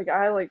handle, like,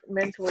 I like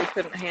mentally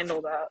couldn't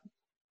handle that.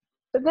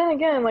 But then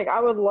again, like, I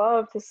would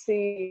love to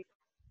see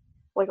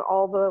like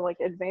all the like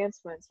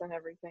advancements and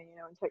everything,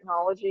 in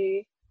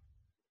technology.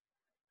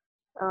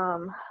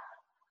 um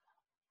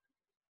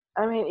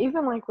I mean,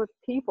 even like with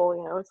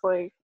people, it's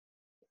like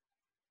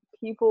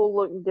people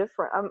look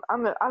different.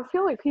 I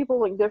feel like people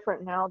look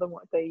different now than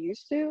what they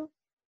used to.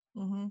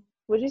 Mm-hmm.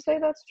 Would you say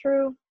that's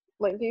true?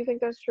 Like, do you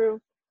think that's true?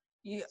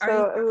 Are you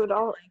So it would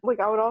all like,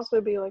 I would also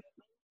be like,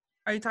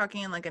 are you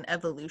talking in like an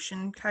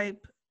evolution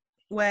type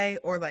way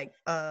or like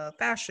a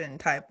fashion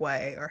type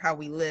way or how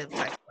we live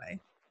type way?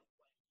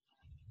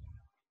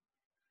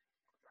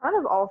 kind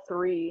of all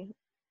three.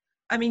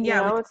 I mean,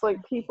 yeah, we It's like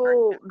are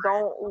people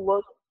don't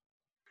look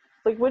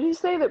like, would you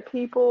say that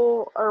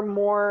people are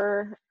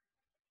more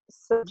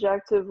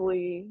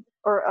subjectively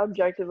or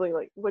objectively,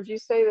 like, would you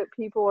say that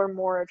people are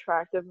more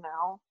attractive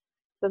now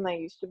than they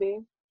used to be?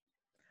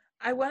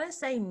 I want to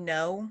say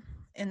no,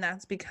 and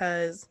that's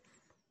because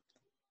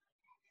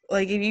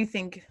like if you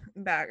think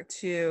back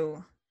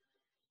to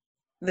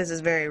this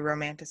is very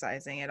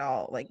romanticizing it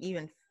all, like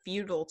even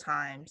feudal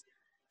times,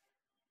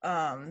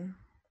 um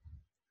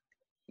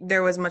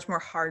there was much more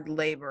hard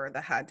labor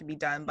that had to be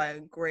done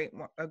by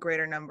a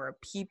greater number of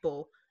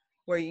people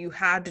where you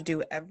had to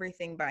do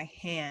everything by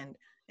hand.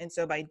 And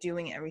so by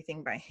doing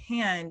everything by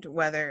hand,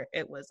 whether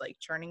it was like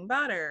churning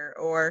butter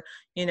or,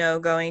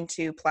 going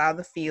to plow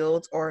the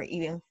fields or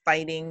even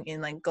fighting in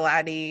like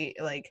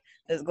like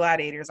those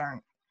gladiators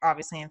aren't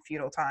obviously in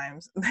feudal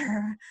times.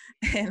 They're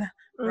in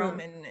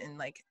Roman and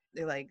like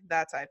they're like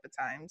that type of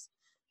times.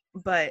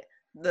 But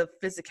the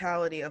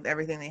physicality of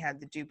everything they had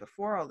to do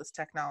before all this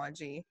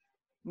technology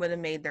would have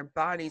made their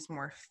bodies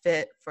more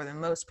fit for the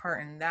most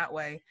part in that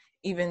way,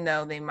 even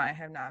though they might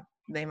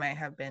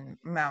have been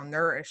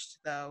malnourished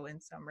though in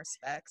some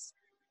respects.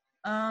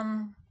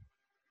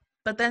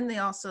 But then they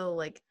also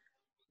like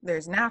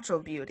there's natural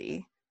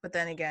beauty, but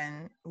then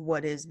again,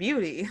 what is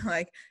beauty?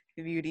 Like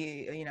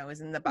beauty,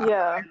 is in the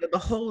eye of the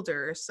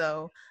beholder.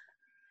 So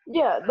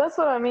yeah, that's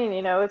what I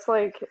mean. It's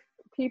like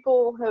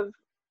people have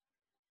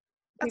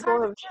that's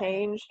hard to say.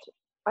 changed.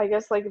 I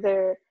guess like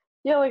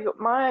like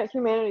my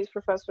humanities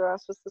professor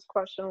asked us this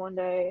question one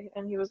day,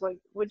 and he was like,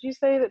 "Would you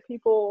say that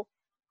people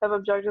have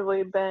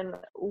objectively been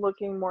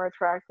looking more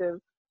attractive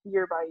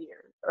year by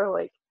year, or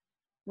like,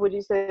 would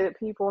you say that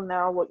people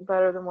now look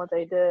better than what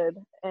they did?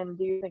 And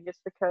do you think it's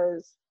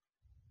because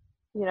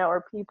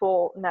are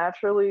people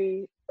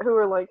naturally who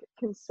are like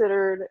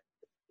considered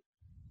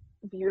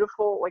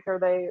beautiful, like are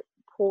they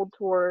pulled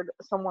toward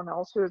someone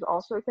else who is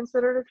also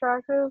considered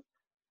attractive,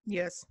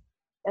 Yes.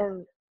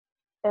 and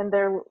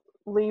they're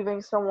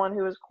leaving someone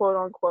who is quote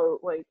unquote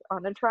like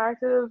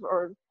unattractive,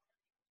 or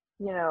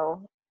you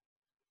know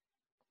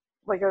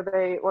like are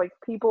they like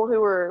people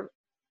who are,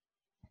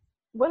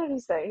 what did he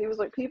say, he was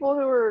like people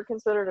who are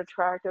considered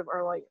attractive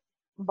are like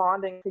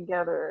bonding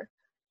together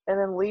and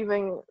then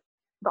leaving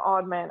the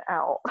odd man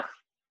out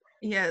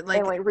Yeah, like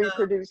and like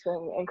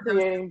reproducing and those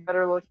creating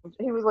better looking.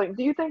 He was like,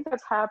 do you think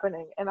that's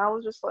happening? And I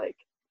was just like,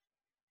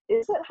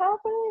 is it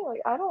happening?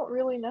 Like, I don't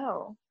really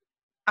know.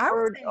 I would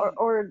or or, say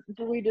or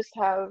do we just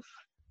have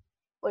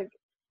like,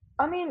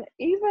 I mean,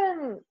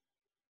 even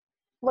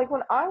like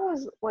when I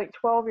was like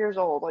 12 years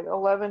old, like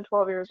 11,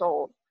 12 years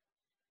old,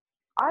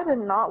 I did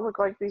not look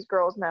like these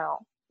girls now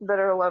that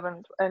are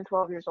 11 and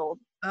 12 years old.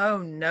 oh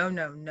no,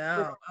 no, Like,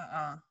 no.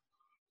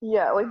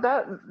 yeah, like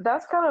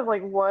that's kind of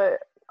like what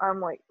I'm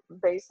like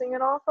basing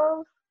it off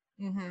of.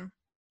 Mm-hmm.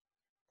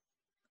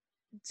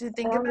 To And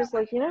think I'm about just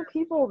like,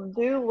 people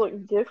do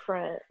look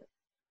different,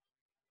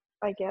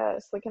 I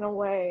guess, like in a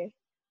way.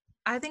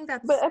 I think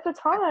But that's at the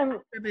time,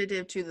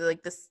 attributed to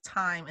like this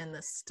time and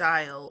the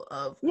style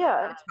of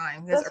yeah, the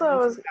time, because that's what I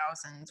early was,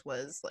 2000s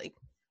was like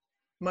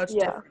much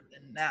yeah, different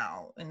than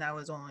now, and that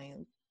was only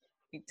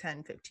like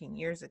 10-15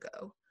 years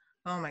ago.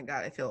 Oh my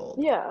god, I feel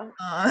old. yeah,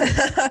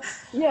 uh,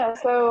 yeah.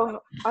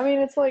 So, I mean,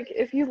 it's like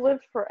if you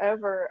lived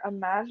forever,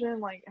 imagine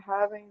like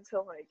having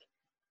to like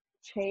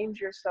change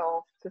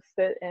yourself to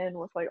fit in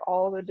with like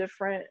all the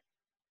different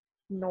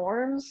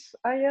norms,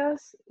 I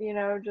guess,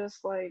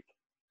 just like,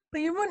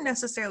 but you wouldn't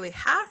necessarily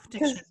have to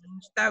because,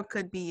 change. That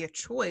could be a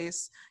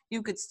choice.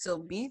 You could still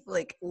be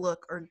like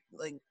look or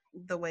like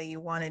the way you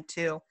wanted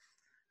to.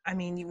 I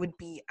mean, you would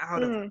be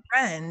out of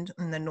trend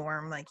in the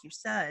norm, like you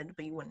said,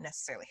 but you wouldn't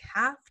necessarily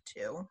have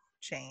to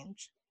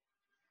change.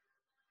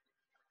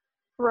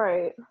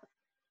 right.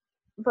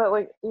 But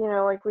like,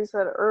 like we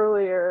said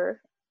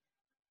earlier,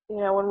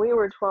 when we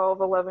were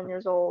 12, 11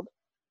 years old,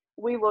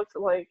 we looked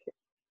like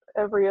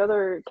every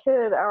other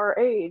kid our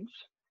age.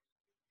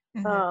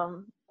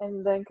 Mm-hmm.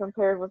 And then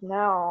compared with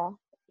now,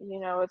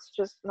 it's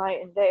just night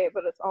and day,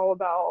 but it's all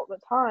about the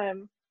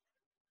time.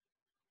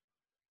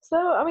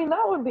 So, I mean,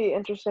 that would be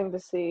interesting to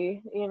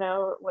see,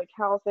 like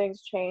how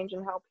things change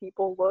and how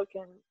people look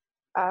and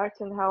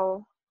act, and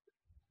how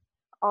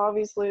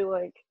obviously,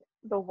 like,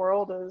 the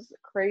world is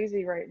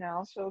crazy right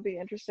now. So it'll be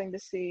interesting to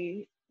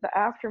see the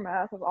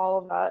aftermath of all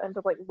of that and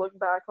to like look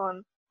back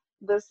on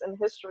this in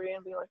history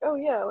and be like, oh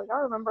yeah, like I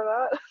remember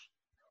that.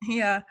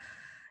 Yeah,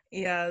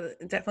 yeah,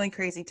 definitely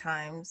crazy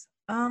times.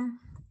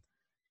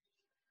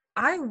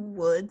 I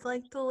would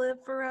like to live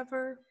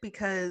forever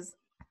because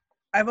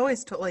I've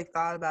always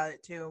thought about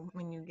it too.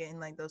 When you get in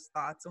like those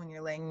thoughts when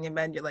you're laying in your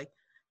bed, you're like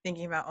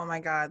thinking about, oh my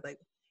god, like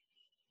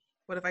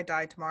what if I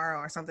die tomorrow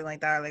or something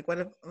like that? Like what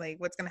if like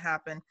what's gonna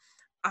happen?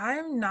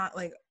 I'm not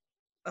like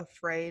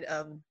afraid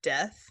of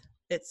death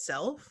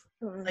itself,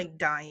 Mm. like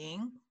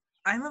dying.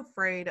 I'm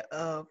afraid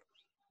of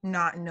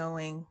not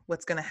knowing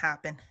what's gonna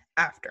happen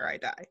after I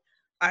die.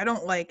 I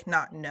don't like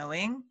not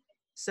knowing.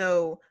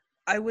 So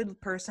I would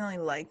personally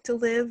like to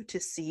live to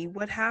see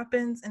what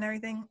happens and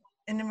everything.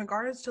 And in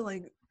regards to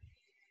like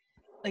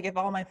if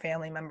all my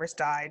family members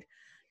died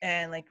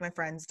and like my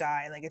friends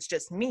die, like it's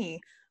just me,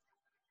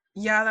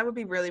 yeah, that would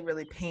be really,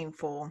 really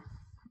painful.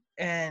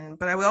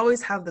 But I would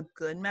always have the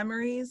good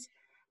memories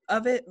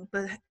of it.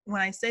 But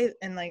when I say,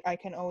 and like I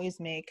can always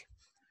make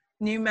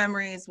new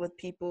memories with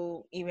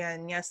people,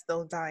 even yes,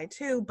 they'll die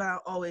too, but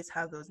I'll always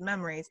have those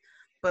memories.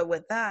 But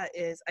with that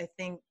is, I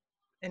think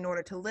in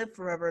order to live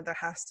forever, there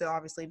has to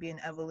obviously be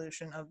an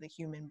evolution of the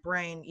human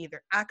brain,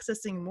 either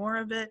accessing more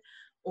of it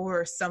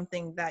or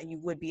something that you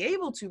would be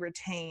able to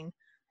retain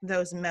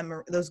those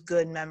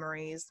good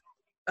memories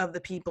of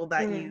the people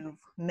that Mm. you've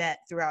met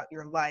throughout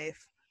your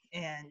life.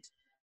 and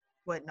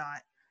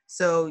whatnot.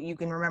 So you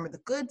can remember the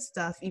good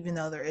stuff, even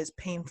though there is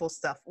painful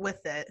stuff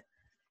with it.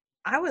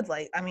 I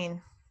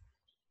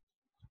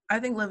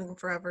think living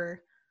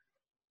forever,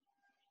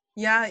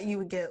 yeah, you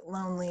would get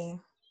lonely,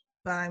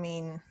 but I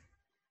mean,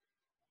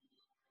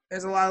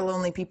 there's a lot of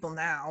lonely people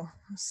now,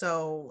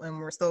 so, and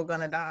we're still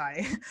gonna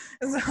die.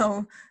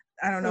 So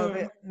I don't know if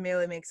it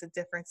really makes a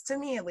difference. To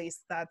me, at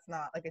least, that's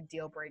not like a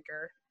deal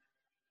breaker.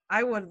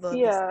 I would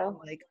love to see Yeah.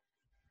 like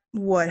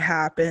what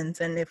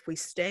happens and if we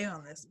stay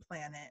on this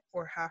planet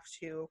or have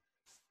to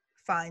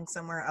find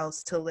somewhere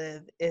else to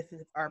live if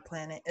our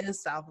planet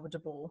is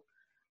salvageable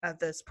at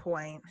this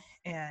point,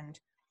 and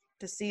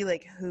to see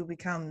like who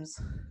becomes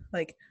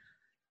like,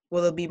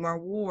 will there be more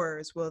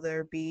wars, will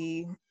there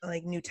be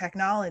like new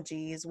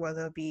technologies, will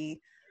there be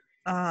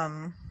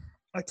um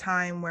a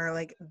time where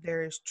like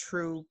there's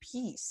true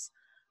peace,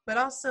 but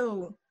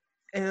also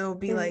it'll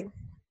be like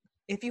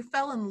if you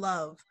fell in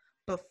love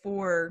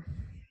before,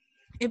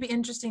 it'd be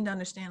interesting to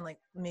understand like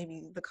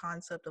maybe the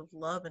concept of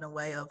love in a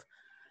way of,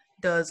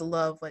 does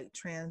love like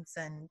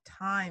transcend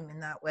time in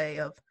that way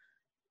of,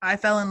 I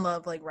fell in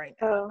love like right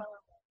now, Oh,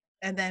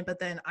 and then but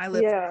then I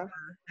live yeah.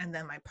 forever and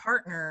then my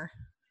partner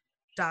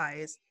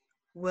dies,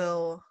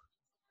 will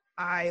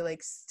I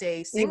like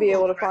stay You be single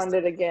able the to rest find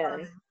of it the again.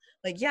 time?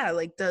 Like, yeah,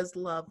 like does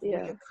love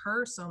Yeah.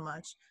 reoccur so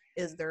much?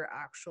 Is there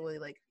actually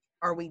like,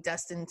 are we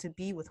destined to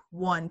be with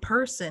one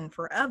person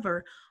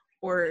forever,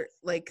 or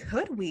like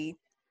could we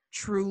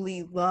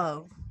truly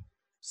love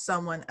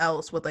someone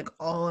else with like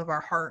all of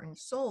our heart and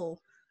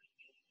soul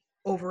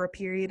over a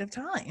period of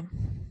time?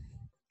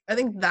 I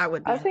think that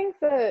would I be. think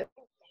that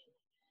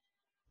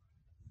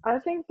I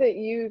think that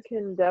you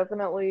can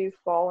definitely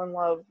fall in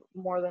love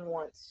more than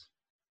once.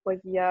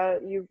 Like, yeah,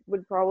 you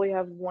would probably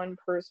have one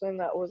person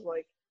that was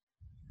like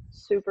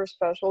super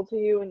special to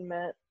you and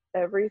meant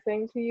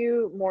everything to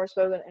you more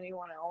so than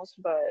anyone else,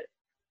 but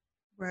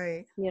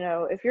Right.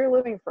 if you're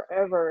living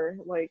forever,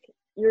 like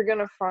you're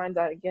gonna find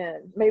that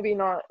again. Maybe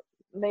not,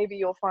 maybe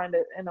you'll find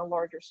it in a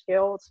larger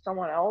scale with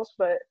someone else,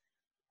 but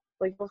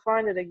like you'll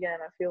find it again,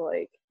 I feel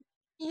like.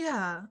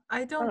 Yeah, I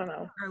I don't don't think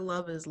know. our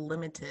love is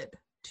limited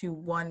to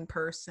one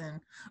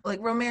person. Like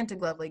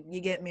romantic love, like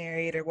you get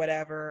married or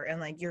whatever, and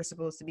like you're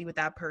supposed to be with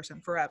that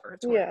person forever.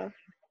 It's one. Yeah.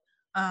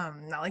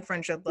 Not like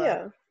friendship love,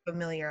 Yeah.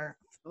 familiar,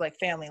 like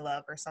family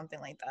love or something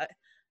like that.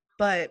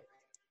 But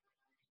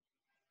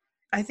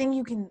I think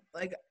you can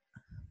like,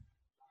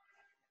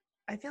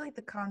 I feel like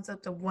the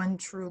concept of one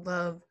true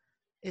love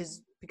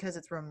is because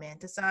it's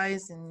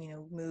romanticized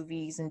in,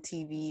 movies and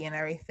TV and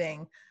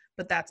everything.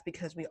 But that's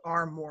because we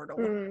are mortal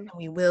Mm. and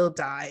we will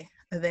die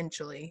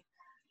eventually.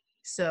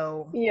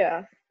 So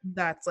Yeah.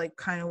 that's like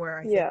kind of where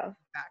I think Yeah.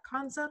 that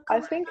concept I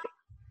comes think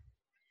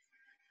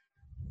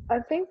I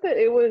think that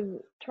it would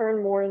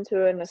turn more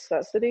into a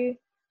necessity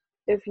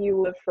if you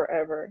live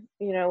forever.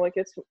 Like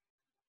it's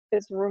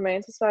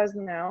romanticized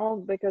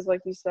now because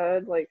like you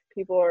said, like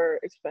people are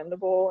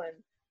expendable and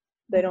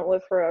they from. don't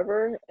live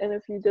forever. And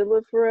if you did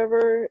live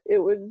forever, it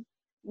would,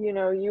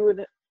 you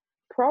would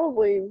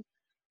probably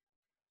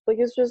like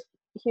it's just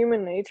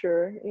human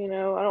nature.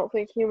 I don't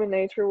think human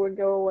nature would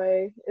go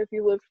away if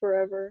you lived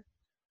forever.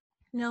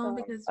 No,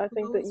 because I we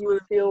think that always you want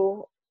would to be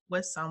feel,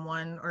 with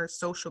someone or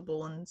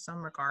sociable in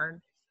some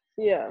regard.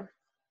 yeah,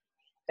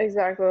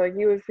 exactly. Like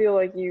you would feel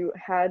like you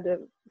had to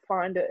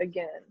find it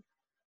again,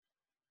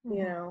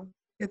 you Mhm. know?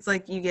 It's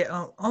like you get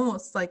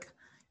almost like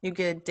you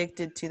get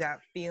addicted to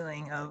that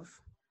feeling of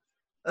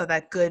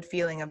that good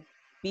feeling of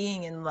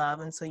being in love,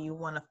 and so you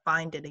want to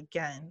find it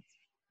again.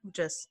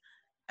 Just,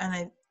 and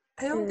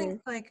I don't think Mm,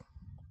 like,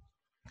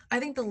 I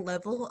think the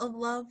level of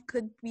love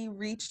could be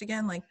reached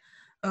again, like,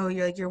 oh,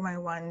 you're my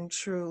one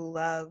true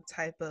love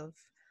type of,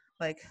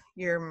 like,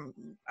 I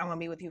want to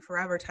be with you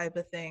forever type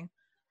of thing.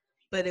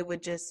 But it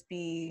would just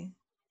be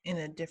in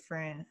a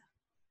different,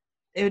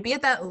 it would be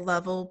at that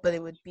level, but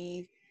it would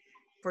be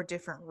for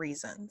different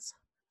reasons.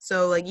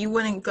 So like you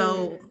wouldn't mm,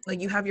 go, like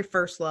you have your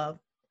first love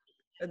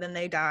and then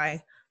they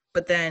die,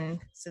 but then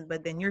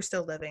you're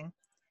still living,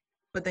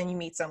 but then you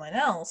meet someone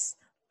else.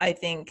 I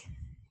think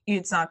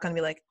it's not going to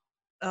be like,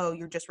 oh,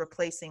 you're just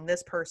replacing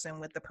this person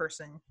with the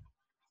person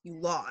you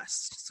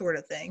lost, sort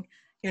of thing.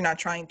 You're not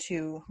trying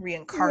to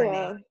reincarnate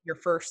yeah. your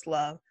first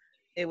love.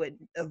 It would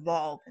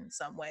evolve in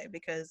some way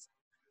because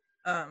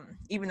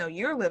even though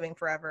you're living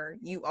forever,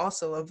 you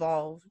also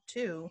evolve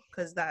too,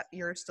 because that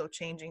you're still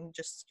changing,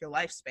 just your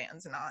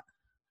lifespan's not.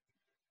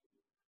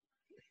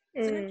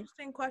 It's an Mm.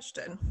 interesting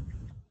question.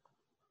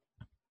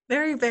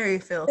 Very, very It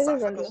is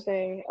philosophical.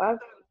 interesting.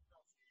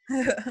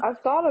 I've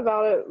thought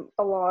about it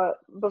a lot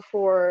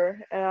before,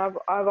 and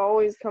I've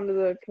always come to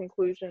the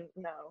conclusion,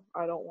 no,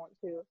 I don't want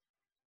to.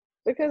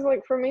 Because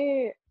like for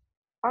me,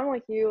 I'm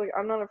like you, like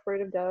I'm not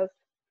afraid of death,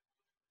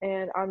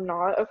 and I'm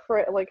not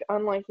afraid, like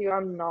unlike you,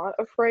 I'm not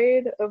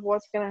afraid of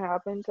what's going to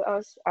happen to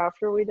us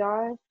after we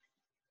die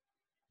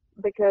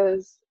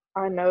because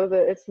I know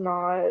that it's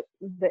not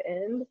the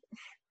end.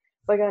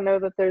 Like I know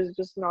that there's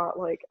just not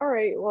like, all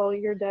right, well,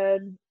 you're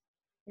dead,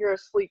 you're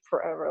asleep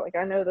forever. Like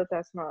I know that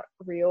that's not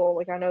real.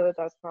 Like I know that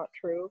that's not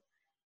true.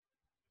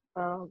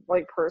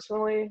 Like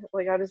personally,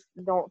 like I just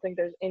don't think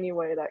there's any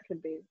way that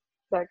could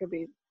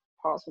be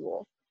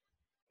possible.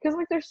 Because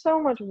like there's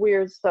so much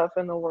weird stuff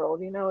in the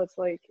world, you know, it's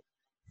like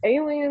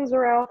aliens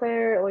are out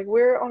there, like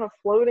we're on a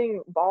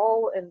floating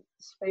ball in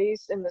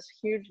space in this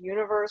huge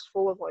universe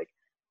full of like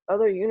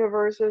other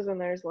universes, and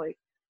there's like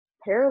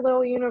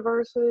parallel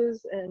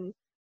universes and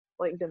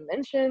like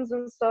dimensions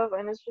and stuff,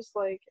 and it's just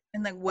like,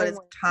 And like, what and is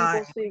like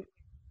time? people see,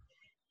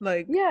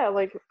 Like, yeah,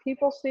 like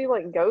people see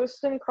like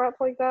ghosts and crap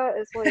like that.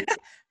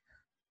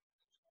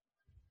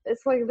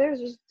 It's like there's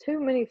just too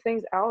many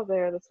things out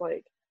there that's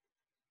like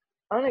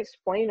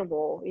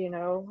unexplainable, you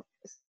know.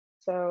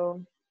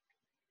 So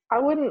I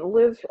wouldn't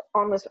live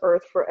on this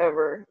earth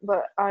forever,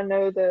 but I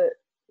know that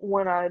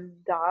when I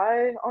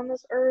die on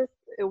this earth,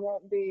 it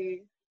won't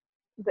be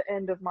the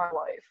end of my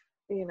life,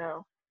 you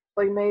know.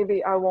 Like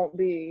maybe I won't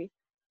be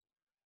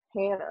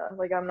Hannah,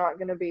 like I'm not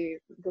going to be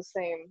the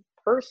same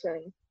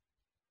person,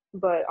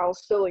 but I'll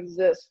still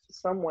exist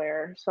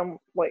somewhere, some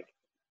like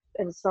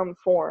in some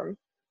form,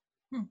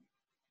 hmm,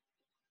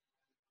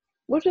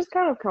 which is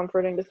kind of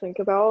comforting to think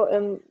about.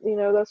 And you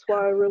know, that's yeah,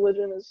 why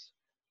religion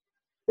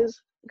is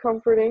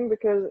comforting,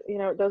 because you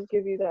know it does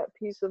give you that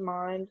peace of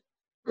mind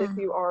if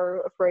mhm, you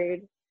are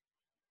afraid.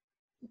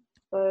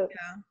 But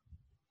yeah.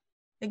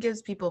 It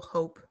gives people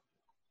hope.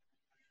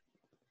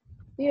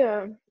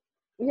 yeah,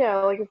 yeah,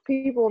 like if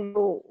people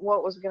knew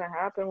what was going to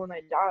happen when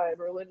they died,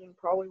 religion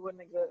probably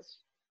wouldn't exist.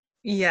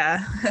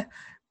 Yeah,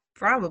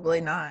 probably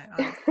not,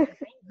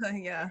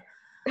 honestly. Yeah.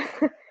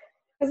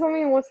 Because I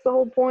mean, what's the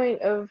whole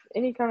point of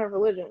any kind of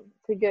religion?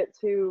 To get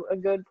to a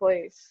good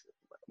place,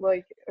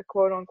 like a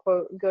quote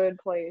unquote good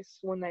place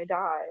when they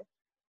die.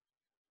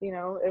 You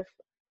know,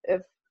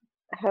 if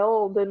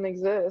hell didn't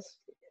exist,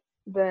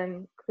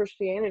 then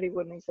Christianity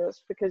wouldn't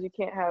exist, because you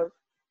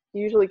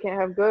usually can't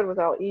have good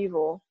without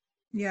evil.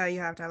 Yeah, you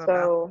have to have a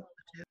balance.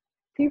 So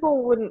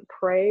people wouldn't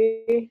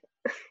pray,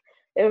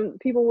 and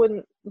people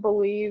wouldn't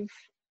believe,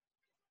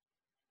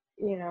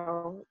 you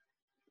know,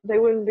 they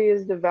wouldn't be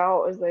as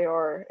devout as they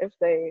are if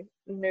they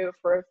knew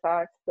for a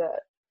fact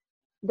that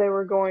they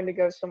were going to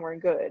go somewhere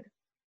good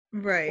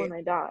when Right.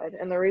 they died.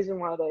 And the reason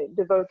why they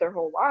devote their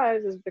whole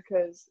lives is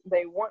because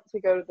they want to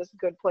go to this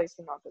good place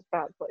and not this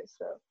bad place.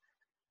 So,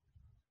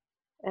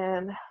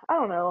 and I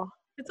don't know,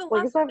 It's a like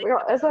lot to think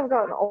as I've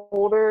gotten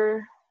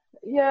older,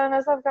 yeah, and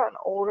as I've gotten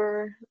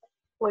older,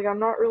 like I'm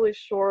not really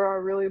sure I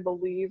really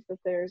believe that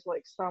there's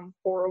like some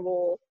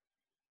horrible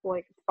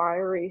like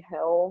fiery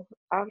hell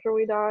after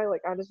we die.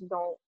 Like I just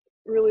don't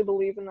really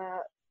believe in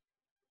that.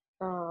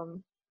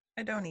 Um,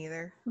 I don't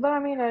either. but I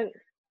mean,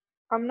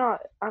 I'm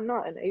not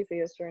an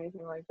atheist or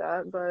anything like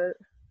that, but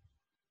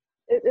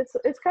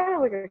it's kind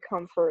of like a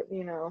comfort,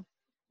 you know.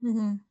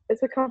 Hmm.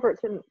 It's a comfort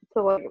to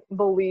like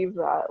believe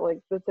that like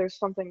that there's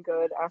something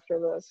good after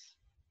this.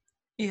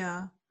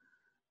 Yeah.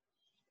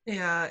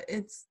 Yeah,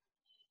 it's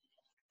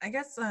I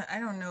guess I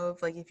don't know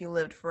if like if you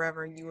lived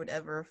forever you would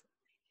ever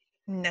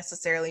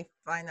necessarily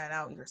find that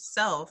out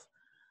yourself.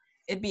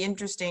 It'd be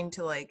interesting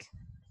to like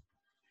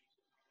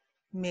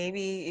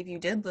maybe if you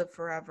did live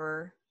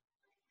forever,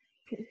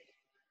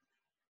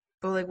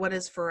 but like what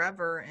is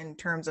forever in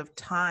terms of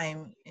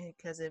time?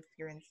 Because if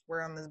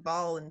we're on this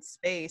ball in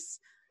space,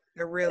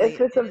 there really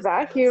If it's a is no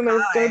vacuum and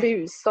it's gonna time.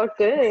 be sucked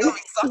You're in, gonna be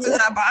sucked into yeah.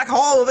 that black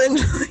hole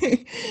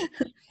eventually.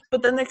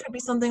 But then there could be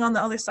something on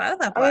the other side of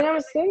that I mean, black, I'm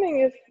assuming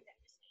if,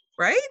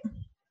 right?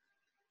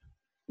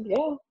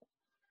 yeah,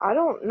 I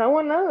don't. No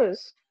one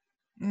knows.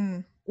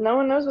 Mm. No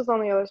one knows what's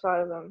on the other side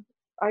of them.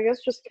 I guess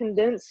just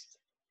condensed,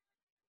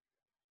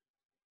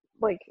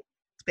 like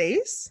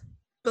Space?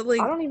 But I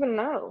like don't even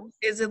know.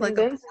 is it like a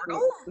Condensed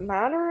portal?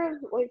 matter,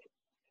 like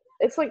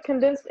it's like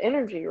condensed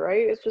energy,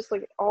 right? It's just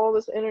like all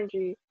this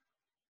energy,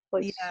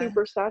 like Yeah.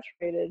 super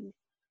saturated.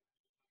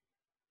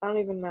 I don't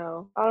even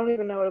know. I don't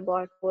even know what a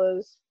black hole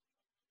is.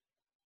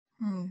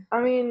 Hmm. I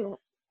mean,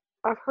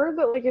 I've heard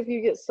that like if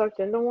you get sucked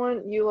into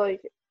one, you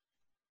like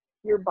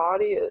your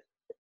body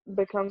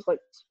becomes like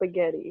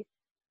spaghetti,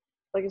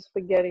 like a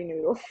spaghetti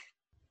noodle.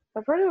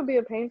 I've heard it would be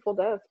a painful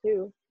death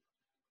too.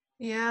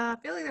 Yeah,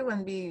 I feel like that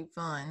wouldn't be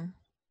fun.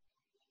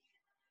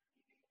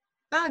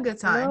 Not a good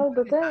time. No,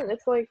 but then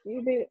it's like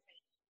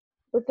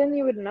but then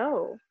you would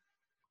know,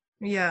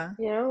 Yeah,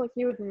 you know, like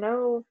you would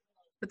know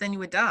but then you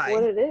would what die.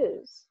 it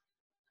is.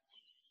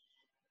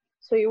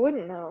 So you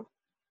wouldn't know.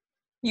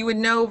 You would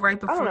know right I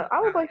don't before know. I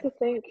would like to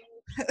think,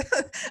 you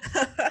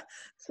die.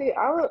 see,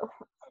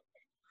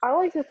 I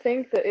like to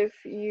think that if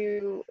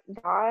you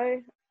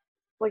die,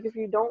 like if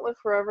you don't live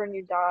forever and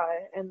you die,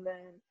 and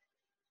then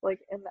like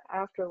in the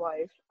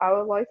afterlife, I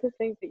would like to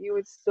think that you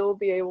would still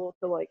be able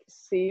to like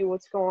see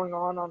what's going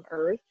on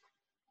Earth,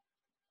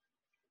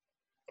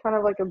 kind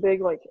of like a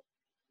big like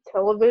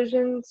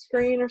television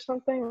screen or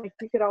something. Like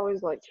you could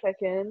always like check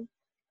in.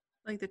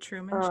 Like the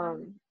Truman Show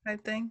Um,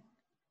 type thing.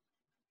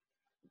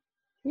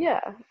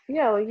 yeah,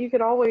 yeah, like you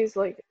could always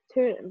like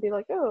tune and be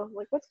like, oh,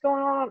 like what's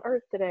going on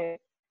Earth today,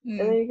 and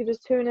then Mm. you could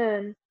just tune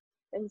in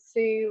and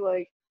see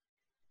like,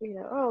 you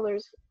know, oh,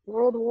 there's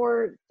World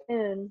War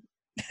 10,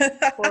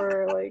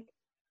 or like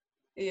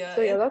Yeah.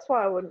 So yeah, that's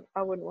why I wouldn't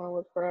want to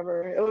live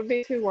forever. It would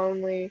be too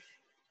lonely,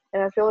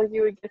 and I feel like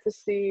you would get to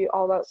see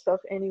all that stuff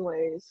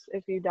anyways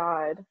if you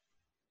died.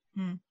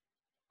 Hmm.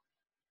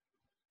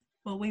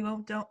 Well,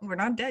 we're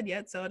not dead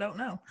yet, so I don't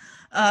know.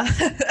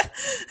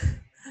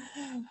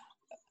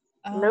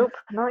 Nope,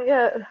 not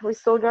yet. We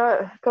still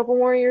got a couple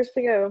more years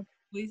to go.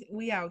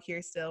 We out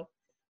here still.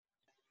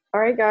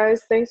 All right,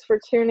 guys, thanks for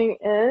tuning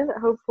in.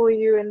 Hopefully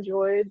you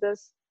enjoyed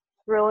this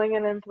thrilling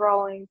and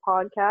enthralling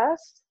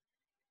podcast.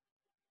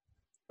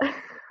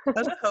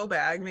 Such a hoe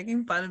bag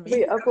making fun of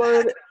me.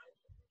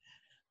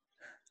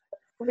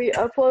 We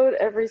upload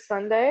every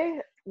Sunday.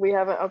 We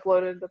haven't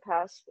uploaded the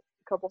past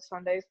couple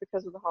Sundays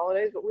because of the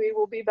holidays, but we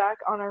will be back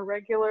on our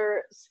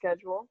regular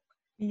schedule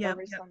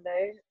every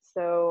Sunday.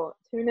 So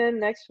tune in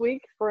next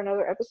week for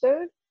another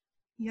episode.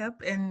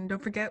 Yep, and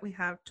don't forget we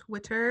have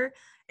Twitter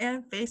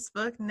and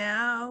Facebook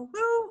now.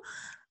 Woo!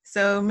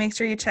 So make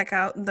sure you check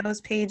out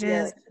those pages.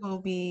 Yes. We'll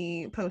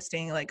be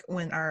posting like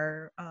when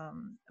our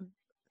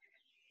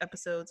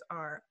episodes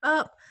are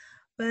up.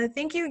 But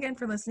thank you again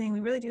for listening. We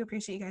really do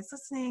appreciate you guys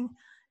listening.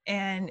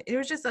 And it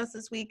was just us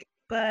this week,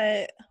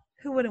 but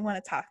who wouldn't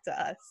want to talk to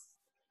us?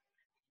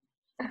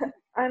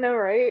 I know,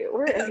 right?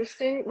 We're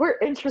interesting. We're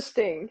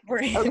interesting.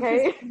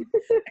 Okay.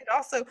 And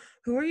also,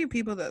 who are you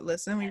people that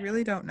listen? We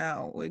really don't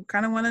know. We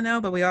kind of want to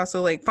know, but we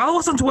also like follow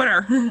us on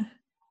Twitter.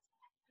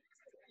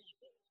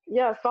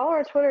 Yeah, follow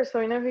our Twitter so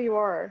we know who you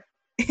are.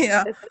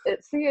 Yeah.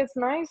 It's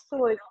nice to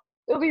like.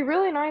 It'll be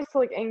really nice to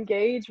like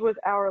engage with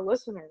our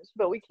listeners,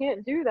 but we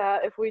can't do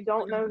that if we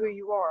don't know who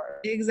you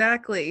are.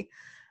 Exactly.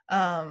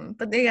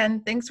 But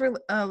again, thanks for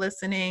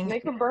listening.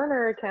 Make a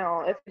burner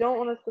account if you don't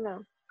want us to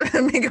know.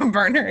 Make a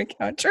burner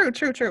account.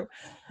 True.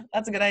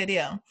 That's a good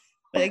idea.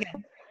 But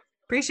again,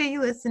 appreciate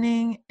you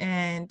listening,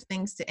 and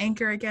thanks to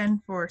Anchor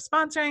again for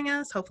sponsoring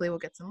us. Hopefully we'll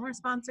get some more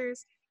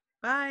sponsors.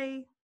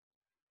 Bye.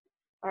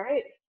 All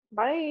right.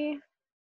 Bye.